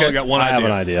idea. Okay. I got one idea. I have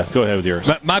an idea. Go ahead with yours.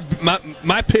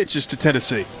 My pitch is to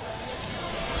Tennessee.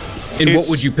 And what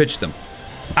would you pitch them?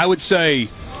 I would say,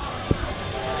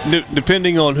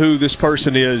 depending on who this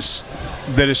person is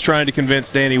that is trying to convince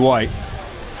Danny White,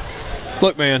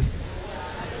 look, man,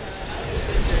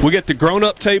 we got the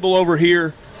grown-up table over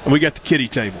here, and we got the kiddie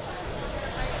table.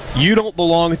 You don't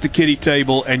belong at the kiddie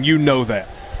table, and you know that.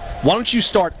 Why don't you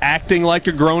start acting like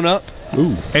a grown-up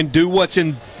and do what's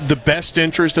in the best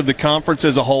interest of the conference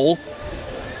as a whole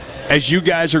as you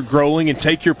guys are growing, and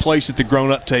take your place at the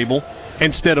grown-up table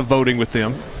instead of voting with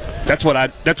them? That's what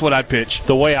I'd pitch.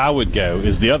 The way I would go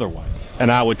is the other way,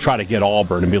 and I would try to get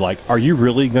Auburn and be like, are you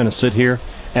really going to sit here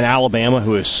and Alabama,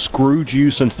 who has screwed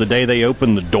you since the day they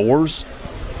opened the doors,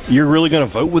 you're really going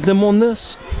to vote with them on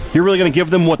this? You're really going to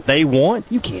give them what they want?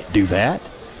 You can't do that.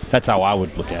 That's how I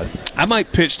would look at it. I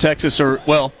might pitch Texas, or,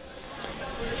 well,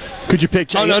 could you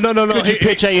pitch? No. Could you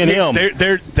pitch A&M?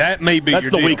 That may be. That's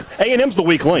your the deal. weak. A&M's the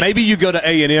weak link. Maybe you go to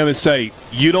A&M and say,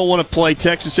 you don't want to play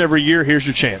Texas every year. Here's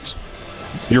your chance.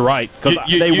 You're right, because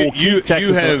they will keep Texas.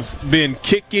 You have been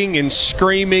kicking and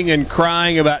screaming and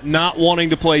crying about not wanting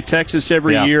to play Texas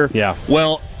every year. Yeah.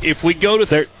 Well, if we go to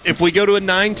a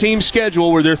 9-team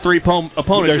schedule where there are 3 opponents,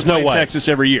 there's no way Texas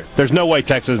every year. There's no way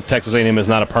Texas A&M is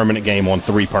not a permanent game on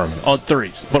 3 permanents. On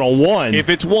 3s, but on 1, if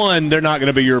it's 1, they're not going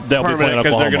to be your permanent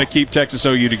because they're going to keep Texas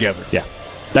OU together. Yeah,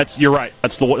 you're right.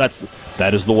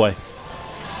 That is the way.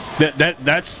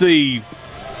 That's the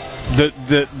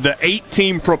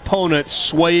 8-team proponents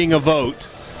swaying a vote.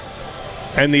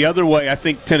 And the other way, I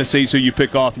think Tennessee's who you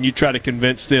pick off, and you try to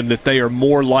convince them that they are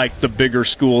more like the bigger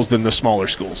schools than the smaller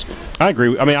schools. I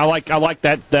agree. I mean, I like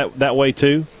that way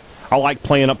too. I like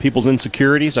playing up people's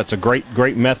insecurities. That's a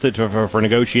great method for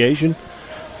negotiation.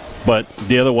 But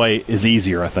the other way is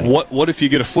easier, I think. What if you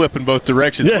get a flip in both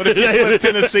directions? What if you flip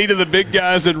Tennessee to the big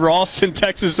guys and Ross and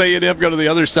Texas A&M go to the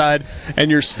other side, and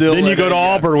you're still... Then you go to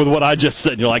Auburn with what I just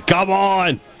said. You're like, come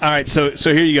on! All right, so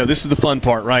here you go. This is the fun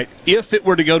part, right? If it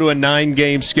were to go to a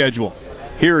 9-game schedule,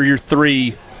 here are your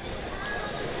 3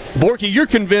 Borky, you're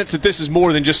convinced that this is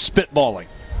more than just spitballing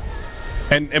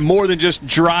and more than just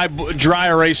dry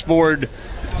erase board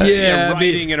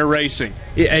writing and erasing.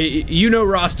 You know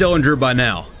Ross Dellinger by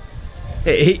now.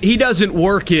 He doesn't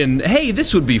work in, hey,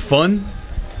 this would be fun.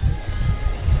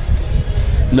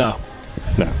 No.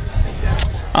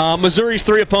 Missouri's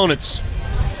 3 opponents.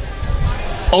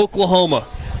 Oklahoma.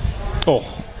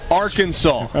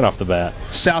 Arkansas. Right off the bat.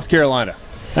 South Carolina.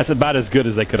 That's about as good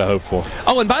as they could have hoped for.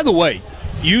 Oh, and by the way,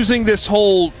 using this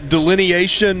whole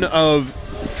delineation of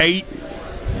 8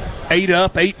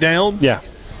 up, 8 down. Yeah.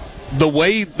 The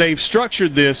way they've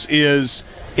structured this is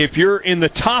if you're in the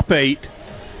top 8,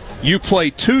 you play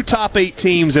 2 top 8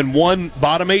 teams and 1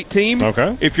 bottom 8 team.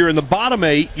 Okay. If you're in the bottom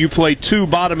 8, you play 2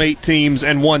 bottom 8 teams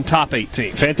and 1 top 8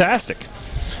 team. Fantastic.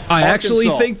 I actually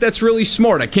think that's really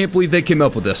smart. I can't believe they came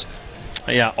up with this.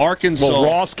 Yeah, Arkansas. Well,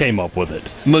 Ross came up with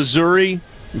it. Missouri,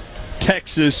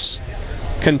 Texas,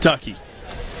 Kentucky.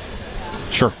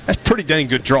 Sure. That's a pretty dang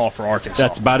good draw for Arkansas.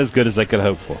 That's about as good as they could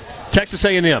have hoped for. Texas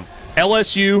A&M,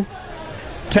 LSU,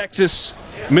 Texas,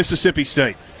 Mississippi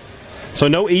State. So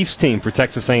no East team for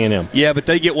Texas A&M. Yeah, but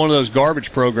they get one of those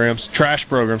garbage programs, trash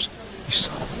programs.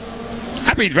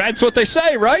 I mean, that's what they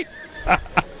say, right?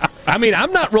 I mean,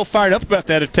 I'm not real fired up about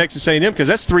that at Texas A&M because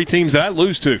that's 3 teams that I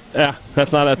lose to. Yeah,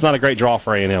 that's not a great draw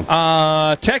for A&M.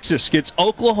 Texas gets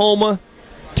Oklahoma,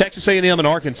 Texas A&M, and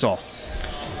Arkansas.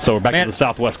 So we're back to the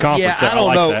Southwest Conference. Yeah, I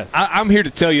don't know. That. I'm here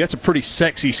to tell you that's a pretty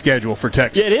sexy schedule for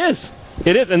Texas. Yeah, it is.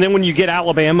 It is. And then when you get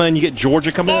Alabama and you get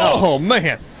Georgia coming out. Oh,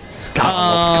 man. God, I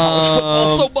love college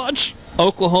football so much.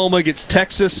 Oklahoma gets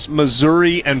Texas,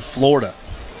 Missouri, and Florida.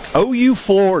 OU,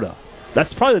 Florida.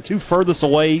 That's probably the 2 furthest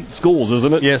away schools,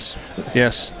 isn't it? Yes.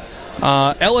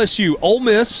 LSU, Ole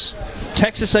Miss,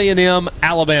 Texas A&M,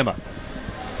 Alabama.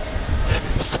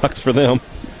 Sucks for them.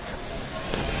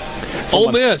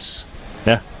 Ole Miss.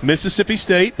 Yeah. Mississippi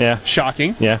State. Yeah.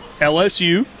 Shocking. Yeah.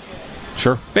 LSU.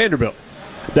 Sure. Vanderbilt.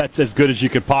 That's as good as you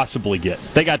could possibly get.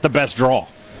 They got the best draw.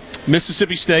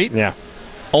 Mississippi State. Yeah.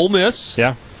 Ole Miss.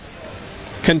 Yeah.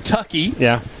 Kentucky.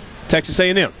 Yeah. Texas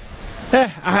A&M.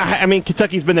 I mean,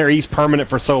 Kentucky's been their East permanent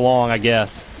for so long, I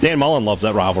guess. Dan Mullen loves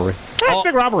that rivalry. It's a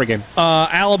big rivalry game.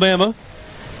 Alabama,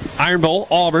 Iron Bowl,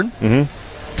 Auburn,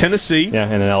 Tennessee. Yeah,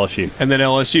 and then LSU. And then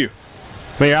LSU.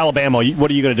 I mean, Alabama,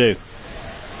 what are you going to do?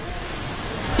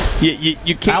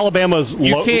 You can't. Alabama's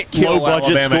you can't kill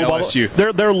low-budget Alabama, school.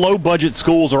 LSU. Their low-budget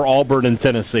schools are Auburn and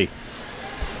Tennessee.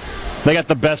 They got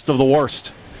the best of the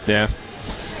worst. Yeah.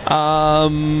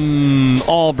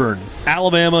 Auburn,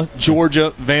 Alabama, Georgia,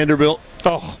 Vanderbilt.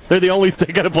 Oh, they're the only they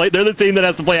got to play. They're the team that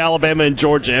has to play Alabama and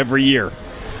Georgia every year.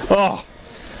 Oh,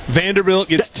 Vanderbilt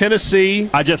gets Tennessee.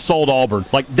 I just sold Auburn.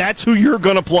 Like, that's who you're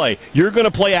going to play. You're going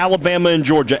to play Alabama and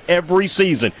Georgia every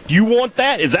season. You want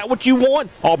that? Is that what you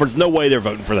want? Auburn's no way they're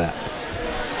voting for that.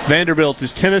 Vanderbilt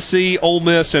is Tennessee, Ole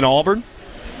Miss, and Auburn.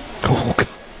 Oh,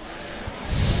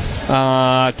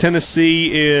 God.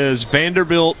 Tennessee is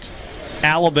Vanderbilt,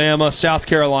 Alabama, South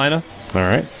Carolina. All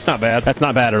right. It's not bad. That's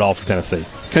not bad at all for Tennessee.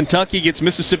 Kentucky gets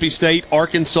Mississippi State,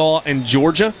 Arkansas, and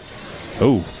Georgia.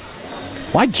 Oh.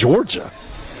 Why Georgia?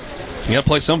 You got to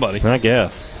play somebody. I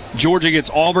guess. Georgia gets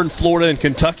Auburn, Florida, and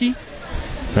Kentucky.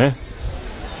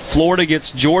 Florida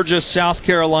gets Georgia, South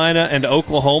Carolina, and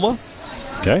Oklahoma.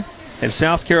 Okay. And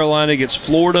South Carolina gets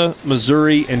Florida,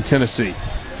 Missouri, and Tennessee.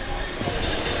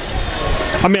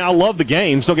 I mean, I love the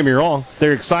games, don't get me wrong.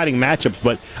 They're exciting matchups,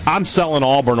 but I'm selling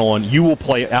Auburn on you will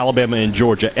play Alabama and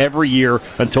Georgia every year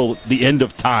until the end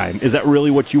of time. Is that really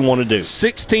what you want to do?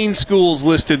 16 schools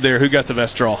listed there. Who got the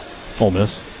best draw? Ole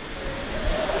Miss.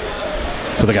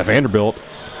 Because they got Vanderbilt,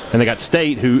 and they got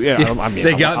State, who, they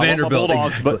got Vanderbilt.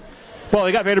 Bulldogs, exactly. Well,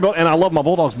 they got Vanderbilt, and I love my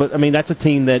Bulldogs, but, I mean, that's a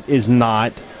team that is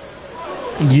not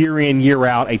year in, year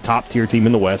out a top-tier team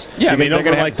in the West. Yeah, I mean,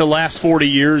 over like the last 40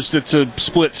 years, it's a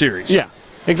split series. Yeah.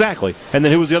 Exactly. And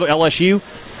then who was the other? LSU?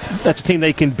 That's a team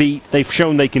they can beat. They've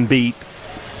shown they can beat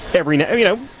every,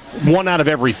 1 out of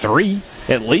every 3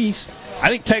 at least. I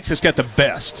think Texas got the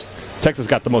best. Texas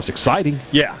got the most exciting.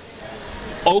 Yeah.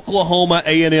 Oklahoma,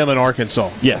 A&M, and Arkansas.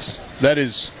 Yes. That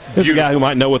is There's a guy who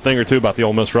might know a thing or two about the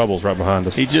Ole Miss Rebels right behind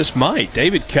us. He just might.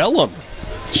 David Kellum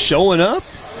showing up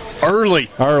early.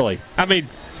 I mean,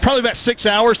 probably about 6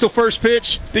 hours till first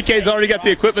pitch. DK's already got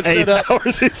the equipment set up. 8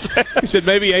 hours, he said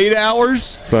maybe 8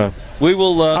 hours. So we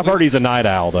will. I've heard he's a night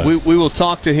owl, though. We will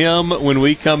talk to him when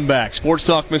we come back. Sports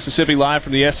Talk Mississippi live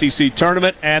from the SEC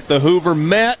tournament at the Hoover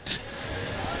Met.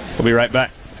 We'll be right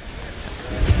back.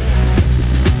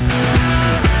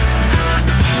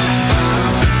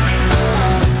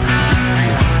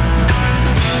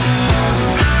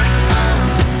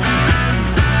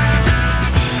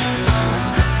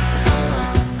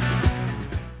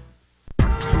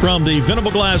 from the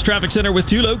Venable Glass Traffic Center with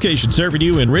 2 locations serving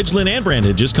you in Ridgeland and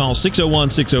Brandon. Just call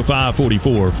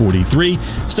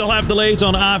 601-605-4443. Still have delays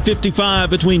on I-55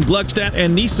 between Gluckstadt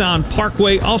and Nissan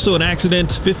Parkway. Also an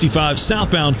accident, 55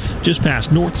 southbound, just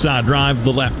past Northside Drive.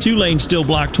 The left 2 lanes still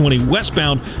blocked, 20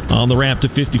 westbound on the ramp to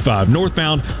 55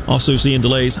 northbound. Also seeing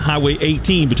delays, Highway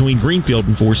 18 between Greenfield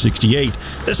and 468.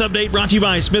 This update brought to you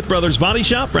by Smith Brothers Body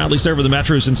Shop, proudly serving the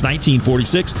Metro since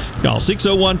 1946. Call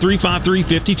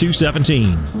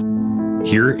 601-353-5217.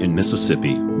 Here in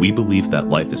Mississippi, we believe that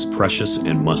life is precious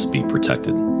and must be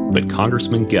protected. But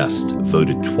Congressman Guest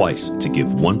voted twice to give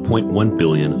 $1.1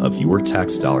 billion of your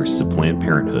tax dollars to Planned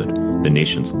Parenthood, the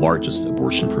nation's largest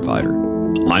abortion provider.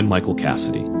 I'm Michael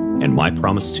Cassidy, and my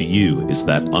promise to you is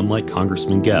that, unlike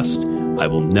Congressman Guest, I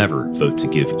will never vote to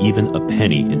give even a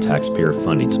penny in taxpayer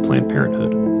funding to Planned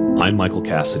Parenthood. I'm Michael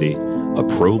Cassidy, a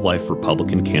pro-life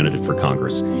Republican candidate for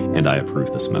Congress, and I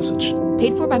approve this message.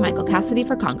 Paid for by Michael Cassidy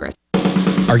for Congress.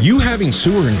 Are you having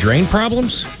sewer and drain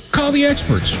problems? Call the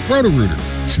experts, Roto-Rooter.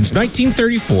 Since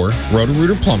 1934,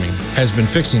 Roto-Rooter Plumbing has been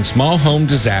fixing small home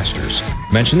disasters.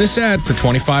 Mention this ad for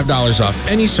 $25 off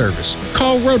any service.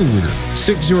 Call Roto-Rooter,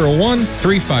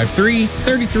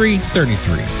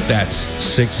 601-353-3333. That's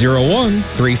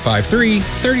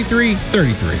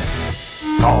 601-353-3333.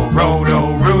 Call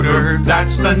Roto-Rooter,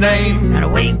 that's the name. And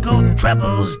away go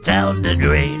troubles down the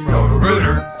drain.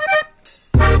 Roto-Rooter.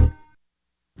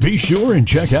 Be sure and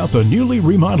check out the newly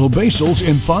remodeled Basil's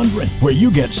in Fondren, where you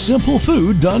get simple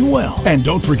food done well. And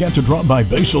don't forget to drop by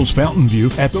Basil's Fountain View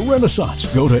at the Renaissance.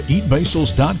 Go to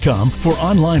eatbasils.com for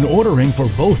online ordering for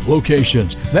both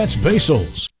locations. That's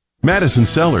Basil's. Madison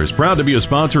Cellars, proud to be a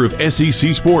sponsor of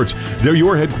SEC Sports. They're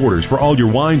your headquarters for all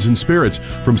your wines and spirits.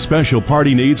 From special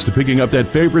party needs to picking up that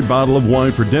favorite bottle of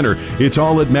wine for dinner, it's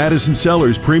all at Madison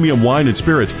Cellars Premium Wine and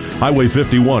Spirits, Highway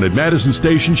 51 at Madison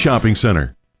Station Shopping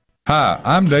Center. Hi,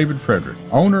 I'm David Frederick,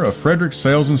 owner of Frederick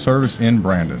Sales and Service in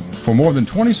Brandon. For more than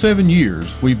 27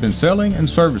 years, we've been selling and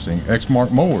servicing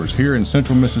Exmark mowers here in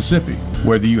central Mississippi.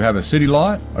 Whether you have a city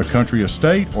lot, a country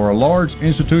estate, or a large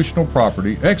institutional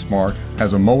property, Exmark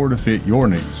has a mower to fit your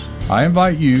needs. I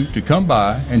invite you to come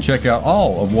by and check out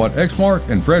all of what Exmark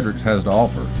and Fredericks has to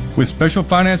offer. With special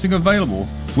financing available,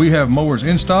 we have mowers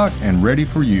in stock and ready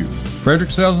for you.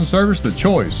 Frederick Sales and Service, the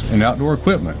choice in outdoor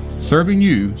equipment, serving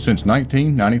you since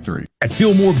 1993. At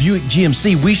Fillmore Buick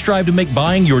GMC, we strive to make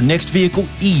buying your next vehicle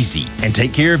easy and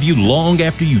take care of you long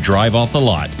after you drive off the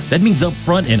lot. That means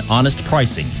upfront and honest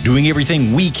pricing, doing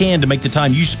everything we can to make the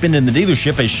time you spend in the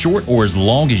dealership as short or as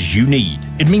long as you need.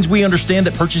 It means we understand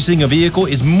that purchasing a vehicle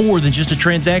is more than just a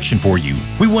transaction for you.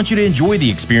 We want you to enjoy the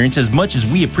experience as much as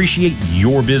we appreciate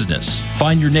your business.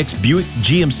 Find your next Buick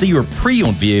GMC or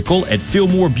pre-owned vehicle at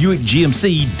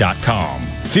FillmoreBuickGMC.com.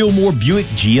 Fillmore Buick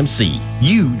GMC.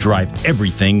 You drive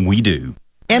everything we do.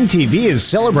 MTV is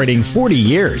celebrating 40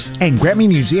 years, and Grammy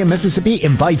Museum Mississippi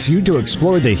invites you to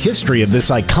explore the history of this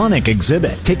iconic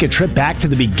exhibit. Take a trip back to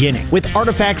the beginning with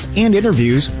artifacts and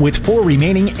interviews with 4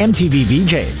 remaining MTV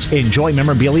VJs. Enjoy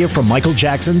memorabilia from Michael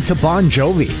Jackson to Bon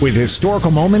Jovi, with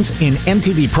historical moments in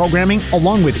MTV programming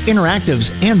along with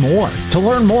interactives and more. To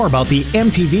learn more about the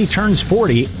MTV Turns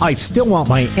 40, I Still Want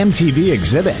My MTV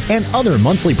exhibit, and other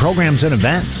monthly programs and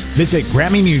events, visit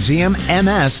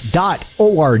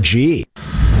GrammyMuseumMS.org.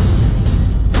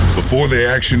 Before the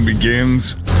action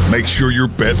begins, make sure your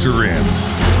bets are in.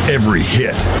 Every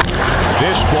hit.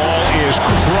 This ball is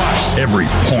crushed. Every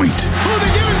point. Who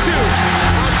they give it to?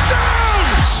 Touchdown!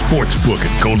 Sportsbook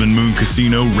at Golden Moon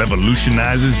Casino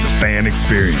revolutionizes the fan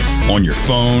experience. On your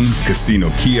phone, casino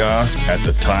kiosk, at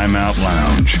the Timeout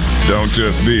Lounge. Don't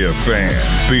just be a fan.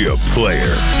 Be a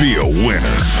player. Be a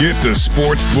winner. Get to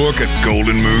Sportsbook at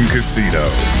Golden Moon Casino.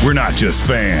 We're not just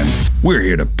fans. We're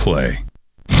here to play.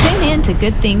 Tune in to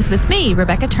Good Things with me,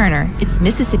 Rebecca Turner. It's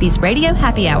Mississippi's Radio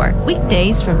Happy Hour,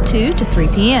 weekdays from 2 to 3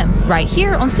 p.m. right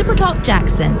here on Super Talk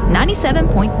Jackson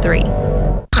 97.3.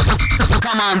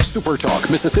 Come on, Super Talk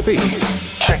Mississippi.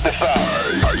 Check this out.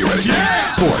 Are you ready? Yeah!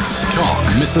 Sports Talk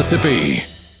Mississippi.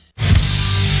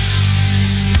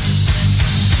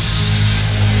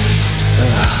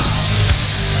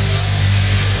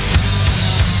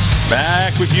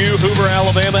 Back with you, Hoover,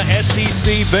 Alabama,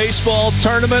 SEC baseball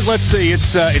tournament. Let's see,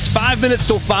 it's 5 minutes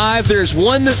till 5. There's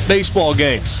one baseball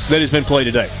game that has been played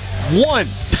today. One.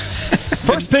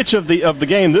 First pitch of the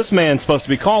game this man's supposed to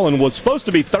be calling was supposed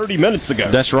to be 30 minutes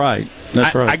ago. That's right.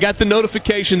 I got the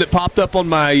notification that popped up on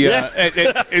my.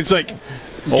 It's like.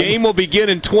 Game will begin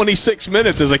in 26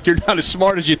 minutes. It's like, you're not as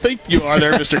smart as you think you are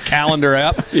there, Mr. Calendar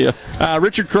app. Yeah.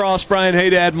 Richard Cross, Brian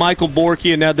Haydad, Michael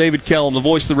Borky, and now David Kellum, the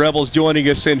voice of the Rebels, joining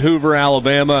us in Hoover,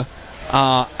 Alabama.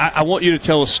 I want you to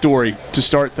tell a story to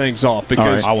start things off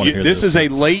because this is a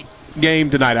late game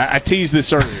tonight. I teased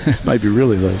this earlier. Might be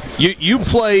really late. You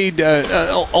played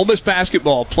Ole Miss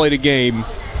basketball played a game.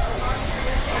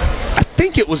 I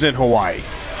think it was in Hawaii,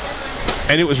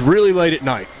 and it was really late at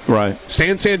night. Right.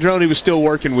 Stan Sandrone was still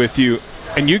working with you,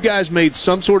 and you guys made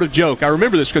some sort of joke. I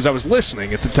remember this because I was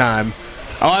listening at the time.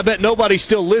 Oh, I bet nobody's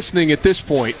still listening at this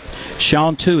point.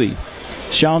 Sean Toohey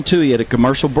had a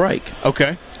commercial break.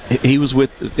 Okay. It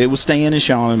was Stan and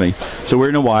Sean and me. So we're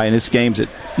in Hawaii, and this game's at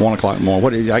 1 o'clock in the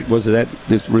morning.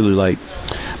 It's really late.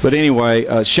 But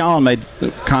anyway, Sean made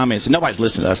comments, and nobody's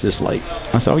listening to us this late.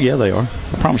 I said, oh, yeah, they are.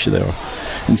 I promise you they are.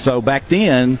 And so back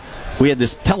then, we had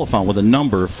this telephone with a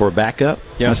number for a backup.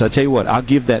 Yeah. I said, I tell you what, I'll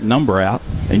give that number out,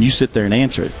 and you sit there and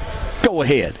answer it. Go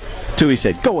ahead. Toohey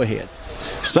said, go ahead.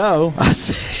 So I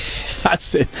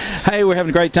said, hey, we're having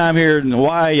a great time here in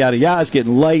Hawaii, yada, yada. It's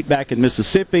getting late back in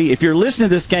Mississippi. If you're listening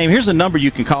to this game, here's a number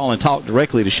you can call and talk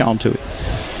directly to Sean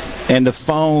Toohey. And the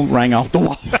phone rang off the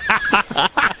wall.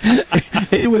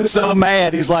 He was so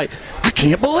mad. He's like, I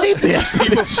can't believe this.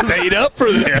 People stayed up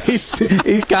for this.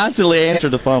 He's constantly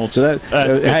answered the phone. So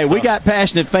hey, we got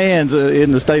passionate fans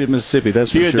in the state of Mississippi.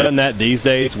 That's for sure. If you had done that these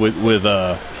days with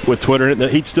Twitter,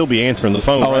 he'd still be answering the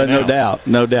phone. Oh, right no now. doubt,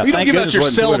 no doubt. You don't give out your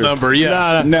cell number,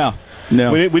 yeah? No.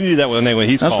 We need to do that when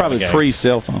he's That's calling. That's probably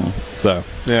pre-cell phone. So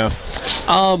yeah.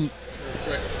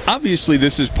 Obviously,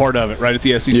 this is part of it, right, at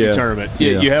the SEC tournament.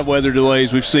 You have weather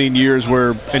delays. We've seen years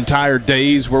where entire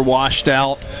days were washed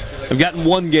out. I've gotten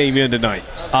one game in tonight.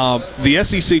 The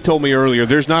SEC told me earlier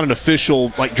there's not an official,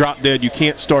 drop dead, you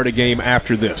can't start a game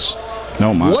after this.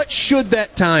 No, my. What should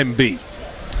that time be?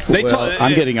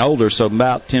 I'm getting older, so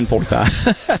about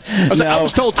 10:45. I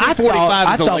was told 10:45 is the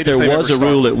latest. I thought there was a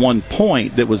rule at one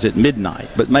point that was at midnight,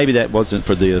 but maybe that wasn't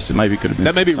for this. It maybe could have been.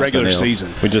 That may be regular else.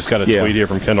 season. We just got a tweet here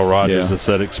from Kendall Rogers that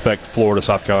said expect Florida,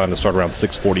 South Carolina to start around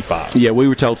 6:45. Yeah, we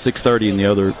were told 6:30 in the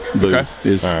other booth.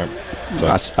 Okay. All right. So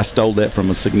I stole that from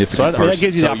a significant person. That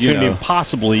gives you the opportunity,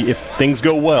 possibly, if things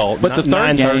go well, but the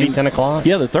third 9:30, game, 10 o'clock?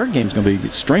 Yeah, the third game is going to be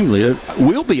extremely.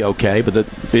 We'll be okay, but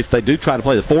if they do try to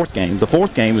play the fourth game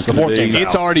is going to be.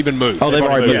 It's already been moved. Oh, they've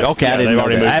already moved. Okay, I didn't know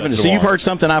that. I haven't. So you've heard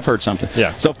something, I've heard something.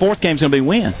 Yeah. So fourth game's going to be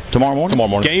when? Tomorrow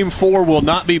morning? Game 4 will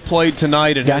not be played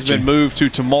tonight. It has been moved to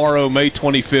tomorrow, May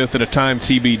 25th, at a time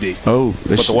TBD. Oh,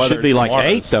 this should be like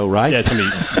 8, though, right? Yeah, it's going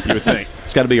to be, you would think.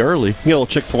 It's got to be early. Get a little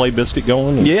Chick-fil-A biscuit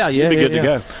going. Yeah. Be good to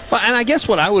go. Well, and I guess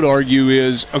what I would argue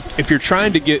is if you're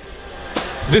trying to get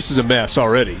 – this is a mess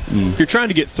already. If you're trying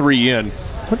to get 3 in,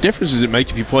 what difference does it make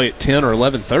if you play at 10 or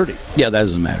 11:30? Yeah, that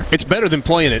doesn't matter. It's better than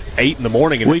playing at 8 in the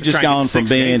morning. We've just gone from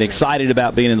being excited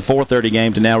about being in the 4:30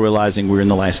 game to now realizing we're in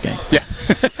the last game. Yeah.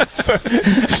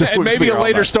 And maybe a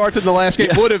later start than the last game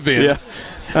would have been. Yeah.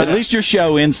 At least your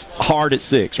show ends hard at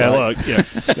 6, right?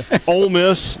 Look, Ole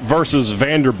Miss versus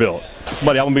Vanderbilt.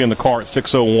 Buddy, I'm going to be in the car at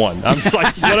 6:01. I'm just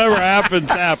like, whatever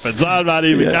happens. I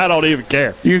don't even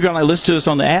care. You're going to listen to us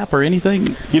on the app or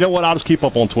anything? You know what? I'll just keep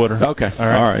up on Twitter. Okay. All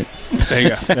right. There you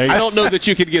go. I don't know that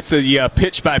you could get the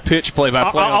pitch-by-pitch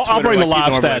play-by-play on Twitter. I'll bring the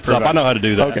live stats up. I know how to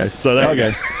do that. Okay. So there you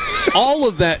go. All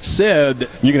of that said,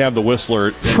 you can have the Whistler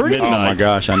at midnight. Oh, my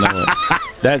gosh, I know it.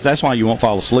 That's why you won't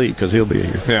fall asleep, because he'll be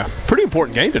here. Yeah. Pretty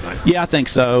important game tonight. Yeah, I think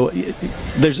so.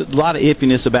 There's a lot of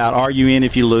iffiness about are you in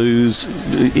if you lose.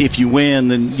 If you win,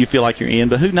 then you feel like you're in.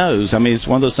 But who knows? I mean, it's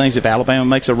one of those things, if Alabama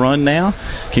makes a run now,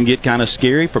 can get kind of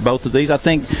scary for both of these. I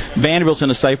think Vanderbilt's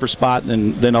in a safer spot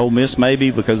than Ole Miss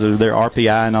maybe because of their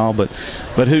RPI and all. But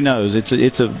who knows?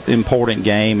 It's an important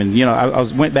game. And, I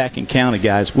went back and counted,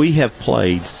 guys. We have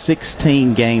played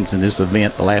 16 games in this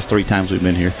event the last 3 times we've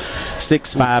been here.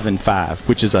 6, 5, and 5.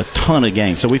 Which is a ton of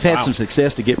games. So we've had some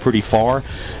success to get pretty far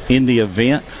in the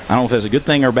event. I don't know if that's a good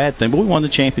thing or a bad thing, but we won the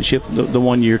championship the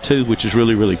one year too, which is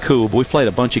really, really cool. But we've played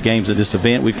a bunch of games at this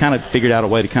event. We've kind of figured out a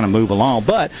way to kind of move along.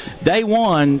 But day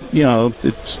one,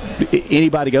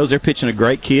 anybody goes, they're pitching a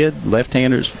great kid.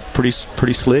 Left-hander's pretty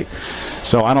slick.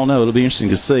 So I don't know. It'll be interesting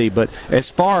to see. But as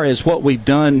far as what we've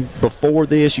done before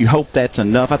this, you hope that's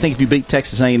enough. I think if you beat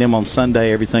Texas A&M on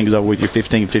Sunday, everything's over with. You're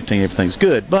 15-15, everything's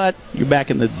good. But you're back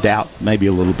in the doubt maybe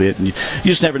a little bit, and you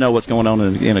just never know what's going on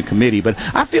in a committee. But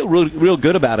I feel real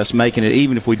good about us making it,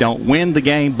 even if we don't win the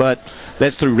game. But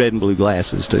that's through red and blue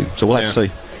glasses too. So we'll have to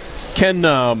see.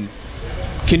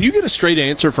 Can you get a straight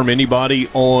answer from anybody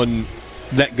on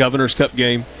that Governor's Cup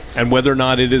game and whether or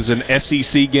not it is an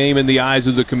SEC game in the eyes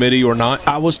of the committee or not?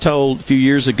 I was told a few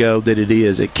years ago that it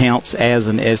is. It counts as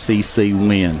an SEC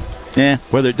win.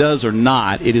 whether it does or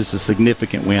not, it is a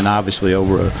significant win, obviously,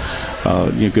 over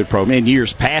a good program. In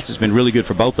years past, it's been really good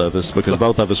for both of us because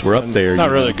both of us were up there.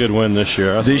 Not really a good win this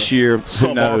year. This year,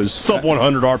 who knows? Sub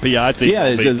 100 RPI team.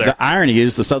 Yeah, the irony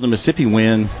is the Southern Mississippi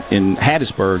win in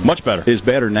Hattiesburg much better is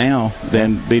better now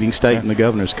than beating State in the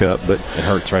Governor's Cup. But it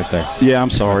hurts right there. Yeah, I'm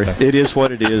sorry. It is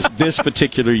what it is this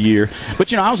particular year.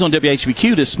 But I was on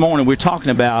WHBQ this morning. We were talking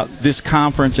about this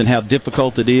conference and how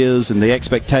difficult it is and the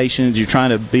expectations. You're trying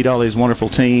to beat all these wonderful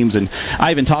teams, and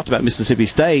I even talked about Mississippi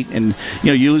State, and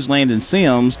you lose Landon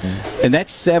Sims, and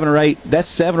that's 7 or 8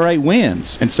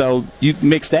 wins, and so you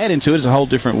mix that into it, it's a whole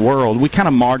different world. We kind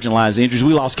of marginalize injuries.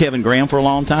 We lost Kevin Graham for a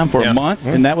long time, for a month,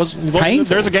 and that was painful.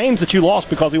 There's games that you lost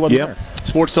because he wasn't there.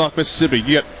 Sports Talk Mississippi,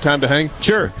 you got time to hang?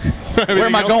 Sure. Where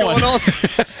am I going?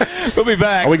 We'll be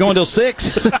back. Are we going till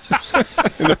 6?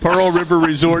 In the Pearl River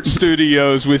Resort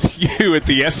Studios with you at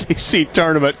the SEC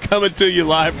Tournament, coming to you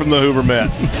live from the Hoover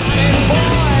Met.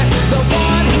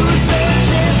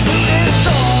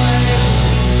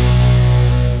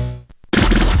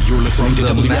 You're listening to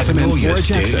WFMN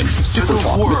Jackson, Super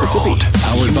Talk Mississippi,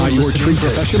 powered by your tree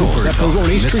professionals at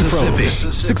Baroni's Tree Pros,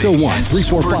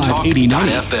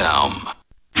 601-345-89FM.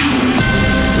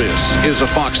 This is a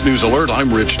Fox News Alert.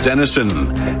 I'm Rich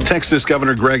Dennison. Texas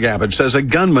Governor Greg Abbott says a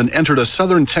gunman entered a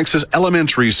southern Texas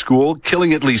elementary school,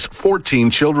 killing at least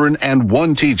 14 children and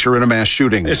 1 teacher in a mass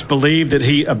shooting. It's believed that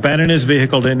he abandoned his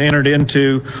vehicle and entered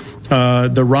into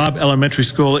the Robb Elementary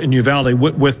School in Uvalde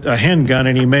with a handgun,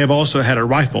 and he may have also had a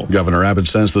rifle. Governor Abbott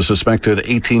says the suspected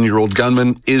 18-year-old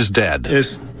gunman is dead.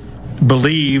 It's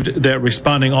believed that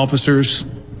responding officers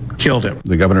killed him.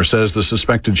 The governor says the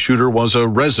suspected shooter was a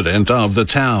resident of the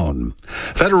town.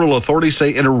 Federal authorities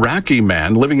say an Iraqi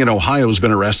man living in Ohio has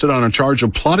been arrested on a charge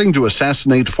of plotting to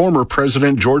assassinate former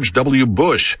President George W.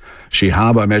 Bush.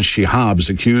 Shihab Ahmed Shihab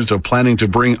is accused of planning to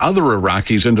bring other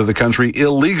Iraqis into the country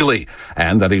illegally,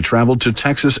 and that he traveled to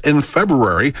Texas in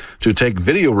February to take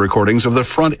video recordings of the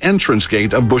front entrance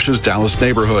gate of Bush's Dallas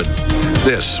neighborhood.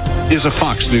 This is a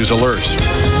Fox News Alert.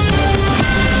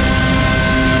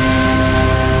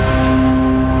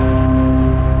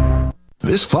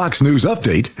 This Fox News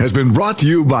update has been brought to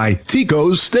you by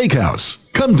Tico's Steakhouse.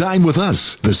 Come dine with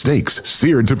us. The steaks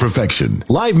seared to perfection.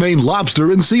 Live Maine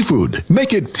lobster and seafood.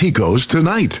 Make it Tico's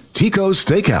tonight. Tico's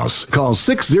Steakhouse. Call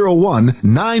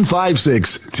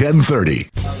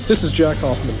 601-956-1030. This is Jack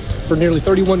Hoffman. For nearly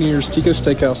 31 years, Tico's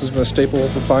Steakhouse has been a staple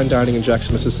of fine dining in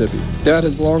Jackson, Mississippi. Dad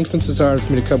has long since desired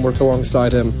for me to come work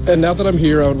alongside him. And now that I'm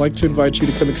here, I would like to invite you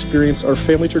to come experience our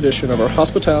family tradition of our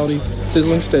hospitality,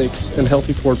 sizzling steaks, and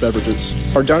healthy poured beverages.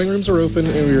 Our dining rooms are open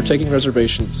and we are taking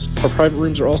reservations. Our private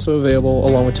rooms are also available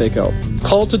along with takeout.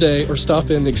 Call today or stop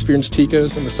in and experience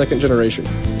Tico's in the second generation.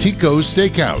 Tico's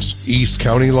Steakhouse, East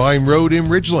County Line Road in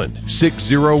Ridgeland,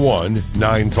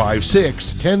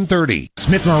 601-956-1030.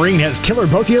 Smith Marine has killer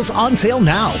boat deals on sale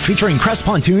now, featuring Crest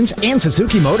pontoons and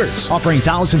Suzuki motors, offering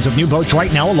thousands of new boats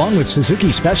right now along with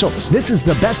Suzuki specials. This is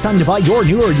the best time to buy your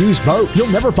new or used boat. You'll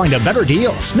never find a better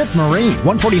deal. Smith Marine,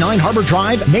 149 Harbor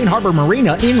Drive, Main Harbor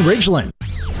Marina in Ridgeland.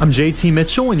 I'm JT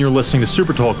Mitchell, and you're listening to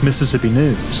Super Talk Mississippi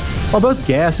News. While both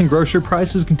gas and grocery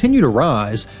prices continue to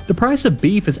rise, the price of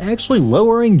beef is actually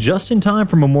lowering just in time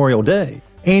for Memorial Day.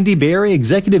 Andy Berry,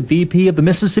 Executive VP of the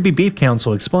Mississippi Beef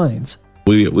Council, explains.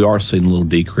 We are seeing a little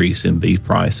decrease in beef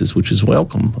prices, which is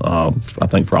welcome, I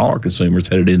think, for all our consumers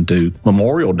headed into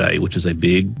Memorial Day, which is a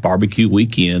big barbecue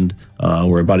weekend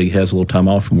where everybody has a little time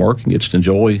off from work and gets to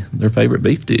enjoy their favorite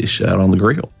beef dish out on the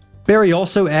grill. Berry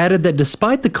also added that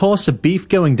despite the cost of beef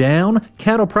going down,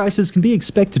 cattle prices can be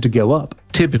expected to go up.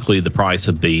 Typically, the price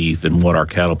of beef and what our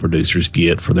cattle producers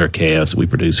get for their calves that we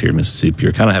produce here in Mississippi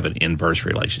are kind of have an inverse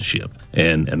relationship.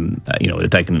 And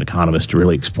it'd take an economist to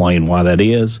really explain why that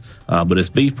is. But as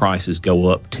beef prices go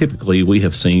up, typically we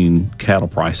have seen cattle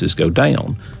prices go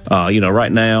down.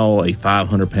 Right now, a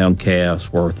 500-pound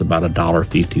calf's worth about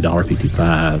 $1.50,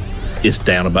 $1.55. It's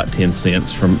down about 10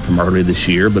 cents from earlier this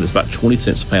year, but it's about 20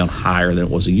 cents a pound higher than it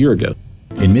was a year ago.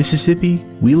 In Mississippi,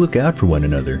 we look out for one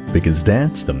another because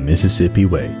that's the Mississippi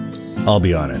way. I'll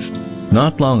be honest,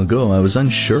 not long ago I was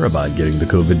unsure about getting the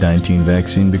COVID-19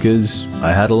 vaccine because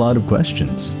I had a lot of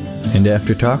questions. And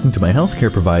after talking to my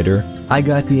healthcare provider, I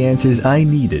got the answers I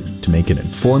needed to make an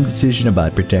informed decision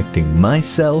about protecting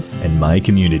myself and my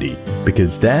community,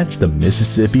 because that's the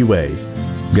Mississippi way.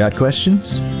 Got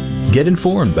questions? Get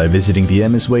informed by visiting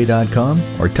themsway.com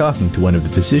or talking to one of the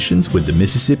physicians with the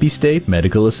Mississippi State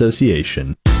Medical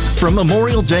Association. From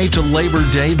Memorial Day to Labor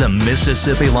Day, the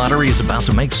Mississippi Lottery is about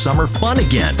to make summer fun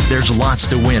again. There's lots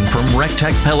to win, from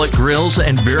RecTech pellet grills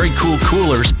and very cool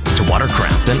coolers to to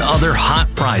watercraft and other hot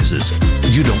prizes.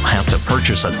 You don't have to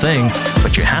purchase a thing,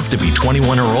 but you have to be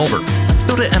 21 or older.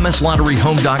 Go to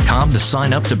mslotteryhome.com to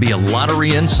sign up to be a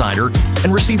lottery insider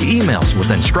and receive emails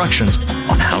with instructions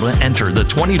on how to enter the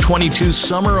 2022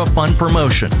 Summer of Fun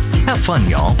promotion. Have fun,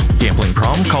 y'all. Gambling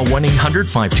problem? Call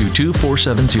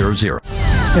 1-800-522-4700.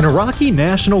 An Iraqi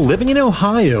national living in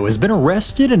Ohio has been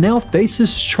arrested and now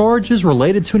faces charges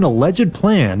related to an alleged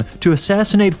plan to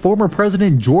assassinate former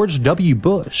President George W.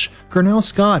 Bush. Cornell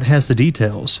Scott has the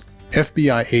details.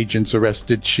 FBI agents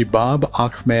arrested Shibab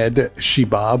Ahmed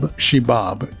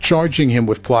Shibab, charging him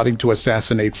with plotting to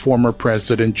assassinate former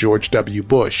President George W.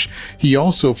 Bush. He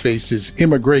also faces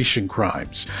immigration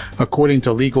crimes. According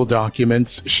to legal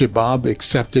documents, Shibab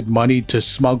accepted money to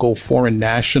smuggle foreign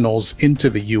nationals into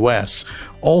the U.S.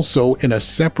 Also, in a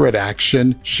separate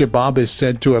action, Shibab is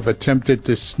said to have attempted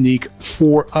to sneak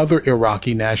 4 other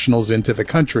Iraqi nationals into the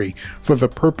country for the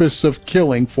purpose of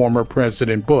killing former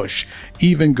President Bush,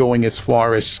 even going as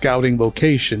far as scouting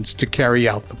locations to carry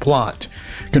out the plot.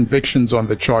 Convictions on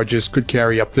the charges could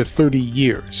carry up to 30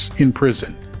 years in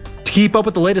prison. To keep up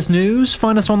with the latest news,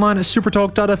 find us online at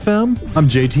supertalk.fm. I'm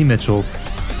JT Mitchell.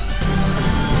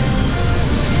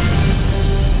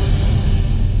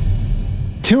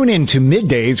 Tune in to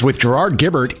Middays with Gerard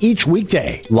Gibbert each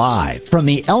weekday, live from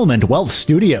the Element Wealth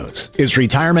Studios. Is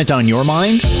retirement on your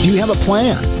mind? Do you have a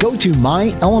plan? Go to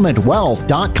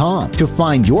myelementwealth.com to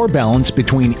find your balance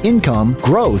between income,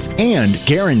 growth, and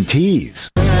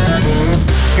guarantees.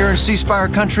 Here in C Spire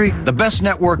Country, the best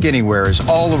network anywhere is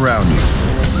all around you.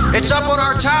 It's up on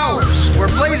our towers, where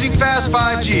blazing fast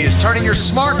 5G is turning your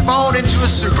smartphone into a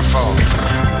superphone.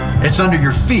 It's under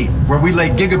your feet, where we lay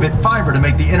gigabit fiber to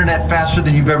make the internet faster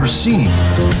than you've ever seen.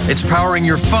 It's powering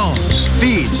your phones,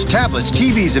 feeds, tablets,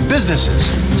 TVs, and businesses.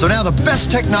 So now the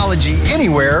best technology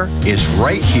anywhere is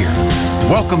right here.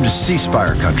 Welcome to C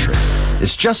Spire Country.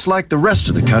 It's just like the rest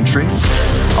of the country,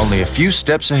 only a few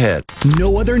steps ahead.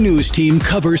 No other news team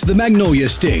covers the Magnolia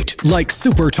State like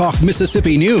Super Talk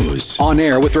Mississippi News. On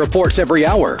air with reports every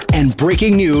hour and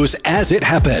breaking news as it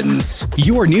happens.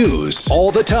 Your news all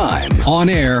the time, on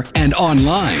air and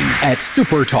online at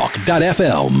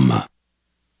supertalk.fm.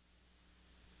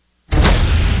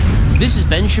 This is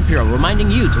Ben Shapiro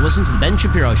reminding you to listen to The Ben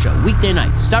Shapiro Show weekday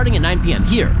nights starting at 9 p.m.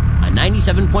 here on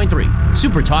 97.3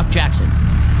 Super Talk Jackson.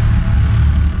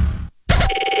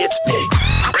 It's big.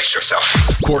 Brace yourself.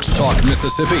 Sports Talk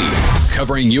Mississippi,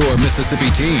 covering your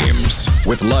Mississippi teams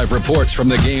with live reports from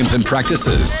the games and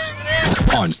practices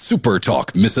on Super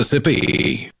Talk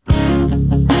Mississippi.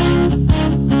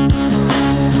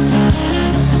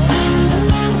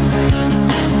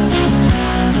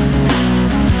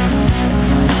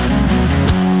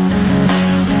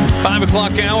 5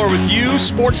 o'clock hour with you,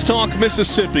 Sports Talk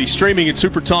Mississippi, streaming at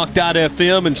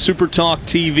supertalk.fm and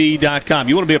supertalktv.com.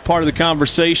 You want to be a part of the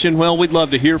conversation? Well, we'd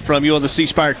love to hear from you on the C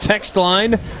Spire text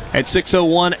line at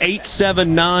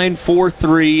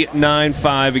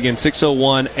 601-879-4395. Again,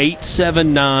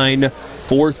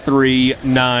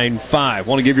 601-879-4395.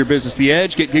 Want to give your business the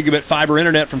edge? Get gigabit fiber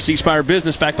internet from C Spire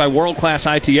Business, backed by world-class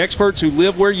IT experts who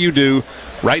live where you do,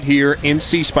 right here in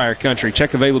C Spire Country.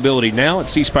 Check availability now at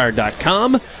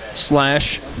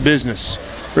cspire.com/business.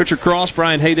 Richard Cross,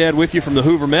 Brian Haydad with you from the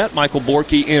Hoover Met. Michael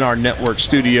Borky in our network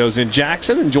studios in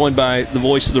Jackson, and joined by the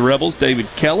voice of the Rebels, David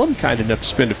Kellum, kind enough to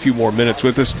spend a few more minutes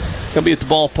with us. Going to be at the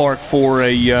ballpark for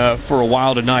a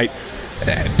while tonight.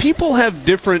 People have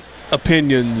different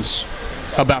opinions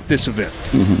about this event.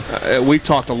 We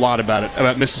talked a lot about it,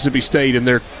 about Mississippi State and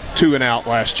their 2-and-out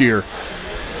last year,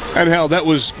 and how that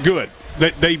was good.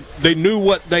 They knew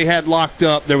what they had locked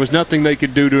up. There was nothing they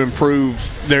could do to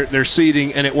improve their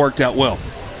seeding, and it worked out well.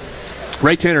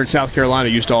 Ray Tanner in South Carolina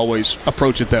used to always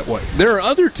approach it that way. There are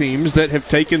other teams that have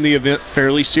taken the event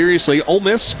fairly seriously. Ole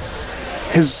Miss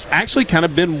has actually kind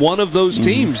of been one of those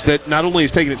teams that not only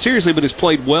has taken it seriously, but has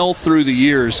played well through the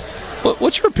years.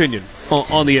 What's your opinion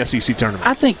on the SEC tournament?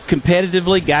 I think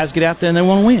competitively, guys get out there and they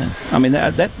want to win. I mean,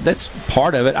 that's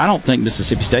part of it. I don't think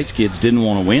Mississippi State's kids didn't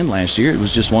want to win last year. It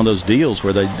was just one of those deals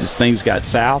where things got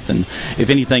south, and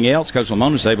if anything else, Coach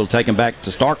Lamone was able to take them back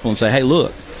to Starkville and say, hey,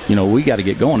 look, we got to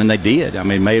get going, and they did. I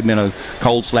mean, it may have been a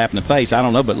cold slap in the face. I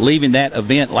don't know, but leaving that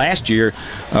event last year,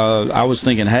 I was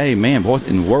thinking, hey, man, what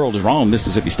in the world is wrong with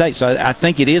Mississippi State? So I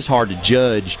think it is hard to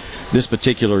judge this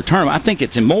particular tournament. I think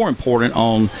it's more important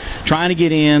on trying to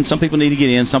get in. Some people need to get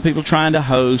in. Some people trying to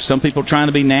host. Some people trying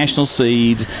to be national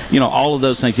seeds. All of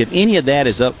those things. If any of that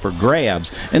is up for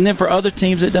grabs, and then for other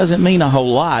teams, it doesn't mean a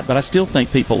whole lot. But I still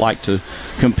think people like to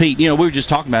compete. We were just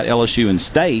talking about LSU and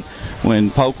State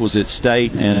when Polk was at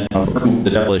State, and and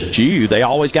the LSU, they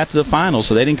always got to the finals,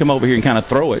 so they didn't come over here and kind of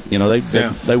throw it. You know,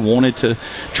 they wanted to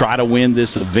try to win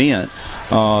this event.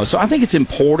 So I think it's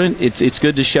important. It's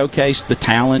good to showcase the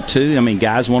talent too. I mean,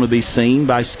 guys want to be seen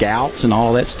by scouts, and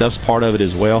all that stuff's part of it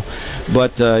as well.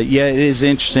 But yeah, it is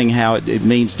interesting how it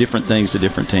means different things to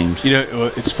different teams. You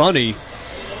know, it's funny.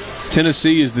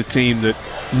 Tennessee is the team that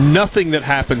nothing that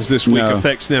happens this week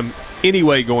affects them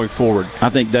anyway going forward. I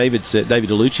think David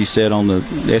DeLucci said on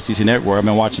the SEC Network, I've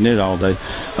been watching it all day,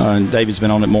 and David's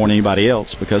been on it more than anybody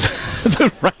else because of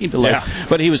the rain delays. Yeah.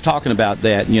 But he was talking about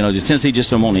that, you know, Tennessee just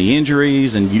don't want any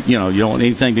injuries, and you don't want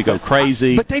anything to go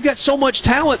crazy. But they've got so much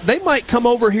talent, they might come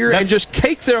over here and just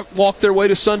walk their way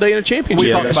to Sunday in a championship.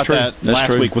 We talked about that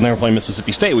last week when they were playing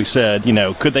Mississippi State. We said,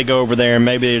 could they go over there and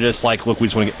maybe they're just like, look, we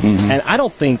just want to get. And I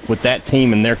don't think with that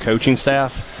team and their coaching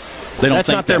staff, that's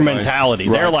not their mentality.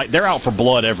 Right. They're out for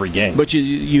blood every game. But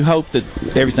you hope that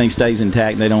everything stays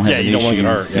intact and they don't have an issue. Don't want to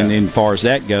get hurt. And as far as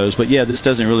that goes, but yeah, this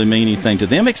doesn't really mean anything to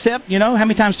them except how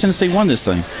many times Tennessee won this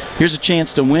thing. Here's a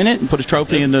chance to win it and put a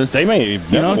trophy in the. They may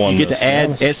never won you get to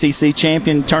add SEC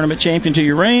tournament champion to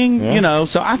your ring. Yeah.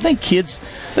 So I think kids,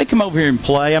 they come over here and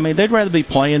play. I mean, they'd rather be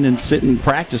playing than sitting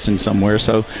practicing somewhere.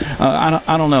 So I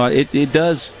don't know. It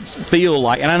does feel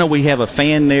like, and I know we have a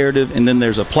fan narrative and then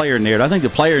there's a player narrative. I think the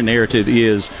player narrative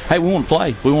is, hey, we want to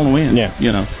play, we want to win.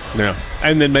 Yeah.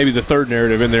 And then maybe the third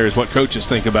narrative in there is what coaches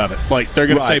think about it. Like they're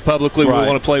going to say publicly, we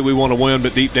want to play, we want to win,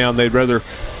 but deep down they'd rather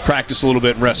practice a little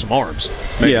bit and rest some arms.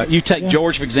 Maybe. Yeah, you take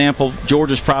Georgia, for example.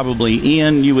 Georgia's probably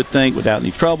in, you would think, without any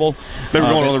trouble. They were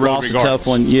going on the road regardless. A tough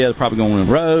one. Yeah, they're probably going on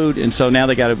the road, and so now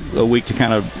they got a week to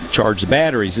kind of charge the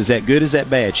batteries. Is that good? Is that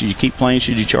bad? Should you keep playing?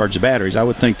 Should you charge the batteries? I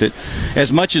would think that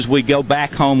as much as we go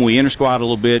back home, we inter-squad a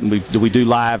little bit, and we do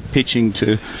live pitching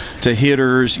to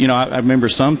hitters. I remember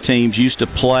some teams used to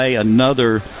play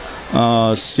another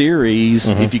series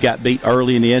if you got beat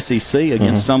early in the SEC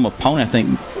against some opponent. I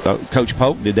think Coach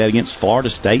Polk did that against Florida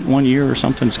State one year or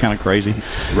something. It's kind of crazy.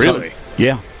 Really? So,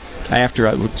 yeah. After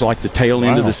it was like the tail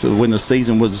end of when the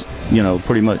season was,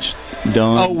 pretty much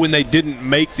done. Oh, when they didn't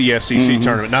make the SEC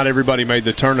tournament. Not everybody made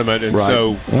the tournament, and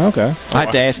so okay. I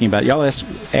have to ask him about it. Y'all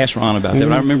ask Ron about that.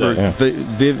 But I remember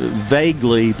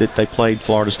vaguely that they played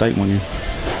Florida State one year.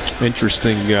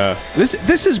 Interesting.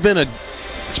 This has been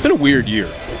a weird year.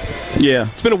 Yeah,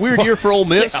 it's been a weird year for Ole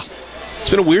Miss. Yeah. It's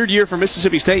been a weird year for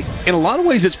Mississippi State. In a lot of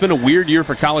ways, it's been a weird year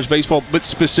for college baseball, but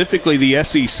specifically the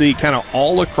SEC, kind of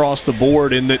all across the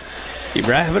board, in that you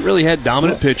haven't really had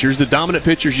dominant pitchers. The dominant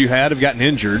pitchers you had have gotten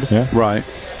injured. Yeah. Right.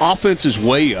 Offense is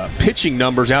way up. Pitching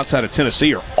numbers outside of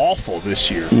Tennessee are awful this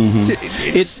year.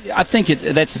 I think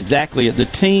that's exactly it. The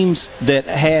teams that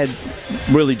had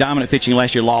really dominant pitching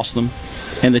last year lost them,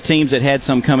 and the teams that had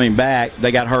some coming back,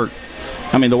 they got hurt.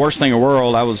 I mean, the worst thing in the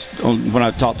world, when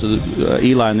I talked to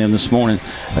Eli and them this morning,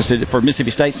 I said, for Mississippi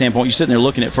State standpoint, you're sitting there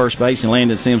looking at first base and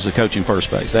Landon Sims is coaching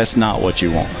first base. That's not what you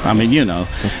want. I mean,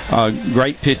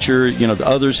 great pitcher. The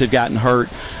others have gotten hurt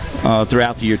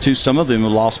throughout the year, too. Some of them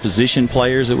have lost position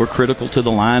players that were critical to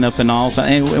the lineup and all.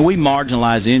 And we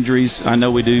marginalize injuries. I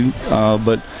know we do.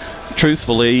 But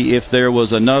truthfully, if there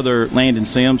was another Landon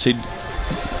Sims, he'd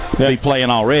be playing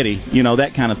already,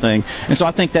 that kind of thing. And so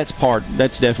I think that's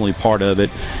definitely part of it.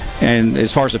 And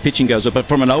as far as the pitching goes, but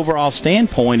from an overall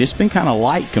standpoint, it's been kind of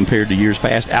light compared to years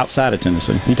past outside of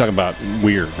Tennessee. You talk about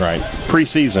weird, right?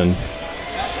 Preseason,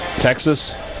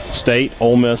 Texas, State,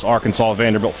 Ole Miss, Arkansas,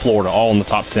 Vanderbilt, Florida, all in the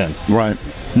top 10. Right.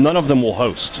 None of them will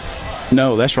host.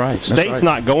 No, that's right. State's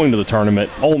not going to the tournament.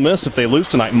 Ole Miss, if they lose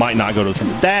tonight, might not go to the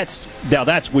tournament.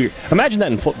 That's weird. Imagine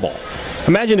that in football.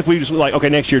 Imagine if we just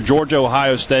next year, Georgia,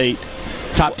 Ohio State,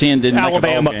 top 10 didn't Alabama,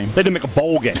 make a bowl game. They didn't make a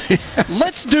bowl game.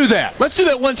 Let's do that. Let's do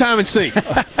that one time and see.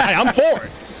 Hey, I'm for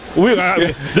it.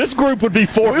 This group would be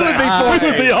for that. We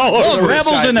would be all over. The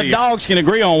Rebels and the Dogs can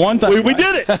agree on one thing. We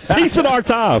did it. Peace in our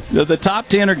time. The top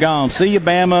 10 are gone. See you,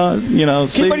 Bama.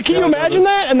 Can you imagine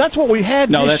that? And that's what we had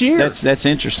this year. That's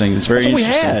interesting. It's very interesting.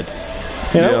 What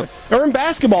we had. Or in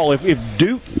basketball, if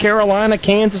Duke, Carolina,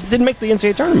 Kansas didn't make the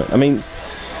NCAA tournament. I mean,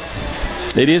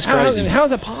 it is crazy. How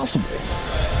is that possible?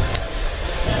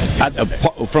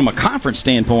 From a conference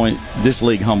standpoint, this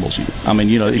league humbles you. I mean,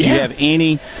 if you have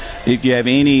any,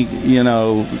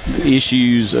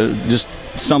 issues, just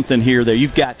something here or there,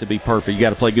 you've got to be perfect. You got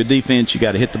to play good defense. You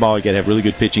got to hit the ball. You got to have really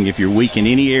good pitching. If you're weak in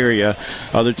any area,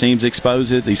 other teams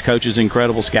expose it. These coaches are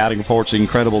incredible. Scouting reports are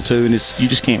incredible too, and you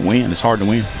just can't win. It's hard to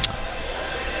win.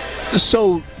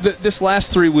 So this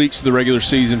last 3 weeks of the regular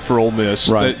season for Ole Miss,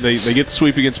 right. they get the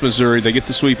sweep against Missouri, they get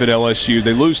the sweep at LSU,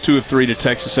 they lose 2 of 3 to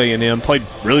Texas A&M, played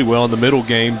really well in the middle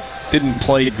game, didn't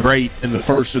play great in the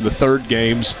first or the third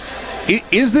games.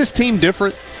 Is this team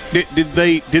different? Did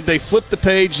they flip the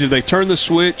page? Did they turn the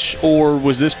switch, or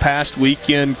was this past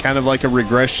weekend kind of like a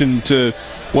regression to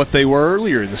what they were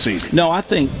earlier in the season? No, I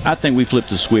think we flipped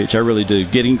the switch. I really do.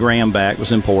 Getting Graham back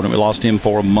was important. We lost him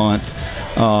for a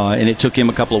month, and it took him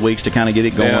a couple of weeks to kind of get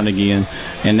it going again.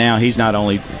 And now he's not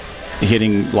only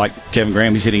hitting like Kevin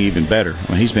Graham, he's hitting even better.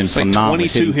 I mean, he's been phenomenal.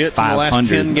 22 hits in the last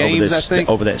 10 games, I think.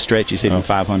 Over that stretch, he's hitting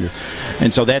 500.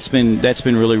 And so that's been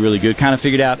really, really good. Kind of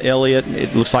figured out Elliott.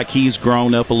 It looks like he's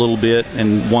grown up a little bit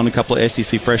and won a couple of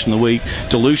SEC Freshman of the Week.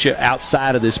 DeLucia,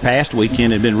 outside of this past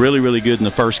weekend, had been really, really good in the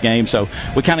first game. So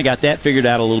we kind of got that figured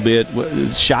out a little bit.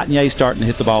 Chatagnier starting to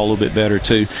hit the ball a little bit better,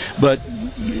 too. But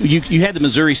you had the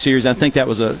Missouri series. I think that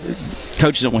was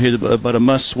coaches don't want to hear but a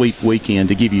must-sweep weekend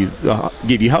to give you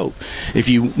hope. If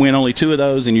you win only 2 of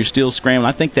those and you're still scrambling,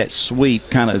 I think that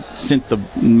sweep kind of sent the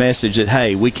message that,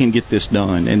 hey, we can get this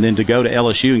done. And then to go to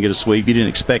LSU and get a sweep, you didn't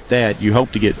expect that. You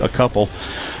hope to get a couple.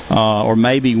 Or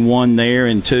maybe 1 there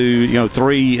and 2,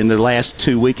 3 in the last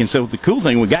 2 weekends. So the cool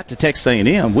thing, we got to Texas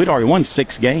A&M, we'd already won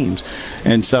 6 games.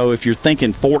 And so if you're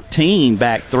thinking 14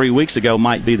 back 3 weeks ago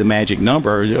might be the magic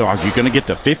number, are you going to get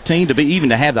to 15? Even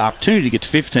to have the opportunity to get to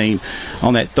 15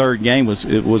 on that third game was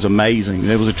amazing.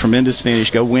 It was a tremendous finish.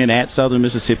 Go win at Southern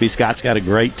Mississippi. Scott's got a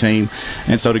great team.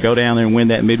 And so to go down there and win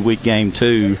that midweek game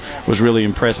too was really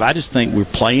impressive. I just think we're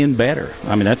playing better.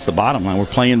 I mean, that's the bottom line. We're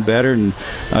playing better and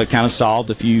kind of solved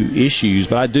a few issues,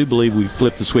 but I do believe we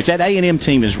flipped the switch. That A&M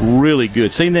team is really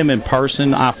good. Seeing them in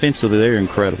person, offensively, they're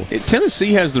incredible.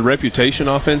 Tennessee has the reputation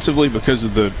offensively because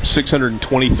of the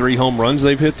 623 home runs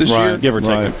they've hit this year. Give or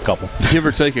take a couple. Give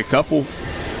or take a couple.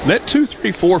 That 2,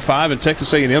 3, 4, 5 in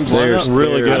Texas A&M's lineup,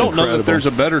 really good. I don't know that there's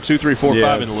a better 2, 3, 4,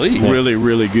 5 in the league. Really,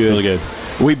 really good. Really good.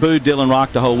 We booed Dylan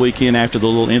Rock the whole weekend after the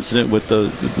little incident with the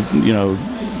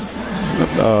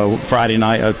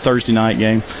Thursday night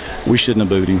game. We shouldn't have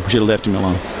booed him. We should have left him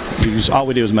alone. All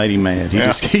we did was made him mad.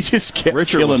 He just kept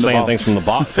Richard was saying things from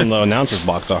the announcer's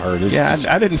box. I heard.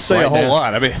 I didn't say a whole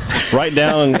lot. I mean, write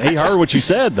down. He heard what you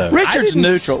said though. Richard's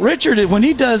neutral. Richard, when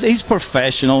he does, he's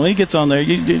professional. He gets on there.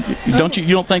 You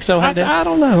don't think so? I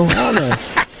don't know.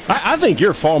 I think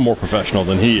you're far more professional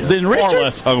than he is. Than Richard? Far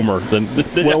less Homer than.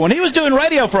 Well, when he was doing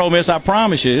radio for Ole Miss, I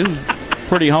promise you,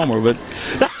 pretty Homer, but.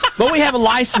 But we have a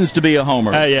license to be a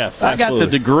homer. Yes, I got the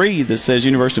degree that says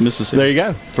University of Mississippi. There you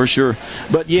go. For sure.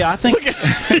 But, yeah, I think...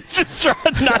 He's just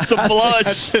trying not to blush.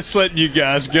 I'm just letting you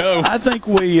guys go. I think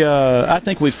we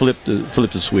flipped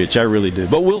the switch. I really do.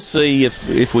 But we'll see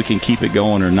if we can keep it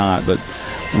going or not. But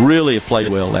really have played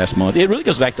well last month. It really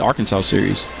goes back to Arkansas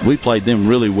series. We played them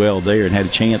really well there and had a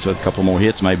chance with a couple more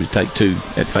hits maybe to take 2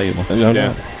 at Fayetteville.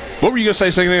 Yeah. What were you going to say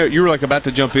a second ago? You were like about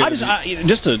to jump in. I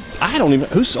don't even...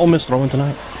 Who's Ole Miss throwing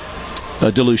tonight?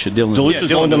 DeLucia. DeLucia's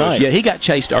going tonight. Yeah, he got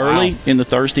chased early in the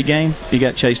Thursday game. He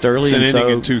got chased early. It's an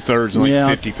inning in 2/3,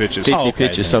 like 50 pitches. 50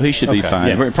 pitches, so he should be fine.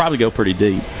 Yeah. He'll probably go pretty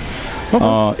deep.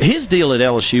 His deal at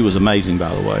LSU was amazing,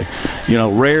 by the way.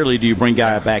 Rarely do you bring a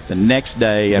guy back the next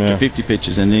day after 50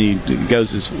 pitches, and then he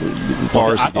goes as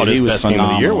far as I thought he his was best phenomenal.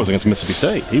 game of the year was against Mississippi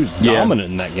State. He was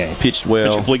dominant in that game. Pitched well.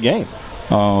 Pitched a complete game.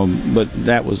 But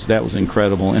that was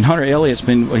incredible. And Hunter Elliott's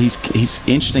he's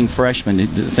interesting freshman.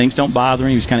 Things don't bother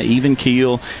him. He's kind of even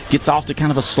keel. Gets off to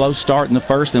kind of a slow start in the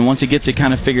first, and once he gets it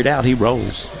kind of figured out, he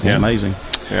rolls. It's amazing.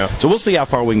 Yeah. So we'll see how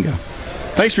far we can go.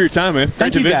 Thanks for your time, man.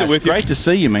 Great to visit with you. Great to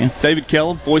see you, man. David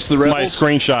Kellum, voice of the Rebels.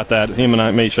 Somebody screenshot that. Him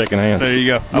and me shaking hands. There you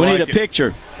go. We need a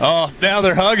picture. Oh, now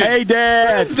they're hugging. Hey,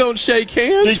 Dad. Friends don't shake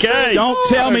hands. DK. Don't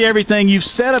tell me everything you've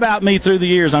said about me through the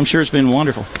years. I'm sure it's been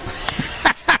wonderful.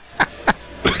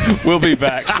 We'll be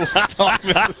back. We'll talk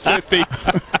Mississippi.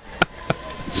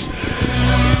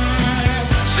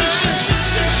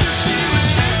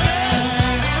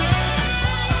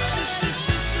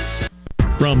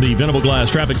 From the Venable Glass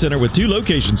Traffic Center with 2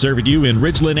 locations serving you in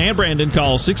Ridgeland and Brandon,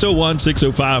 call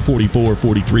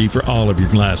 601-605-4443 for all of your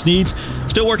glass needs.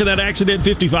 Still working that accident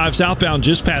 55 southbound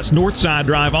just past Northside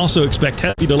Drive. Also expect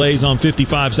heavy delays on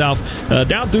 55 south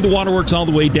down through the waterworks all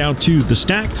the way down to the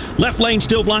stack. Left lane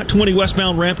still blocked 20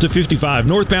 westbound ramp to 55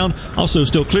 northbound. Also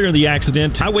still clearing the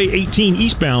accident. Highway 18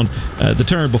 eastbound the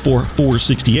turn before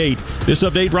 468. This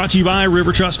update brought to you by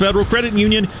River Trust Federal Credit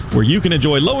Union, where you can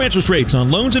enjoy low interest rates on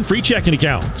loans and free checking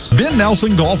accounts. Ben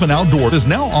Nelson Golf and Outdoor is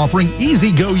now offering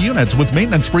Easy Go units with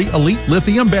maintenance-free elite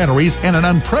lithium batteries and an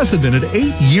unprecedented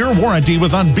 8-year warranty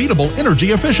with unbeatable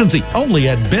energy efficiency. Only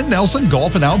at Ben Nelson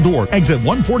Golf and Outdoor, exit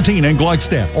 114 in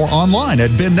Gluckstadt, or online at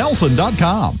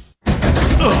bennelson.com.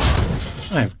 I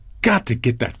have got to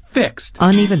get that fixed.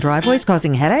 Uneven driveways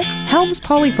causing headaches? Helms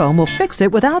Polyfoam will fix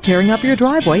it without tearing up your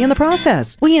driveway in the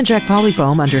process. We inject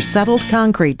Polyfoam under settled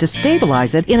concrete to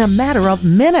stabilize it in a matter of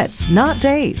minutes, not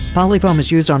days. Polyfoam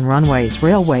is used on runways,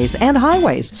 railways, and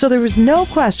highways, so there is no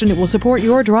question it will support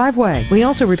your driveway. We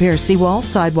also repair seawalls,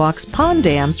 sidewalks, pond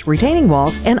dams, retaining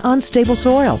walls, and unstable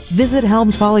soil. Visit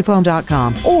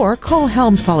HelmsPolyfoam.com or call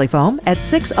Helms Polyfoam at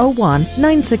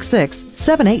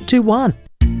 601-966-7821.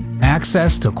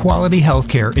 Access to quality health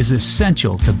care is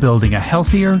essential to building a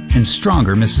healthier and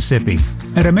stronger Mississippi.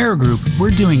 At AmeriGroup, we're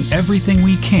doing everything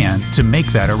we can to make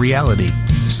that a reality.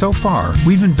 So far,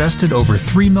 we've invested over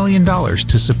 $3 million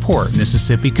to support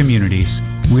Mississippi communities.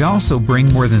 We also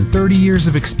bring more than 30 years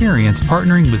of experience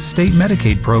partnering with state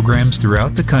Medicaid programs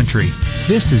throughout the country.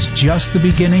 This is just the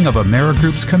beginning of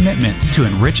AmeriGroup's commitment to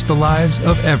enrich the lives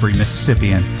of every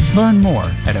Mississippian. Learn more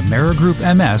at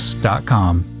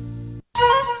AmeriGroupMS.com.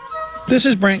 This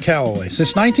is Brent Calloway.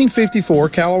 Since 1954,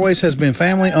 Calloway's has been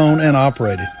family-owned and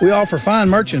operated. We offer fine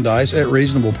merchandise at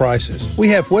reasonable prices. We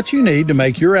have what you need to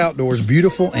make your outdoors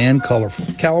beautiful and colorful.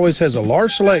 Calloway's has a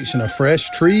large selection of fresh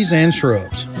trees and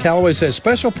shrubs. Calloway's has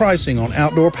special pricing on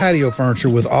outdoor patio furniture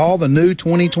with all the new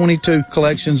 2022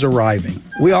 collections arriving.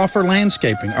 We offer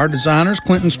landscaping. Our designers,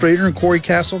 Clinton Streeter and Corey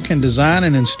Castle, can design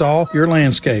and install your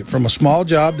landscape from a small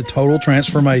job to total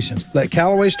transformation. Let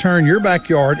Calloway's turn your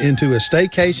backyard into a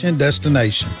staycation destination.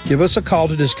 Give us a call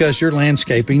to discuss your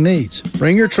landscaping needs.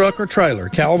 Bring your truck or trailer.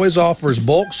 Calloway's offers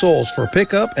bulk soils for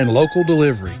pickup and local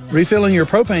delivery. Refilling your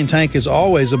propane tank is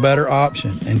always a better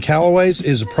option, and Calloway's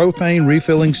is a propane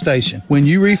refilling station. When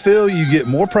you refill, you get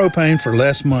more propane for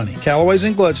less money. Calloway's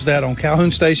in Gluckstadt on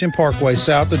Calhoun Station Parkway,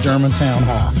 south of Germantown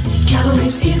High.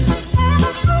 Calloway's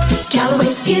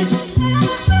is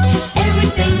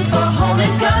everything for home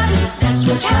and garden. That's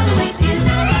what Calloway's is.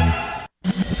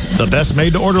 The best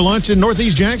made-to-order lunch in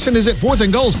Northeast Jackson is at 4th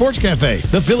and Gold Sports Cafe.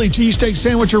 The Philly cheesesteak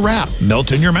sandwich or wrap,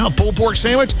 melt-in-your-mouth pulled pork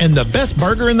sandwich, and the best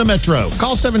burger in the metro.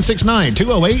 Call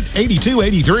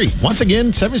 769-208-8283. Once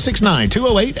again,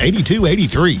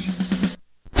 769-208-8283.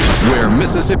 Where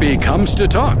Mississippi comes to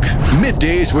talk.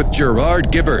 Middays with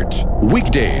Gerard Gibbert.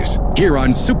 Weekdays here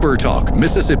on Super Talk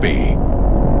Mississippi.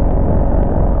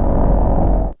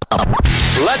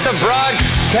 Let the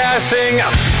broadcasting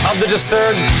of the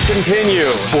disturbed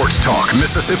continue. Sports Talk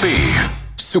Mississippi.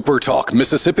 Super Talk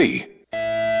Mississippi.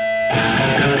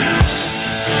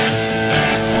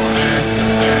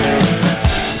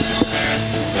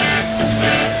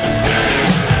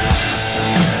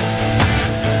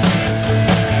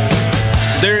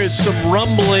 There is some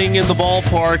rumbling in the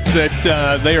ballpark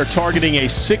that they are targeting a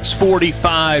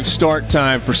 6:45 start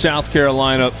time for South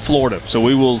Carolina, Florida. So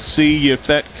we will see if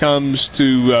that comes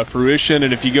to fruition.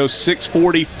 And if you go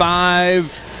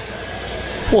 6:45,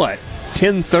 what,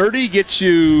 10:30 gets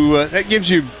you? That gives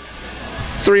you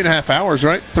 3.5 hours,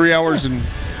 right? 3 hours and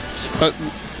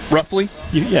roughly.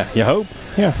 You hope.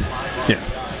 Yeah.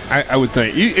 I would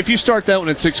think if you start that one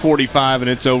at 6:45 and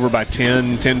it's over by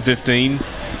 10:15.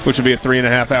 Which would be a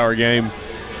 3.5 hour game,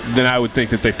 then I would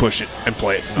think that they push it and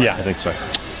play it tonight. Yeah, I think so.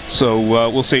 So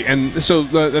we'll see. And so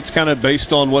that's kind of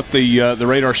based on what the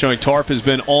radar showing. Tarp has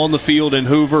been on the field in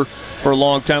Hoover for a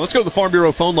long time. Let's go to the Farm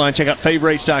Bureau phone line. Check out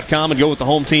favorites.com and go with the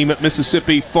home team at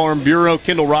Mississippi Farm Bureau.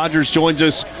 Kendall Rogers joins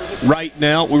us right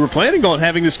now. We were planning on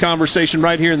having this conversation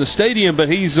right here in the stadium, but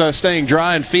he's staying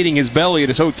dry and feeding his belly at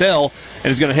his hotel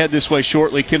and is going to head this way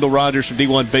shortly. Kendall Rogers from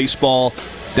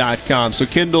D1Baseball.com. So,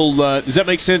 Kendall, does that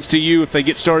make sense to you if they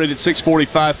get started at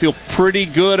 6:45? Feel pretty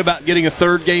good about getting a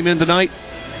third game in tonight?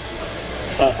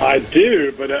 I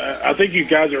do, but I think you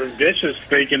guys are ambitious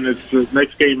thinking this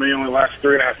next game may only last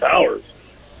 3.5 hours.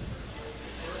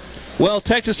 Well,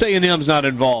 Texas A&M's not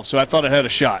involved, so I thought it had a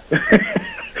shot.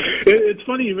 It's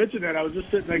funny you mentioned that. I was just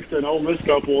sitting next to an Ole Miss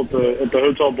couple at the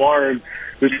hotel bar, and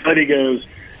this lady goes,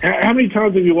 "How many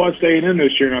times have you watched A&M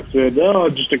this year?" And I said, "Oh,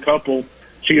 just a couple."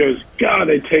 She goes, "God,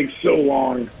 they take so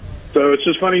long." So it's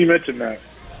just funny you mentioned that.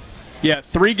 Yeah,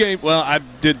 3 games. Well, I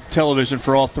did television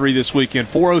for all 3 this weekend.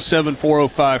 4:07,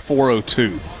 4:05,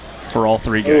 4:02 for all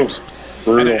 3 games.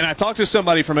 And I talked to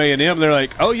somebody from A&M. They're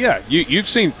like, "Oh yeah, you've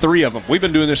seen 3 of them. We've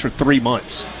been doing this for 3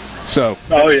 months." So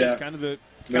that's just kind of the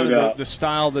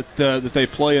style that they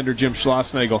play under Jim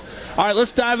Schlossnagle. All right,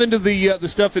 let's dive into the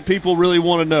stuff that people really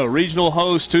want to know. Regional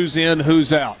host, who's in,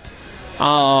 who's out.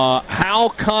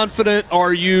 How confident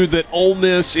are you that Ole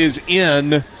Miss is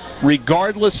in,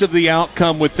 regardless of the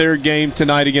outcome with their game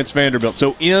tonight against Vanderbilt?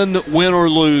 So in, win,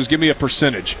 or lose, give me a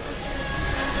percentage.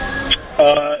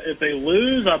 If they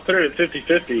lose, I'll put it at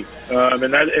 50-50.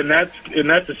 And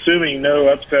that's assuming no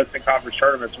upsets in conference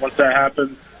tournaments. Once that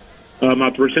happens, my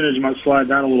percentage might slide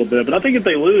down a little bit. But I think if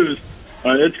they lose,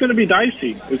 it's going to be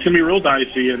dicey. It's going to be real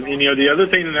dicey. And the other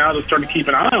thing now to start to keep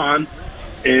an eye on,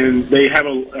 and they have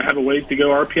a ways to go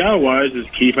RPI-wise, is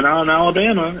keep an eye on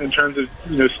Alabama in terms of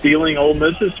stealing Ole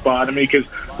Miss's spot. I mean, because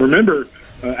remember,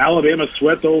 Alabama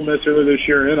swept Ole Miss earlier this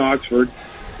year in Oxford.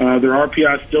 Their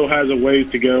RPI still has a ways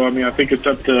to go. I mean, I think it's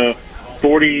up to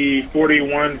 40,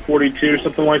 41, 42,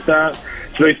 something like that.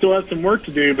 So they still have some work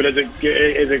to do. But as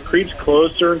it creeps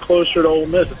closer and closer to Ole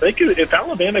Miss, if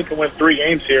Alabama can win 3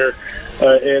 games here,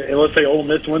 and let's say Ole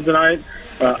Miss wins tonight,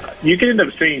 you can end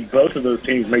up seeing both of those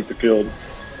teams make the field.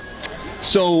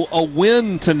 So a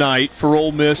win tonight for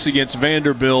Ole Miss against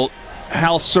Vanderbilt,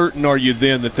 how certain are you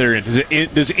then that they're in?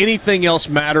 Does anything else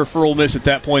matter for Ole Miss at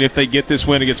that point if they get this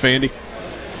win against Vandy?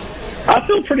 I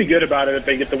feel pretty good about it if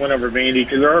they get the win over Vandy,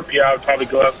 because their RPI would probably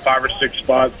go up 5 or 6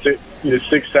 spots,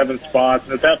 6, 7 spots.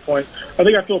 And at that point,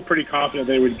 I feel pretty confident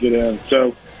they would get in.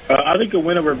 So I think a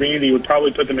win over Vandy would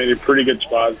probably put them in a pretty good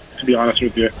spot, to be honest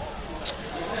with you.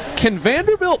 Can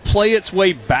Vanderbilt play its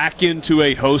way back into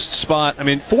a host spot? I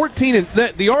mean, 14 and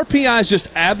the RPI is just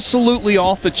absolutely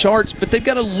off the charts, but they've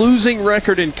got a losing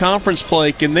record in conference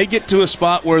play. Can they get to a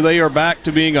spot where they are back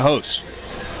to being a host?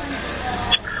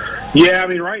 Yeah, I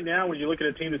mean, right now when you look at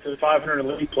a team that's in 500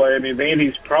 in league play, I mean,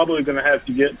 Vandy's probably going to have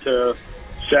to get to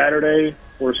Saturday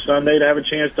or Sunday to have a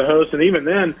chance to host, and even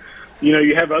then,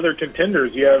 you have other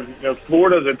contenders. You have,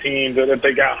 Florida's a team that if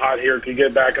they got hot here could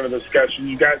get back into the discussion.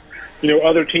 You got,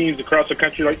 other teams across the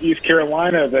country like East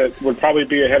Carolina that would probably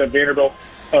be ahead of Vanderbilt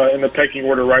in the pecking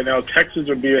order right now. Texas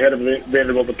would be ahead of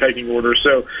Vanderbilt in the pecking order.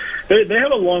 So they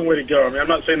have a long way to go. I mean, I'm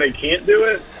not saying they can't do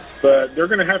it, but they're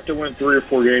going to have to win 3 or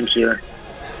 4 games here.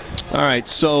 All right,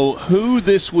 so who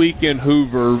this week in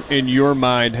Hoover, in your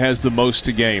mind, has the most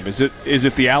to gain? Is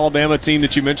it the Alabama team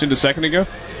that you mentioned a second ago?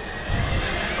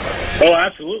 Oh,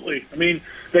 absolutely. I mean,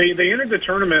 they entered the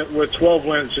tournament with 12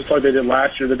 wins just like they did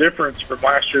last year. The difference from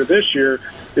last year to this year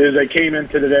is they came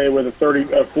into today with a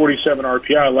 47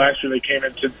 RPI. Last year they came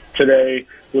into today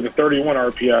with a 31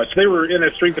 RPI. So they were in a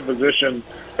strength of position,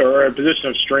 or a position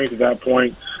of strength at that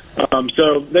point.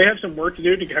 So they have some work to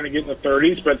do to kind of get in the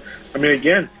 30s. But, I mean,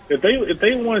 again, if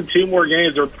they won 2 more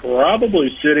games, they're probably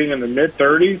sitting in the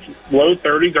mid-30s, low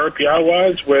 30s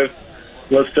RPI-wise with,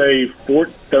 let's say,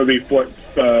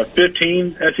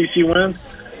 15 SEC wins.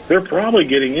 They're probably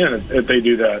getting in if they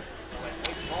do that.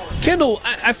 Kendall,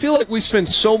 I feel like we spend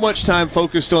so much time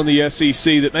focused on the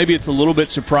SEC that maybe it's a little bit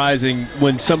surprising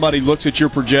when somebody looks at your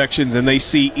projections and they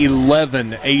see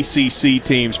 11 ACC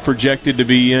teams projected to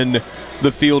be in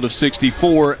the field of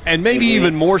 64, and maybe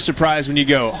even more surprised when you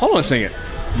go, hold on a second,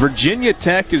 Virginia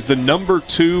Tech is the number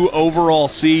 2 overall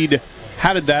seed.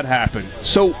 How did that happen?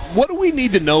 So what do we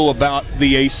need to know about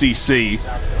the ACC,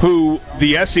 who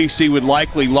the SEC would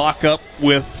likely lock up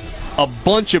with a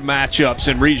bunch of matchups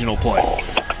in regional play?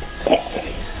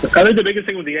 I think the biggest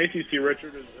thing with the ACC,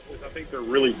 Richard, is I think they're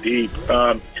really deep.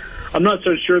 I'm not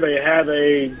so sure they have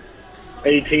a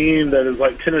team that is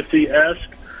like Tennessee-esque.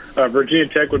 Virginia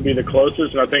Tech would be the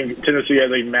closest, and I think Tennessee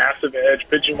has a massive edge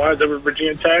pitching-wise over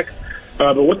Virginia Tech.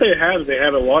 But what they have is they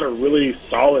have a lot of really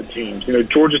solid teams.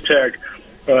 Georgia Tech,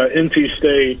 NC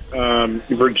State,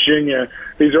 Virginia.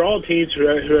 These are all teams who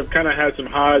have kind of had some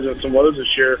highs and some lows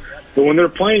this year. But when they're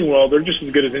playing well, they're just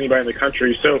as good as anybody in the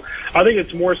country. So I think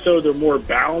it's more so they're more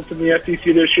balanced in the SEC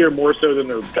this year, more so than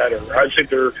they're better. I think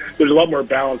there's a lot more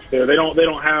balance there. They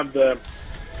don't have the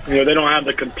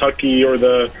Kentucky or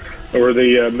the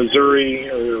Missouri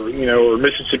or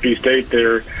Mississippi State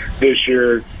there this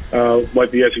year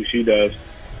like the SEC does.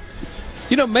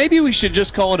 Maybe we should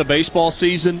just call it a baseball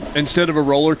season instead of a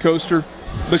roller coaster,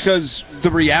 because the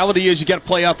reality is you got to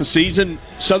play out the season.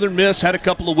 Southern Miss had a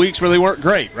couple of weeks where they weren't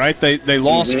great, right? They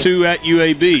lost 2 at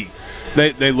UAB.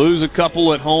 They lose a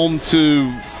couple at home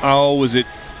to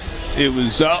it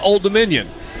was Old Dominion.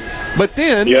 But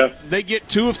then they get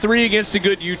 2 of 3 against a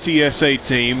good UTSA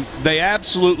team. They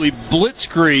absolutely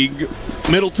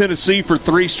blitzkrieg Middle Tennessee for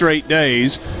 3 straight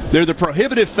days. They're the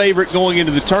prohibitive favorite going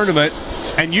into the tournament,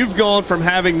 and you've gone from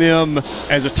having them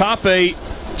as a top 8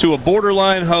 to a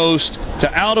borderline host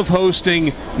to out of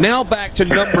hosting, now back to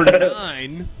number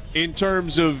 9 in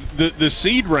terms of the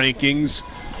seed rankings.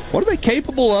 What are they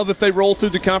capable of if they roll through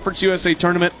the Conference USA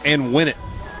tournament and win it?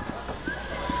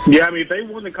 Yeah, I mean, if they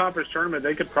won the conference tournament,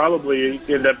 they could probably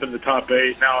end up in the top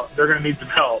 8. Now, they're going to need some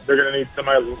help. They're going to need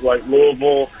somebody like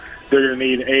Louisville. They're going to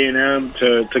need A&M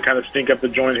to kind of stink up the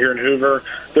joint here in Hoover.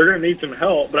 They're going to need some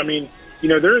help. But, I mean,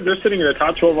 they're sitting in the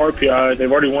top 12 RPI.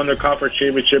 They've already won their conference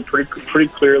championship pretty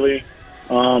clearly.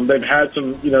 They've had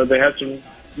some, they had some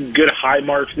good high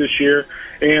marks this year.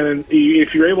 And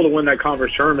if you're able to win that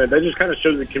conference tournament, that just kind of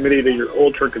shows the committee that you're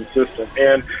ultra consistent.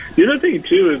 And the other thing,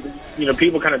 too, is,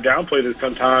 people kind of downplay this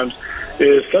sometimes,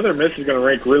 is Southern Miss is going to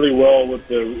rank really well with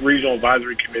the regional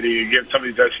advisory committee against some of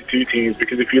these SC2 teams.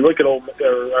 Because if you look at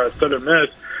Southern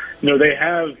Miss, they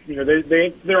have,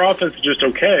 their offense is just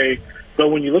okay. But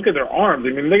when you look at their arms,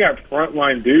 they got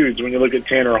frontline dudes. When you look at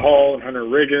Tanner Hall and Hunter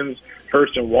Riggins,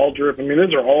 Hurston Waldrop,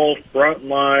 those are all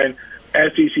frontline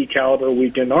SEC caliber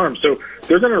weekend arms. So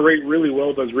they're going to rate really well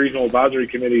with those regional advisory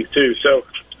committees too. So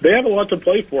they have a lot to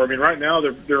play for. Right now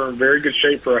they're in very good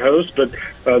shape for a host, but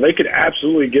they could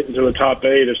absolutely get into a top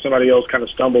 8 if somebody else kind of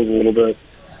stumbles a little bit.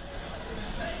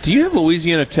 Do you have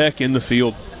Louisiana Tech in the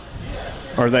field?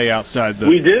 Or are they outside the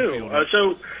We do.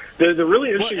 So the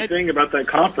really interesting thing about that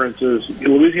conference is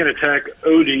Louisiana Tech,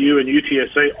 ODU, and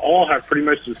UTSA all have pretty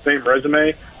much the same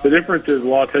resume. The difference is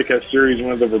La Tech has series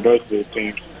wins over both of those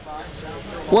teams.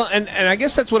 Well, and I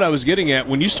guess that's what I was getting at.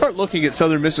 When you start looking at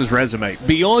Southern Miss's resume,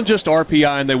 beyond just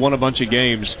RPI and they won a bunch of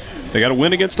games, they got to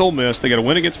win against Ole Miss, they got to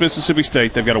win against Mississippi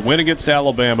State, they've got to win against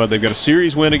Alabama, they've got a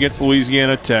series win against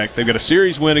Louisiana Tech, they've got a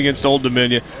series win against Old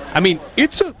Dominion.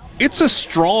 It's a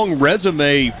strong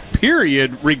resume,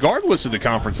 period, regardless of the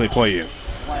conference they play in.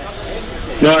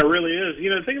 No, it really is.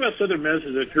 The thing about Southern Miss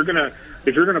is if you're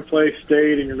gonna play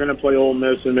State and you're gonna play Ole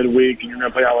Miss in midweek and you're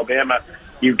gonna play Alabama,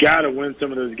 you've got to win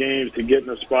some of those games to get in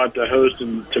a spot to host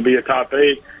and to be a top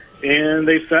 8. And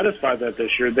they satisfied that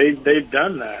this year. They've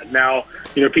done that. Now,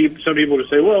 some people would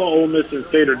say, well, Ole Miss and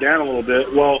State are down a little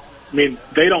bit. Well, they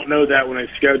don't know that when they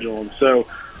schedule them. So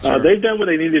they've done what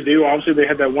they need to do. Obviously, they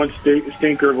had that one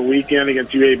stinker of a weekend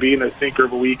against UAB and a stinker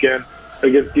of a weekend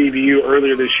against DBU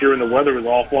earlier this year when the weather was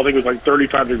awful. I think it was like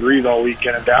 35 degrees all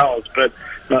weekend in Dallas. But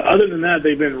other than that,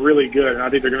 they've been really good, and I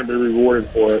think they're going to be rewarded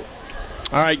for it.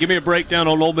 All right, give me a breakdown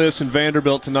on Ole Miss and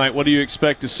Vanderbilt tonight. What do you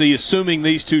expect to see, assuming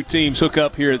these two teams hook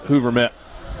up here at Hoover Met?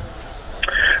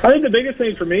 I think the biggest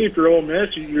thing for me, if you're Ole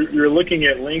Miss, you're looking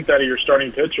at length out of your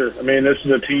starting pitcher. This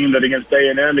is a team that against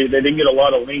A&M, they didn't get a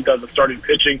lot of length out of the starting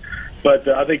pitching. But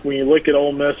I think when you look at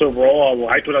Ole Miss overall, I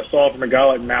liked what I saw from a guy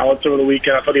like Mallitz over the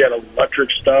weekend. I thought he had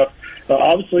electric stuff.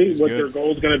 Obviously, what their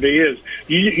goal is going to be is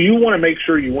you want to make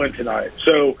sure you win tonight.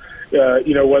 So,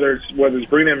 whether it's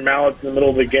bringing in Mallitz in the middle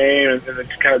of the game and then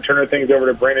kind of turning things over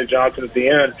to Brandon Johnson at the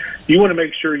end, you want to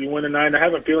make sure you win tonight. And I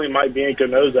have a feeling Mike Bianco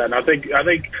knows that. And I think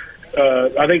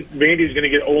Vandy's going to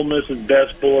get Ole Miss's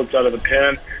best bullets out of the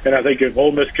pen. And I think if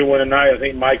Ole Miss can win tonight, I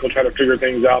think Mike will try to figure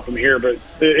things out from here. But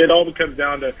it all comes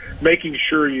down to making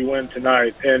sure you win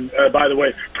tonight. And, by the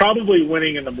way, probably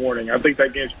winning in the morning. I think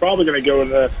that game's probably going to go in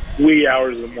the wee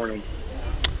hours of the morning.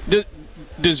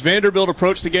 Does Vanderbilt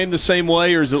approach the game the same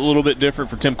way, or is it a little bit different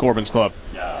for Tim Corbin's club?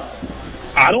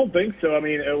 I don't think so.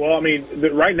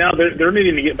 Right now they're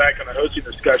needing to get back on the hosting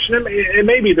discussion, and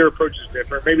maybe their approach is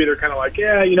different. Maybe they're kind of like,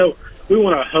 we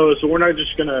want to host, so we're not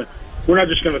just gonna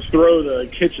throw the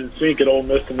kitchen sink at Ole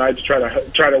Miss tonight to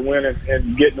try to win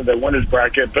and get into the winners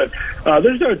bracket. But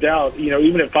there's no doubt,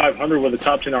 even at 500 with a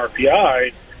top 10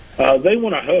 RPI. They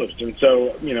want to host, and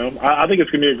so I think it's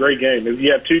going to be a great game.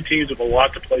 You have two teams with a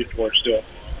lot to play for still.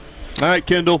 All right,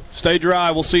 Kendall, stay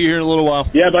dry. We'll see you here in a little while.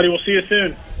 Yeah, buddy, we'll see you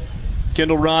soon.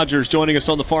 Kendall Rogers joining us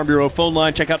on the Farm Bureau phone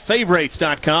line. Check out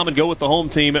favorites.com and go with the home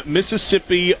team at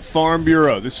Mississippi Farm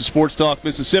Bureau. This is Sports Talk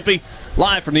Mississippi,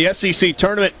 live from the SEC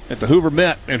tournament at the Hoover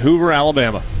Met in Hoover,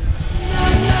 Alabama.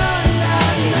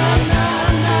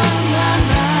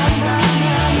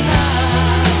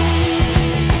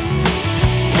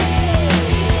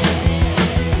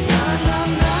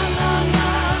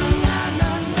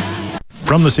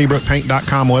 From the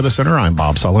SeabrookPaint.com Weather Center, I'm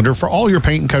Bob Sullender. For all your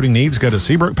paint and coating needs, go to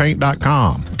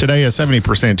SeabrookPaint.com. Today, a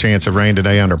 70% chance of rain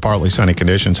today under partly sunny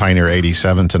conditions, high near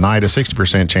 87. Tonight, a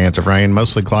 60% chance of rain,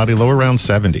 mostly cloudy, low around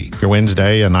 70. Your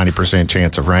Wednesday, a 90%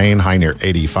 chance of rain, high near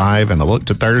 85. And a look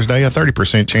to Thursday, a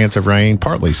 30% chance of rain,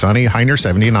 partly sunny, high near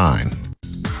 79.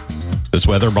 This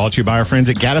weather brought to you by our friends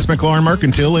at Gaddis McLaurin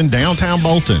Mercantile in downtown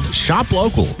Bolton. Shop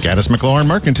local. Gaddis McLaurin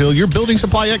Mercantile, your building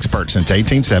supply expert since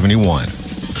 1871.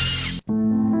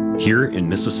 Here in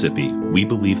Mississippi, we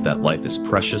believe that life is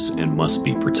precious and must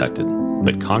be protected.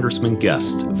 But Congressman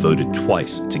Guest voted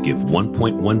twice to give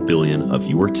 $1.1 billion of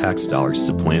your tax dollars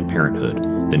to Planned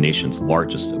Parenthood, the nation's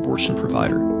largest abortion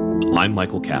provider. I'm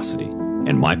Michael Cassidy,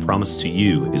 and my promise to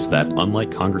you is that, unlike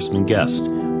Congressman Guest,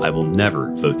 I will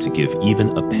never vote to give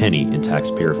even a penny in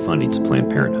taxpayer funding to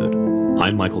Planned Parenthood.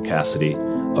 I'm Michael Cassidy,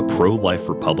 a pro-life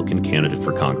Republican candidate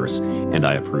for Congress, and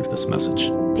I approve this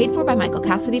message. Paid for by Michael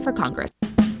Cassidy for Congress.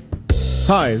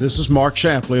 Hi, this is Mark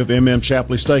Shapley of MM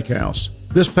Shapley Steakhouse.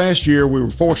 This past year, we were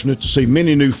fortunate to see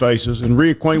many new faces and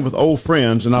reacquaint with old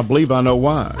friends, and I believe I know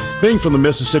why. Being from the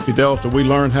Mississippi Delta, we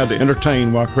learned how to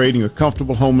entertain while creating a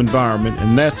comfortable home environment,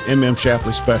 and that's M.M.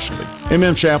 Shapley's specialty.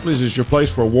 M.M. Shapley's is your place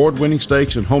for award-winning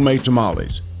steaks and homemade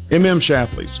tamales. M.M.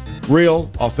 Shapley's, real,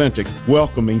 authentic,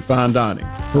 welcoming fine dining.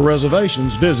 For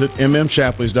reservations, visit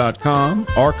mmshapleys.com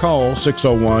or call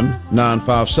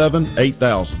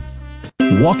 601-957-8000.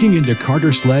 Walking into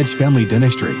Carter Sledge Family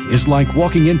Dentistry is like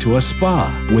walking into a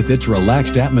spa. With its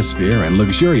relaxed atmosphere and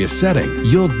luxurious setting,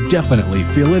 you'll definitely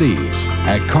feel at ease.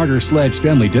 At Carter Sledge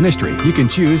Family Dentistry, you can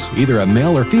choose either a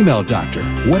male or female doctor,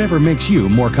 whatever makes you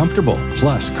more comfortable.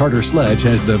 Plus, Carter Sledge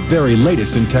has the very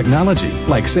latest in technology,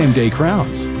 like same-day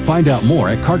crowns. Find out more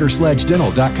at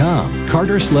cartersledgedental.com.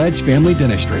 Carter Sledge Family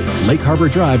Dentistry, Lake Harbor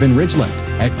Drive in Ridgeland.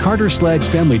 At Carter Sledge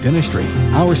Family Dentistry,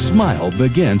 our smile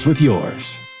begins with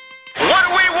yours. What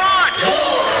do we want?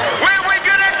 Where are we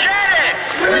gonna get it?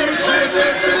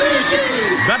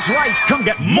 That's right. Come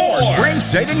get more spring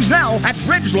savings now at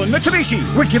Ridgeland Mitsubishi.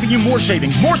 We're giving you more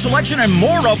savings, more selection, and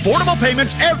more affordable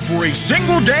payments every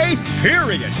single day,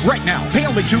 period. Right now, pay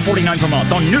only $249 per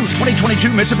month on new 2022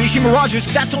 Mitsubishi Mirages.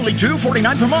 That's only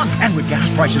 $249 per month. And with gas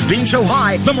prices being so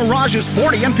high, the Mirage's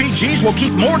 40 MPGs will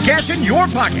keep more cash in your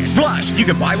pocket. Plus, you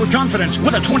can buy with confidence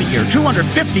with a 20-year,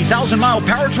 250,000-mile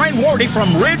powertrain warranty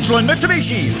from Ridgeland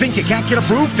Mitsubishi. Think you can't get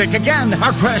approved? Think again.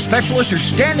 Our credit specialists are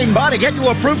standing by to get you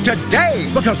approved today,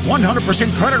 because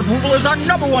 100% credit approval is our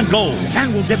 #1 goal.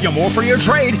 And we'll give you more for your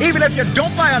trade, even if you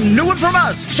don't buy a new one from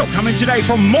us. So come in today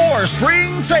for more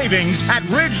spring savings at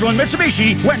Ridgeland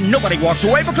Mitsubishi, where nobody walks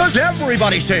away because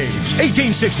everybody saves.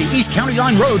 1860 East County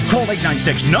Line Road. Call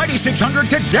 896-9600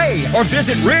 today or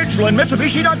visit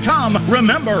RidgelandMitsubishi.com.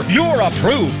 Remember, you're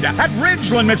approved at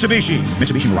Ridgeland Mitsubishi.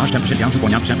 Mitsubishi Mirage 10% down,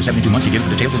 2.9% for 72 months. Again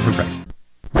for details of approved credit.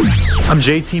 I'm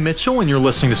JT Mitchell, and you're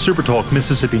listening to Super Talk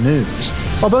Mississippi News.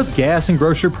 While both gas and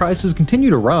grocery prices continue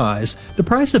to rise, the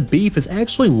price of beef is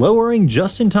actually lowering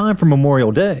just in time for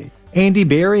Memorial Day. Andy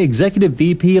Berry, Executive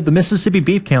VP of the Mississippi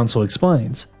Beef Council,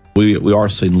 explains. We are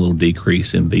seeing a little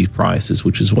decrease in beef prices,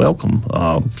 which is welcome,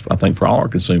 I think, for all our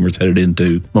consumers headed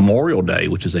into Memorial Day,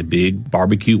 which is a big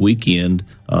barbecue weekend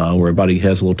where everybody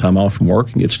has a little time off from work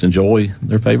and gets to enjoy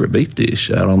their favorite beef dish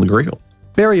out on the grill.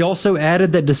 Berry also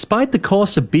added that despite the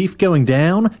cost of beef going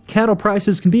down, cattle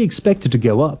prices can be expected to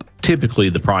go up. Typically,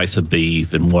 the price of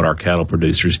beef and what our cattle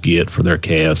producers get for their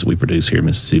calves that we produce here in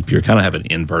Mississippi are kind of have an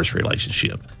inverse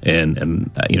relationship. And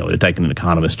it's taken an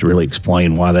economist to really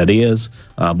explain why that is.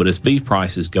 But as beef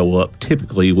prices go up,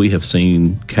 typically we have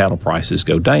seen cattle prices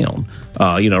go down.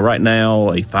 Right now,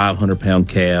 a 500-pound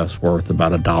calf's worth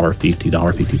about $1.50,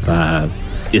 $1.55.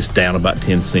 It's down about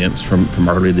 10 cents from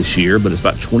earlier this year, but it's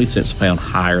about 20 cents a pound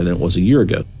higher than it was a year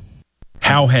ago.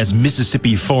 How has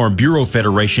Mississippi Farm Bureau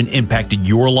Federation impacted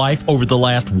your life over the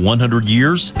last 100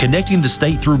 years? Connecting the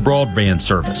state through broadband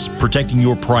service, protecting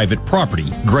your private property,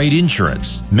 great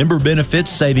insurance, member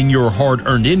benefits saving your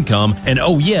hard-earned income, and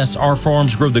oh yes, our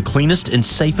farms grow the cleanest and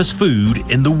safest food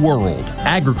in the world,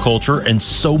 agriculture, and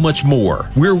so much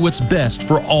more. We're what's best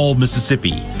for all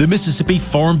Mississippi. The Mississippi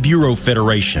Farm Bureau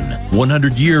Federation.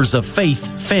 100 years of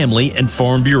faith, family, and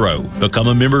Farm Bureau. Become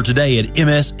a member today at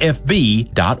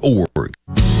msfb.org.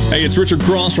 Hey, it's Richard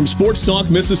Cross from Sports Talk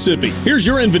Mississippi. Here's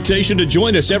your invitation to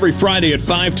join us every Friday at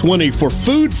 5:20 for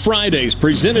Food Fridays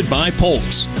presented by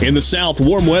Polk's. In the South,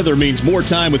 warm weather means more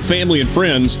time with family and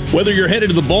friends. Whether you're headed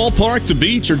to the ballpark, the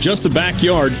beach, or just the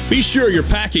backyard, be sure you're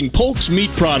packing Polk's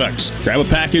meat products. Grab a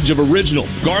package of original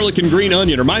garlic and green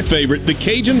onion, or my favorite, the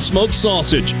Cajun smoked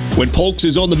sausage. When Polk's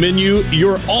is on the menu,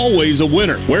 you're always a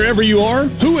winner. Wherever you are,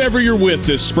 whoever you're with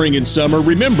this spring and summer,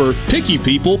 remember, picky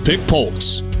people pick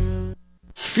Polk's.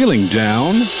 Feeling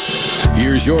down?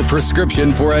 Here's your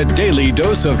prescription for a daily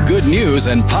dose of good news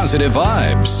and positive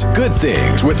vibes. Good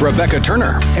Things with Rebecca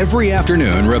Turner. Every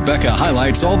afternoon, Rebecca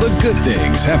highlights all the good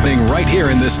things happening right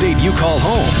here in the state you call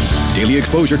home. Daily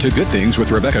exposure to Good Things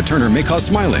with Rebecca Turner may cause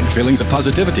smiling, feelings of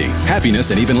positivity,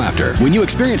 happiness, and even laughter. When you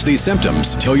experience these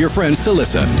symptoms, tell your friends to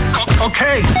listen.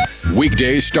 Okay.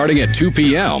 Weekdays starting at 2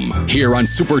 p.m. here on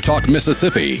Super Talk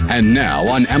Mississippi, and now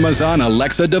on Amazon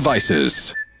Alexa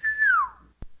devices.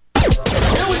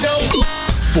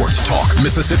 Sports Talk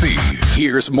Mississippi.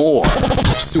 Here's more.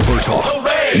 Super Talk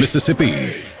Mississippi.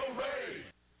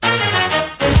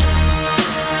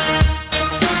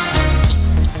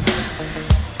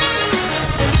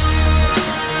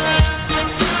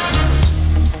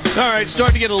 All right,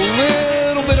 starting to get a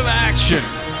little bit of action.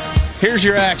 Here's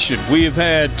your action. We have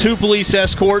had 2 police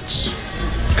escorts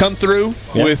come through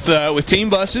with team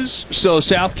buses. So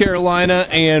South Carolina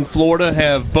and Florida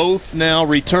have both now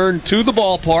returned to the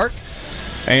ballpark.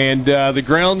 And the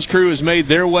grounds crew has made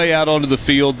their way out onto the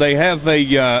field. They have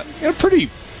a pretty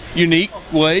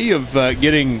unique way of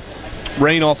getting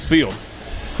rain off the field.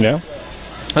 Yeah.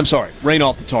 I'm sorry, rain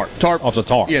off the tarp. Tarp off the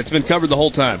tarp. Yeah, it's been covered the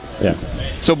whole time. Yeah.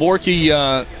 So Borky,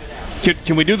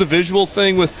 can we do the visual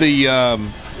thing with the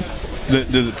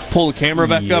pull the camera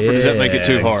back up, or does that make it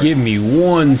too hard? Give me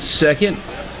 1 second.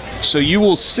 So you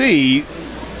will see,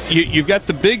 you've got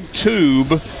the big tube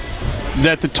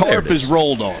that the tarp is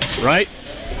rolled on, right?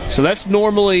 So that's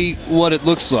normally what it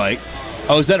looks like.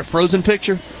 Oh, is that a frozen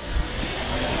picture?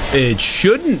 It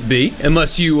shouldn't be,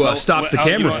 unless you stop the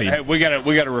camera feed. Hey, we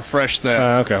gotta refresh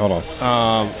that. Okay, hold on.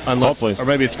 Unless, or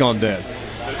maybe it's gone dead.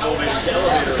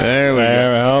 There we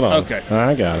go. Hold on. Okay,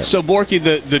 I got it. So Borky,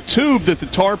 the tube that the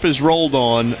tarp is rolled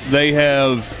on, they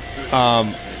have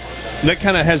that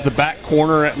kind of has the back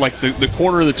corner, like the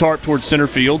corner of the tarp towards center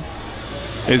field.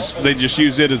 Is they just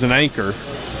use it as an anchor.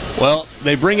 Well,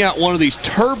 they bring out one of these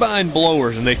turbine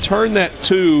blowers and they turn that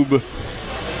tube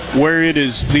where it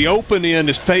is, the open end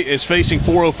is facing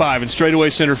 405 and straightaway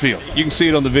center field. You can see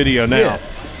it on the video now. Yeah.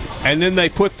 And then they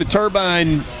put the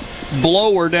turbine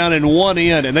blower down in one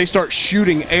end and they start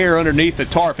shooting air underneath the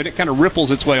tarp, and it kind of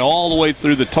ripples its way all the way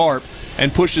through the tarp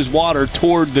and pushes water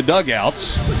toward the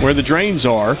dugouts where the drains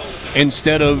are,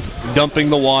 instead of dumping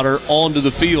the water onto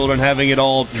the field and having it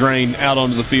all drain out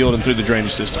onto the field and through the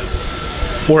drainage system.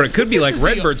 Or it could be like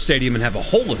Redbird Stadium and have a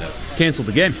hole in it. Cancel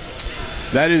the game.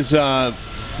 That is...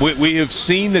 We have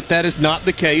seen that is not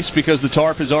the case, because the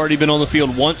tarp has already been on the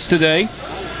field once today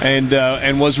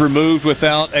and was removed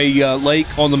without a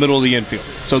lake on the middle of the infield.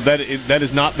 So that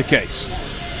is not the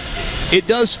case. It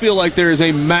does feel like there is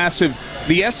a massive...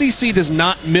 The SEC does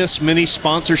not miss many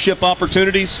sponsorship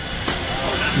opportunities.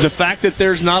 The fact that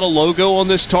there's not a logo on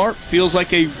this tarp feels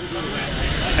like a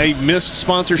missed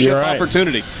sponsorship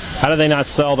opportunity. How do they not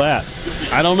sell that?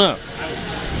 I don't know.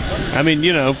 I mean,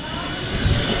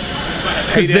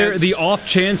 because they're the off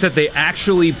chance that they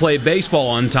actually play baseball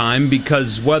on time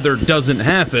because weather doesn't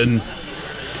happen,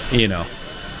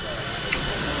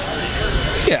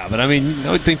 Yeah, but I mean,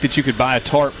 I would think that you could buy a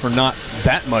tarp for not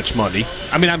that much money.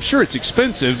 I mean, I'm sure it's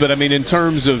expensive, but I mean, in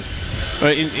terms of,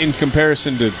 in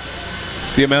comparison to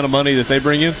the amount of money that they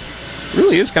bring in, it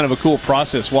really is kind of a cool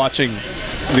process watching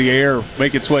the air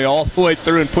make its way all the way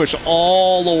through and push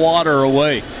all the water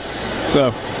away.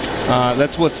 So...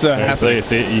 that's what's happening.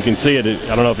 You can see it.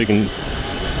 I don't know if you can.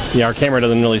 Yeah, our camera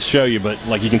doesn't really show you, but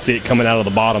like you can see it coming out of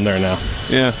the bottom there now.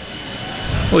 Yeah.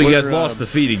 Well, you guys lost the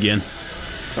feed again.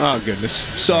 Oh goodness.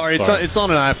 Sorry. It's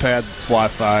on an iPad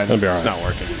Wi-Fi. It'll be all right. It's not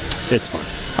working. It's fine.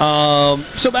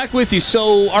 So back with you.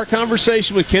 So our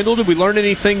conversation with Kendall. Did we learn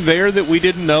anything there that we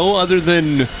didn't know, other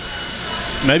than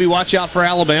maybe watch out for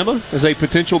Alabama as a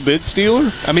potential bid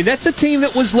stealer? I mean, that's a team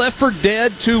that was left for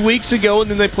dead 2 weeks ago,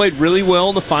 and then they played really well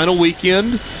in the final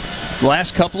weekend. The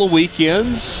last couple of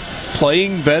weekends,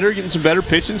 playing better, getting some better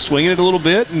pitching, swinging it a little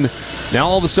bit, and now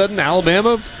all of a sudden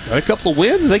Alabama got a couple of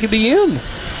wins. They could be in.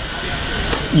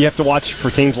 You have to watch for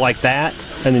teams like that,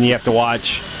 and then you have to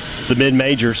watch the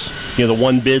mid-majors, the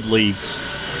one-bid leagues.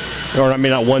 Or, I mean,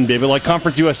 not one bid, but like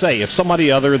Conference USA. If somebody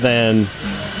other than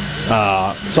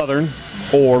Southern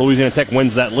or Louisiana Tech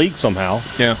wins that league somehow,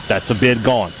 that's a bid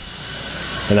gone.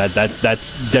 And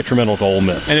that's detrimental to Ole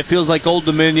Miss. And it feels like Old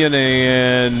Dominion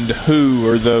and who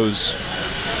are those?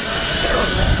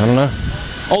 I don't know.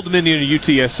 Old Dominion and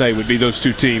UTSA would be those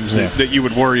two teams that you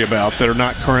would worry about that are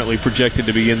not currently projected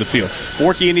to be in the field.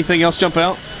 Borky, anything else jump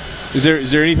out? Is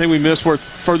there anything we missed worth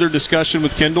further discussion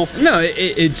with Kendall? No,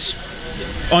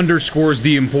 it's underscores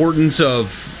the importance of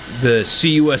the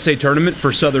CUSA tournament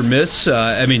for Southern Miss.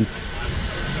 I mean,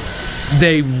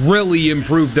 they really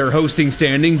improved their hosting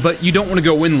standing, but you don't want to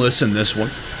go winless in this one.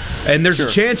 And there's a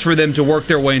chance for them to work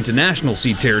their way into national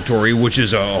seed territory, which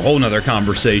is a whole nother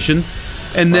conversation.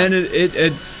 And then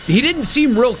he didn't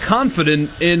seem real confident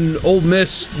in Ole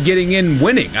Miss getting in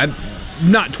winning. I'm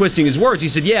not twisting his words. He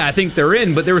said, yeah, I think they're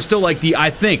in, but there was still like the I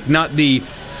think, not the,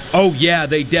 oh, yeah,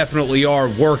 they definitely are,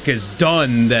 work is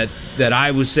done that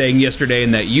I was saying yesterday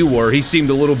and that you were. He seemed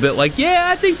a little bit like, yeah,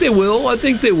 I think they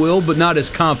will, but not as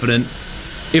confident.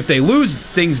 If they lose,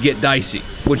 things get dicey,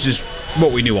 which is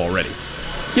what we knew already.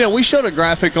 We showed a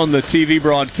graphic on the TV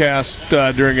broadcast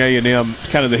during A&M,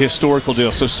 kind of the historical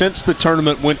deal. So since the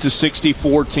tournament went to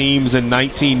 64 teams in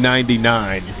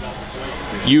 1999,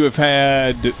 you have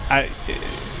had...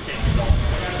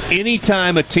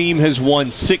 anytime a team has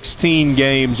won 16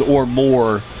 games or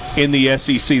more in the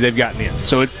SEC, they've gotten in.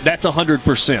 So that's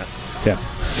 100%. Yeah.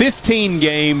 15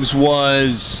 games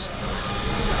was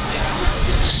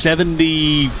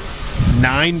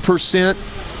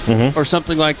 79% or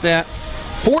something like that.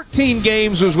 14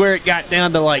 games was where it got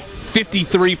down to like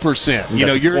 53%. You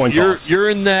know, you're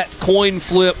in that coin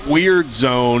flip weird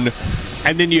zone,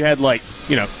 and then you had like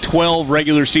 12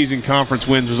 regular season conference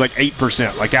wins was like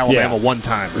 8%, like Alabama one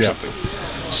time or something.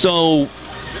 So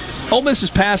Ole Miss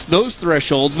has passed those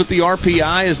thresholds, but the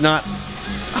RPI is not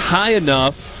high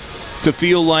enough to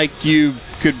feel like you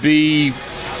could be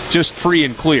just free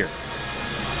and clear.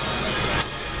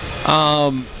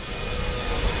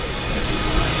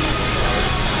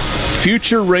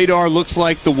 Future radar looks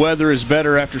like the weather is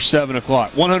better after 7 o'clock.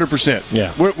 100%.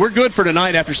 Yeah. We're good for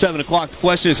tonight after 7 o'clock. The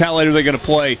question is, how late are they going to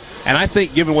play? And I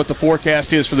think, given what the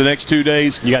forecast is for the next 2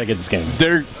 days, you got to get this game.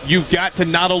 You've got to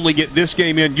not only get this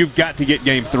game in, you've got to get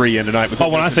Game 3 in tonight.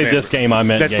 When I say this game, I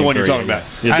meant that's game the one 3, you're talking about.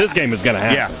 Yeah, this game is going to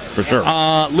happen for sure.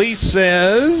 Lee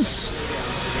says,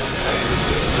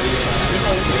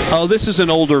 "Oh, this is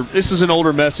an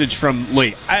older message from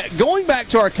Lee. Going back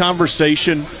to our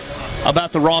conversation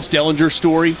about the Ross Dellinger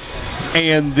story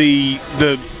and the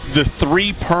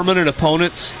 3 permanent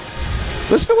opponents.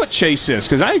 Listen to what Chase says,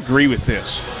 because I agree with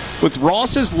this. With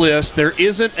Ross's list, there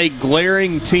isn't a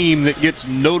glaring team that gets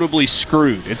notably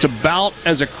screwed. It's about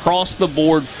as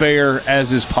across-the-board fair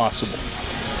as is possible."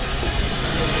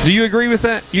 Do you agree with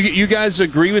that? You guys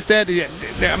agree with that?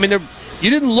 I mean, you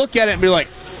didn't look at it and be like,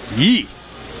 yee.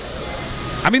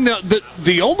 I mean,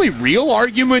 the only real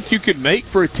argument you could make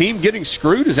for a team getting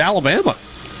screwed is Alabama.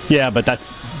 Yeah, but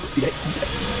that's...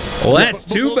 Well, that's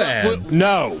too bad.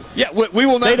 No. Yeah, we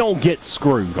will not... They don't get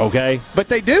screwed, okay? But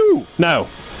they do. No.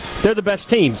 They're the best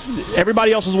teams.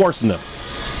 Everybody else is worse than them.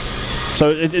 So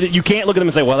you can't look at them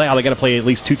and say, well, they got to play at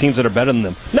least 2 teams that are better than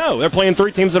them. No, they're playing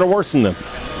 3 teams that are worse than them.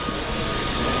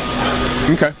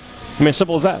 Okay. I mean,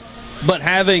 simple as that. But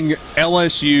having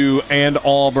LSU and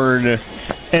Auburn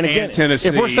and Tennessee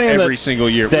if we're saying every single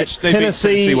year, which they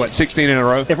Tennessee, what, 16 in a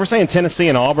row? If we're saying Tennessee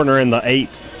and Auburn are in the 8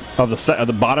 of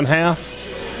the bottom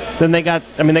half, then they got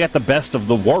the best of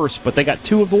the worst, but they got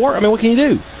 2 of the worst. I mean, what can you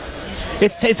do?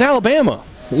 It's Alabama.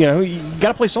 You got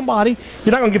to play somebody.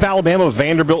 You're not going to give Alabama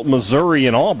Vanderbilt, Missouri,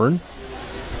 and Auburn.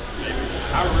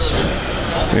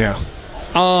 Yeah.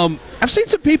 I've seen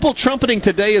some people trumpeting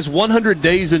today as 100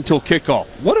 days until kickoff.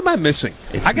 What am I missing?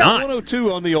 I got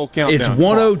 102 on the old countdown. It's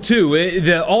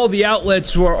 102. All the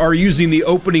outlets are using the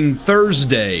opening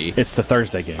Thursday. It's the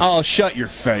Thursday game. Oh, shut your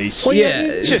face. Well,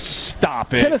 yeah, just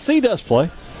stop it. Tennessee does play.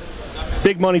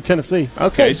 Big money Tennessee.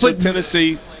 Okay, so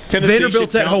Tennessee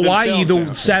Vanderbilt's at Hawaii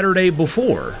the Saturday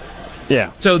before.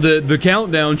 Yeah. So the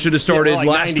countdown should have started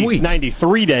last week.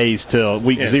 93 days till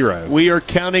week 0. We are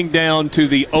counting down to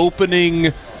the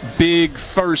opening big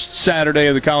first Saturday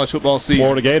of the college football season.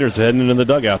 Florida Gators heading into the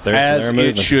dugout there. As so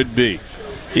it should be.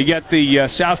 You got the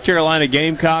South Carolina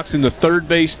Gamecocks in the third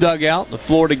base dugout. The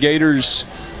Florida Gators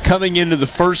coming into the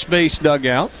first base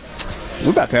dugout. We're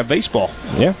about to have baseball.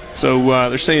 Yeah. So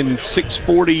they're saying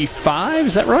 6:45.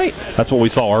 Is that right? That's what we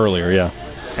saw earlier, yeah.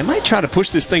 They might try to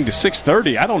push this thing to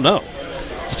 6:30. I don't know.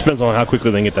 Just depends on how quickly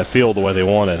they can get that field the way they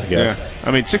want it, I guess. Yeah.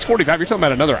 I mean, 6:45, you're talking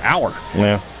about another hour.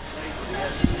 Yeah.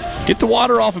 Get the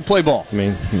water off and play ball. I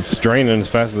mean, it's draining as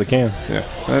fast as it can. Yeah,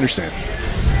 I understand.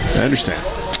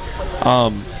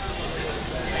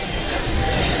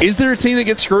 Is there a team that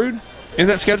gets screwed in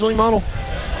that scheduling model?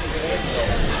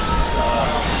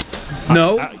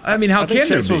 No. I mean, how I think can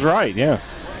there Chase be? was right, yeah.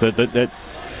 That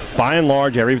by and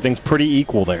large, everything's pretty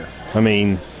equal there. I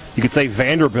mean, you could say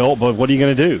Vanderbilt, but what are you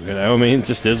going to do? I mean, it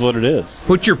just is what it is.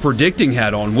 Put your predicting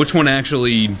hat on. Which one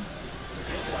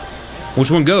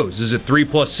goes? Is it 3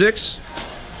 plus 6?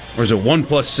 Or is it 1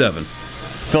 plus 7? I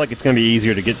feel like it's going to be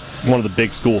easier to get one of the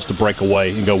big schools to break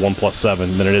away and go 1 plus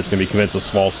 7 than it is going to be convince a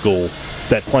small school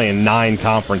that playing 9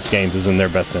 conference games is in their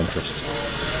best interest.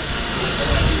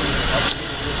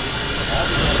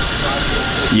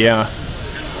 Yeah.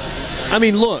 I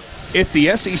mean, look, if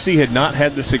the SEC had not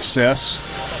had the success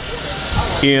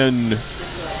in...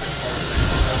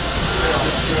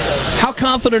 How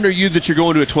confident are you that you're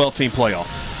going to a 12-team playoff?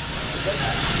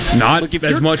 Not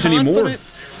as much anymore.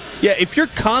 Yeah, if you're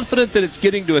confident that it's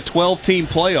getting to a 12-team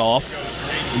playoff,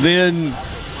 then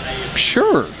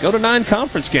sure, go to 9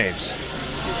 conference games.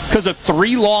 Because a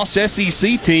 3-loss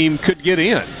SEC team could get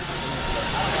in.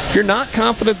 If you're not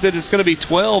confident that it's going to be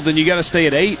 12, then you got to stay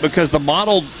at 8 because the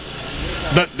model,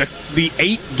 the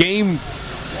 8-game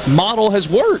model has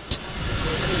worked.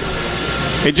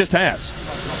 It just has.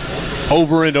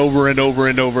 Over and over and over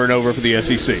and over and over for the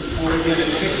SEC.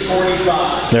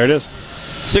 There it is.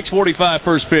 6:45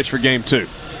 first pitch for Game 2.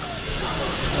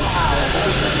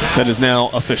 That is now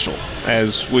official,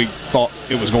 as we thought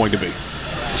it was going to be.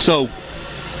 So,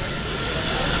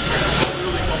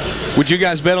 would you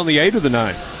guys bet on the 8 or the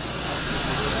 9?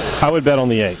 I would bet on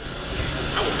the 8.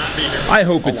 I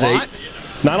hope it's 8.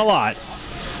 Not a lot.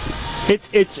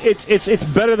 It's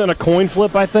better than a coin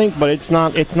flip, I think, but it's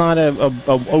not a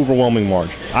overwhelming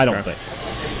margin. I don't think.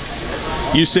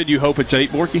 You said you hope it's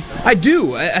 8, Borky? I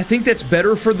do. I think that's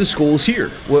better for the schools here,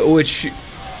 which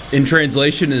in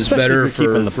translation is better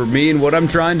for me and what I'm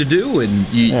trying to do. And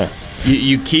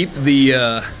you keep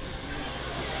the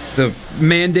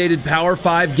mandated Power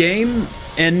 5 game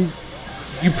and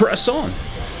you press on.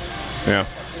 Yeah.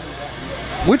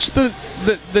 Which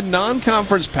the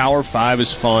non-conference Power 5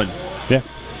 is fun. Yeah.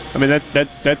 I mean,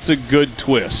 that's a good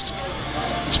twist.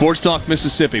 Sports Talk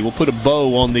Mississippi. We'll put a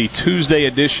bow on the Tuesday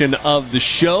edition of the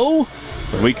show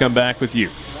when we come back with you.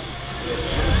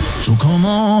 So come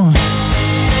on.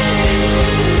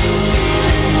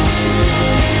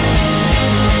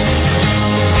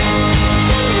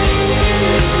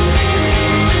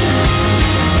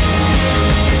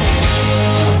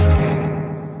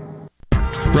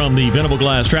 From the Venable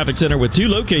Glass Traffic Center with 2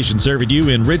 locations serving you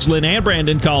in Ridgeland and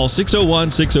Brandon, call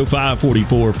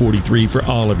 601-605-4443 for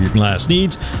all of your glass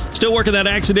needs. Still working that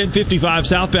accident 55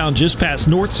 southbound just past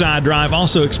Northside Drive.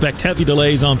 Also expect heavy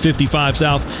delays on 55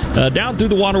 south down through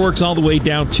the waterworks all the way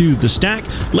down to the stack.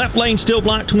 Left lane still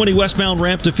blocked 20 westbound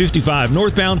ramp to 55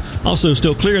 northbound. Also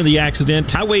still clearing the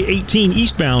accident. Highway 18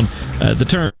 eastbound the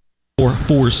turn for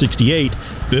 468.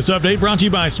 This update brought to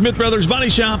you by Smith Brothers Body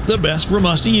Shop, the best from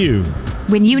us to you.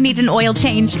 When you need an oil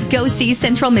change, go see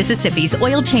Central Mississippi's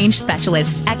oil change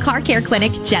specialists at Car Care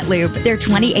Clinic Jet Lube. Their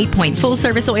 28-point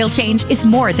full-service oil change is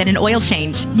more than an oil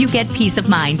change. You get peace of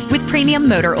mind with premium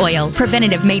motor oil,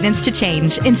 preventative maintenance to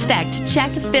change, inspect,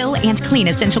 check, fill, and clean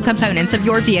essential components of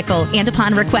your vehicle, and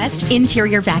upon request,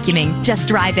 interior vacuuming. Just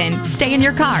drive in, stay in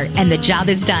your car, and the job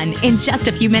is done in just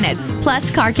a few minutes.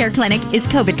 Plus, Car Care Clinic is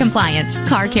COVID compliant.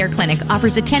 Car Care Clinic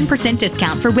offers a 10%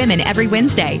 discount for women every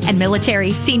Wednesday, and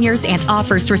military, seniors, and all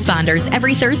first responders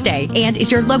every Thursday, and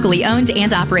is your locally owned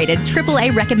and operated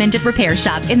AAA recommended repair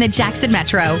shop in the Jackson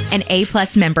Metro. An A+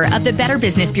 member of the Better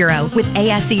Business Bureau with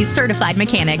ASE certified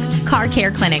mechanics. Car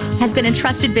Care Clinic has been a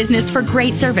trusted business for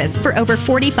great service for over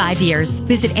 45 years.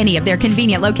 Visit any of their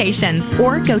convenient locations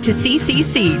or go to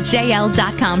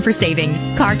cccjl.com for savings.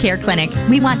 Car Care Clinic.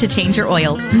 We want to change your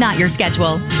oil, not your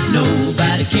schedule.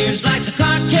 Nobody cares like the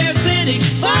Car Care Clinic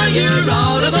for your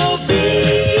automobile.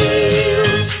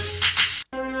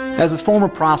 As a former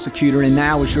prosecutor and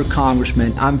now as your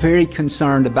congressman, I'm very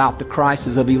concerned about the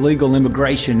crisis of illegal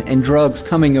immigration and drugs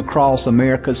coming across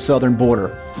America's southern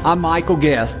border. I'm Michael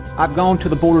Guest. I've gone to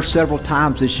the border several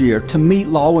times this year to meet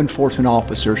law enforcement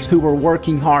officers who are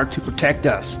working hard to protect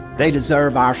us. They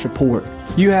deserve our support.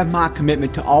 You have my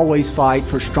commitment to always fight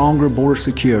for stronger border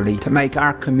security to make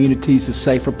our communities a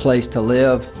safer place to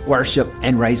live, worship,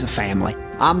 and raise a family.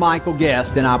 I'm Michael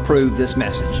Guest, and I approve this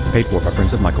message. Paid for by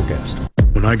Friends of Michael Guest.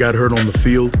 When I got hurt on the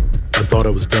field, I thought I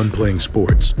was done playing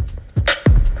sports.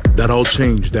 That all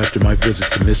changed after my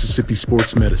visit to Mississippi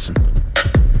Sports Medicine.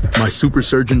 My super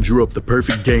surgeon drew up the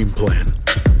perfect game plan.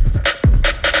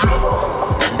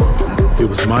 It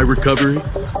was my recovery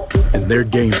and their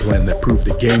game plan that proved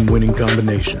the game-winning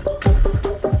combination.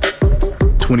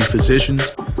 20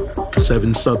 physicians,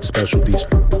 7 subspecialties,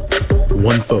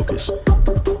 1 focus.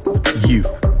 You,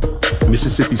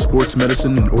 Mississippi Sports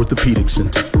Medicine and Orthopedic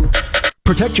Center.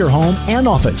 Protect your home and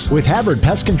office with Havard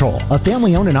Pest Control, a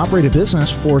family-owned and operated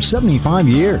business for 75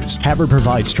 years. Havard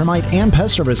provides termite and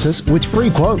pest services with free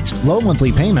quotes, low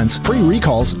monthly payments, free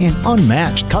recalls, and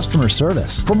unmatched customer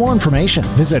service. For more information,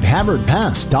 visit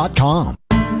HavardPest.com.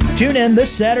 Tune in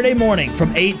this Saturday morning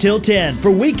from 8 till 10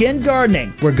 for Weekend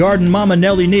Gardening, where Garden Mama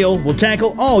Nellie Neal will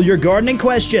tackle all your gardening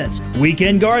questions.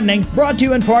 Weekend Gardening brought to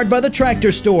you in part by The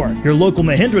Tractor Store, your local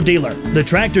Mahindra dealer. The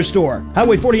Tractor Store,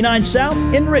 Highway 49 South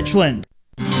in Richland.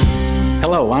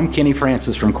 Hello, I'm Kenny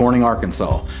Francis from Corning,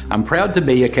 Arkansas. I'm proud to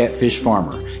be a catfish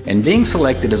farmer, and being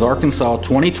selected as Arkansas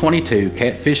 2022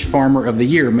 Catfish Farmer of the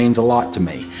Year means a lot to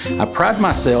me. I pride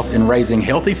myself in raising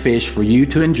healthy fish for you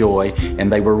to enjoy,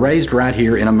 and they were raised right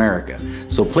here in America.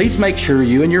 So please make sure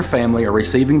you and your family are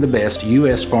receiving the best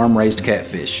U.S. farm-raised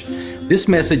catfish. This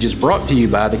message is brought to you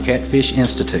by the Catfish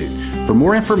Institute. For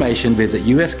more information, visit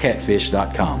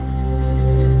uscatfish.com.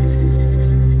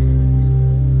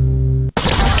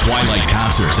 Twilight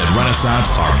Concerts at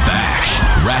Renaissance are back.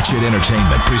 Ratchet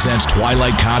Entertainment presents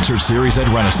Twilight Concert Series at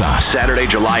Renaissance. Saturday,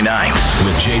 July 9th.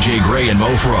 With J.J. Gray and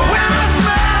Mofro.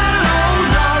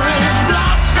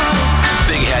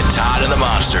 Big Head Todd and the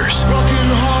Monsters.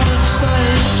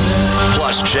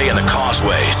 Plus Jay and the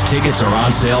Causeways. Tickets are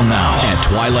on sale now at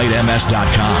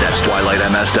twilightms.com. That's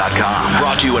twilightms.com.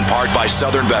 Brought to you in part by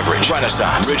Southern Beverage,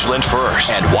 Renaissance, Ridgeland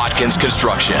First, and Watkins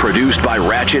Construction. Produced by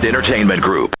Ratchet Entertainment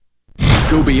Group.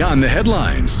 Go beyond the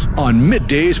headlines on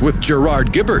Middays with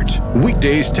Gerard Gibbert.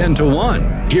 Weekdays 10 to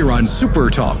 1 here on Super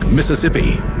Talk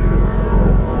Mississippi.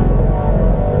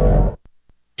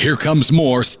 Here comes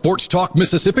more Sports Talk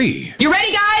Mississippi. You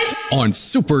ready, guys? On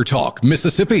Super Talk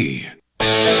Mississippi.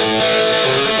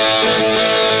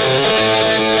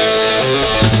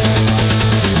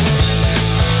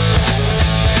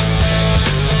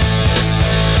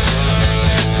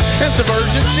 Sense of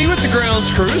urgency with the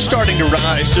grounds crew starting to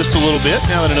rise just a little bit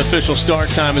now that an official start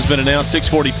time has been announced.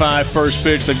 6:45 first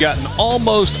pitch. They've gotten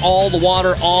almost all the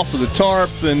water off of the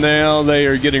tarp, and now they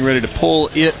are getting ready to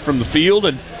pull it from the field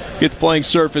and get the playing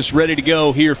surface ready to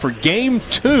go here for Game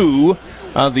 2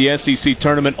 of the SEC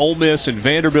tournament. Ole Miss and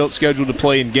Vanderbilt scheduled to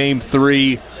play in Game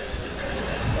 3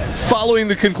 following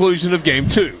the conclusion of Game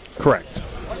 2. Correct.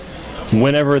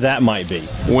 Whenever that might be.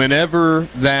 Whenever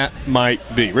that might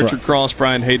be. Richard Right. Cross,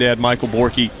 Brian Haydad, Michael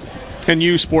Borky, and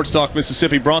you, Sports Talk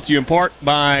Mississippi, brought to you in part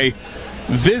by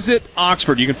Visit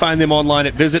Oxford. You can find them online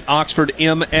at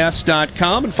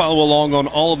visitoxfordms.com and follow along on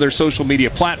all of their social media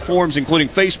platforms, including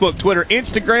Facebook, Twitter,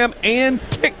 Instagram, and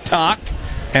TikTok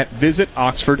at Visit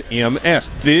Oxford MS.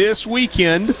 This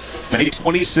weekend, May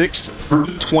 26th through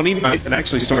the 29th, and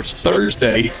actually starts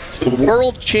Thursday, it's the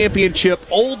World Championship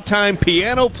Old Time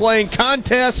Piano Playing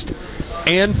Contest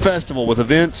and Festival with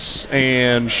events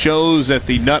and shows at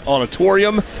the Nutt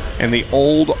Auditorium and the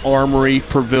Old Armory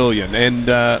Pavilion. And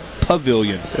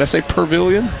Pavilion. Did I say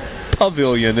Pavilion?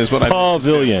 Pavilion is what I meant.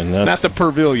 Pavilion. Not the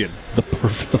Pavilion. The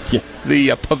Pavilion.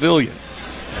 The Pavilion.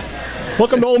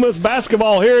 Welcome to Ole Miss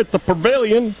basketball here at the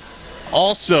Pavilion.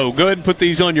 Also, go ahead and put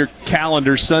these on your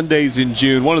calendar, Sundays in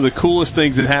June. One of the coolest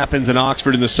things that happens in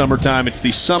Oxford in the summertime, it's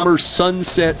the Summer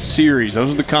Sunset Series.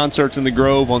 Those are the concerts in the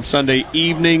Grove on Sunday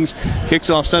evenings. Kicks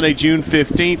off Sunday, June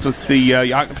 15th with the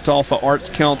Yoknapatawpha Arts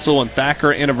Council and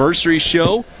Thacker Anniversary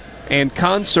Show and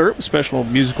concert with special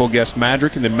musical guest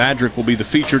Madrick, and then Madrick will be the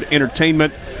featured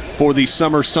entertainment for the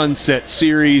Summer Sunset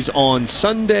Series on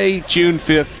Sunday, June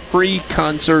 5th. Free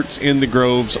concerts in the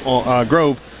Grove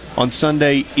on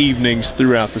Sunday evenings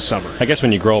throughout the summer. I guess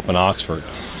when you grow up in Oxford,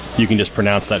 you can just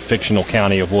pronounce that fictional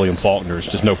county of William Faulkner.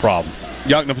 It's just no problem.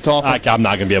 Yoknapatawpha? I'm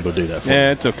not going to be able to do that for you.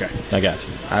 Yeah, it's okay. I got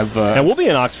you. And we'll be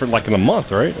in Oxford like in a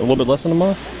month, right? A little bit less than a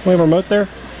month? We have a remote there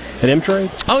at M-Trade?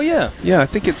 Oh, yeah. Yeah, I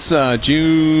think it's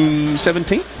June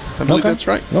 17th. I believe that's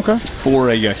right. Okay. For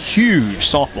a huge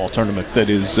softball tournament that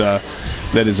is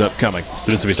upcoming.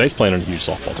 Mississippi State's playing in a huge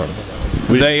softball tournament.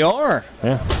 They are.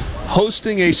 Yeah.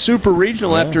 Hosting a super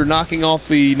regional after knocking off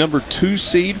the number 2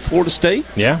 seed Florida State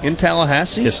in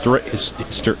Tallahassee. Historic is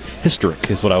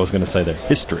what I was going to say there.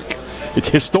 Historic. It's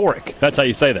historic. That's how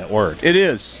you say that word. It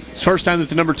is. It's the first time that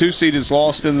the number 2 seed is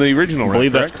lost in the regional round. I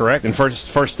believe that's correct. And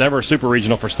first ever super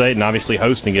regional for State, and obviously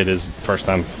hosting it is the first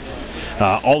time.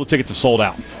 All the tickets have sold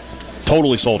out.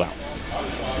 Totally sold out.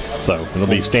 So it'll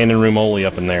be standing room only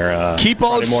up in there. Keep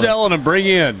on selling and bring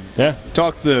in. Yeah.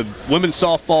 Talk the women's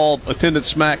softball attendance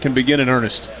smack can begin in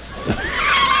earnest.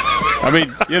 I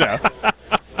mean,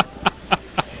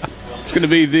 it's going to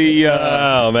be the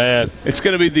it's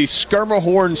going to be the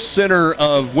Schermerhorn Center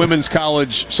of women's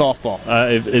college softball.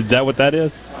 Is that what that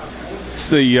is?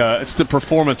 It's the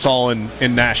performance hall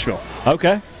in Nashville.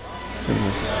 Okay.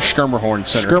 Schermerhorn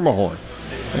Center. Schermerhorn.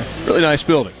 Yeah. Really nice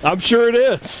building. I'm sure it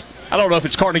is. I don't know if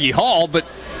it's Carnegie Hall, but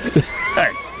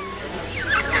hey.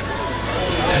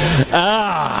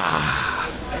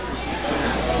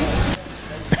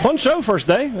 Fun show first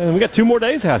day. And we got 2 more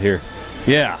days out here.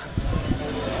 Yeah.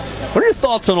 What are your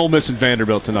thoughts on Ole Miss and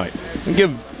Vanderbilt tonight?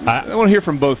 I want to hear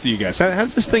from both of you guys. How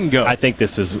does this thing go? I think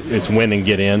this is win and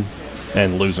get in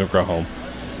and lose and go home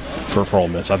for Ole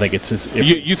Miss. I think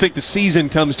you think the season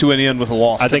comes to an end with a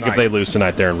loss. I think if they lose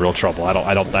tonight, they're in real trouble.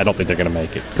 I don't think they're going to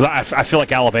make it because I feel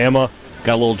like Alabama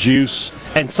got a little juice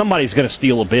and somebody's going to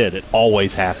steal a bid. It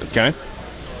always happens. Okay.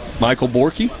 Michael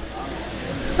Borky.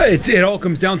 It all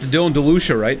comes down to Dylan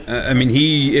DeLucia, right? I mean,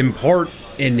 he in part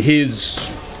in his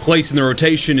place in the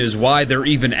rotation is why they're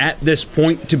even at this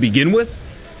point to begin with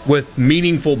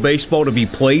meaningful baseball to be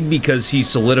played because he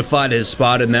solidified his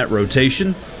spot in that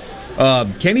rotation.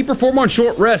 Can he perform on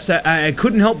short rest? I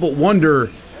couldn't help but wonder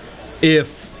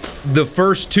if the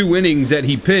first 2 innings that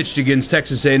he pitched against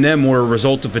Texas A&M were a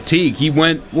result of fatigue. He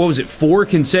went, 4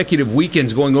 consecutive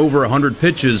weekends going over 100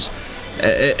 pitches,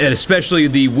 and especially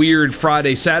the weird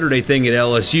Friday-Saturday thing at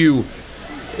LSU.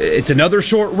 It's another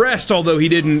short rest, although he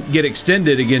didn't get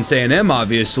extended against A&M,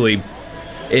 obviously.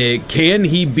 Can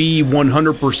he be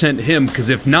 100% him? Because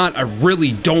if not, I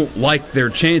really don't like their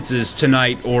chances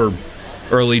tonight or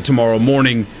early tomorrow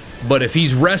morning. But if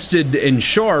he's rested and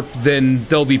sharp, then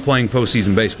they'll be playing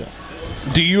postseason baseball.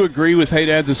 Do you agree with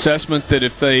Haydad's assessment that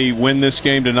if they win this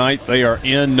game tonight, they are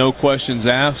in, no questions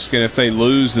asked, and if they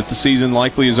lose, that the season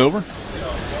likely is over?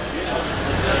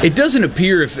 It doesn't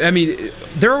appear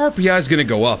their RPI is going to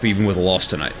go up even with a loss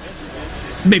tonight.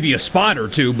 Maybe a spot or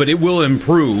two, but it will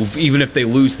improve even if they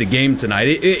lose the game tonight.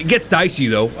 It gets dicey,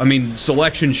 though.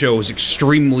 Selection shows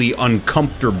extremely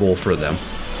uncomfortable for them.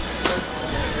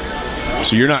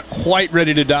 So you're not quite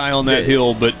ready to die on that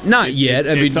hill, but not yet.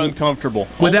 It's uncomfortable.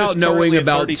 Without knowing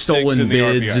about stolen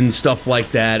bids and stuff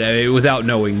like that, without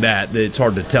knowing that, it's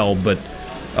hard to tell. But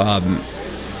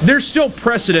there's still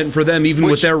precedent for them, even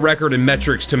with their record and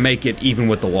metrics, to make it even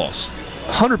with the loss.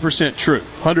 100% true.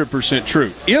 100%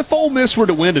 true. If Ole Miss were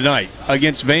to win tonight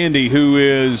against Vandy, who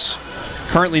is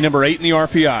currently number 8 in the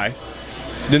RPI,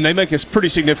 then they make a pretty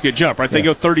significant jump, right? They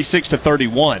go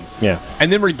 36-31. Yeah.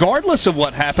 And then regardless of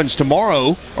what happens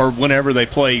tomorrow or whenever they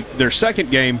play their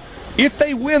second game, if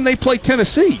they win, they play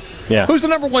Tennessee. Yeah. Who's the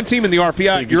number 1 team in the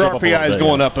RPI? Your RPI is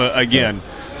going up again.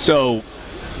 Yeah. So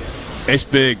it's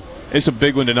big. It's a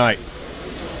big one tonight.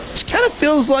 It kind of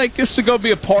feels like this is going to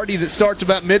be a party that starts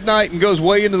about midnight and goes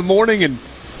way into the morning. And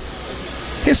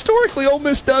historically, Ole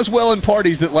Miss does well in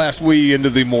parties that last way into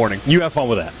the morning. You have fun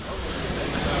with that.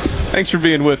 Thanks for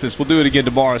being with us. We'll do it again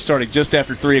tomorrow, starting just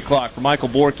after 3 o'clock. For Michael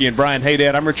Borky and Brian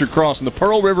Haydad, I'm Richard Cross in the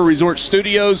Pearl River Resort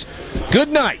Studios. Good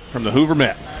night from the Hoover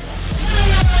Met.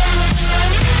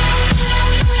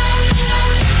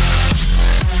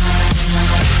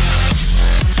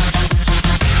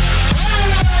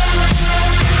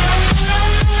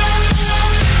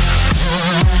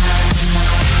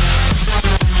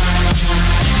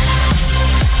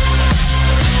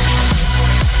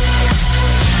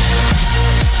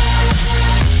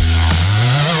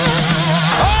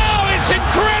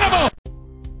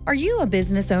 Are you a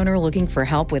business owner looking for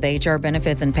help with HR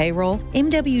benefits and payroll?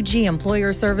 MWG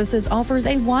Employer Services offers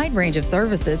a wide range of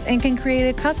services and can create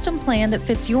a custom plan that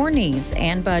fits your needs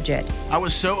and budget. I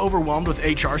was so overwhelmed with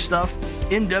HR stuff.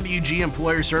 MWG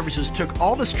Employer Services took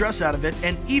all the stress out of it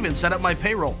and even set up my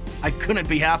payroll. I couldn't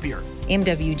be happier.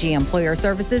 MWG Employer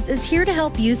Services is here to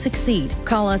help you succeed.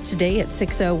 Call us today at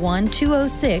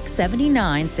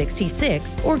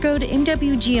 601-206-7966 or go to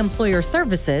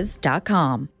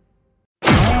MWGEmployerServices.com.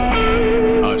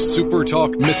 A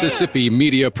SuperTalk Mississippi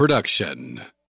media production.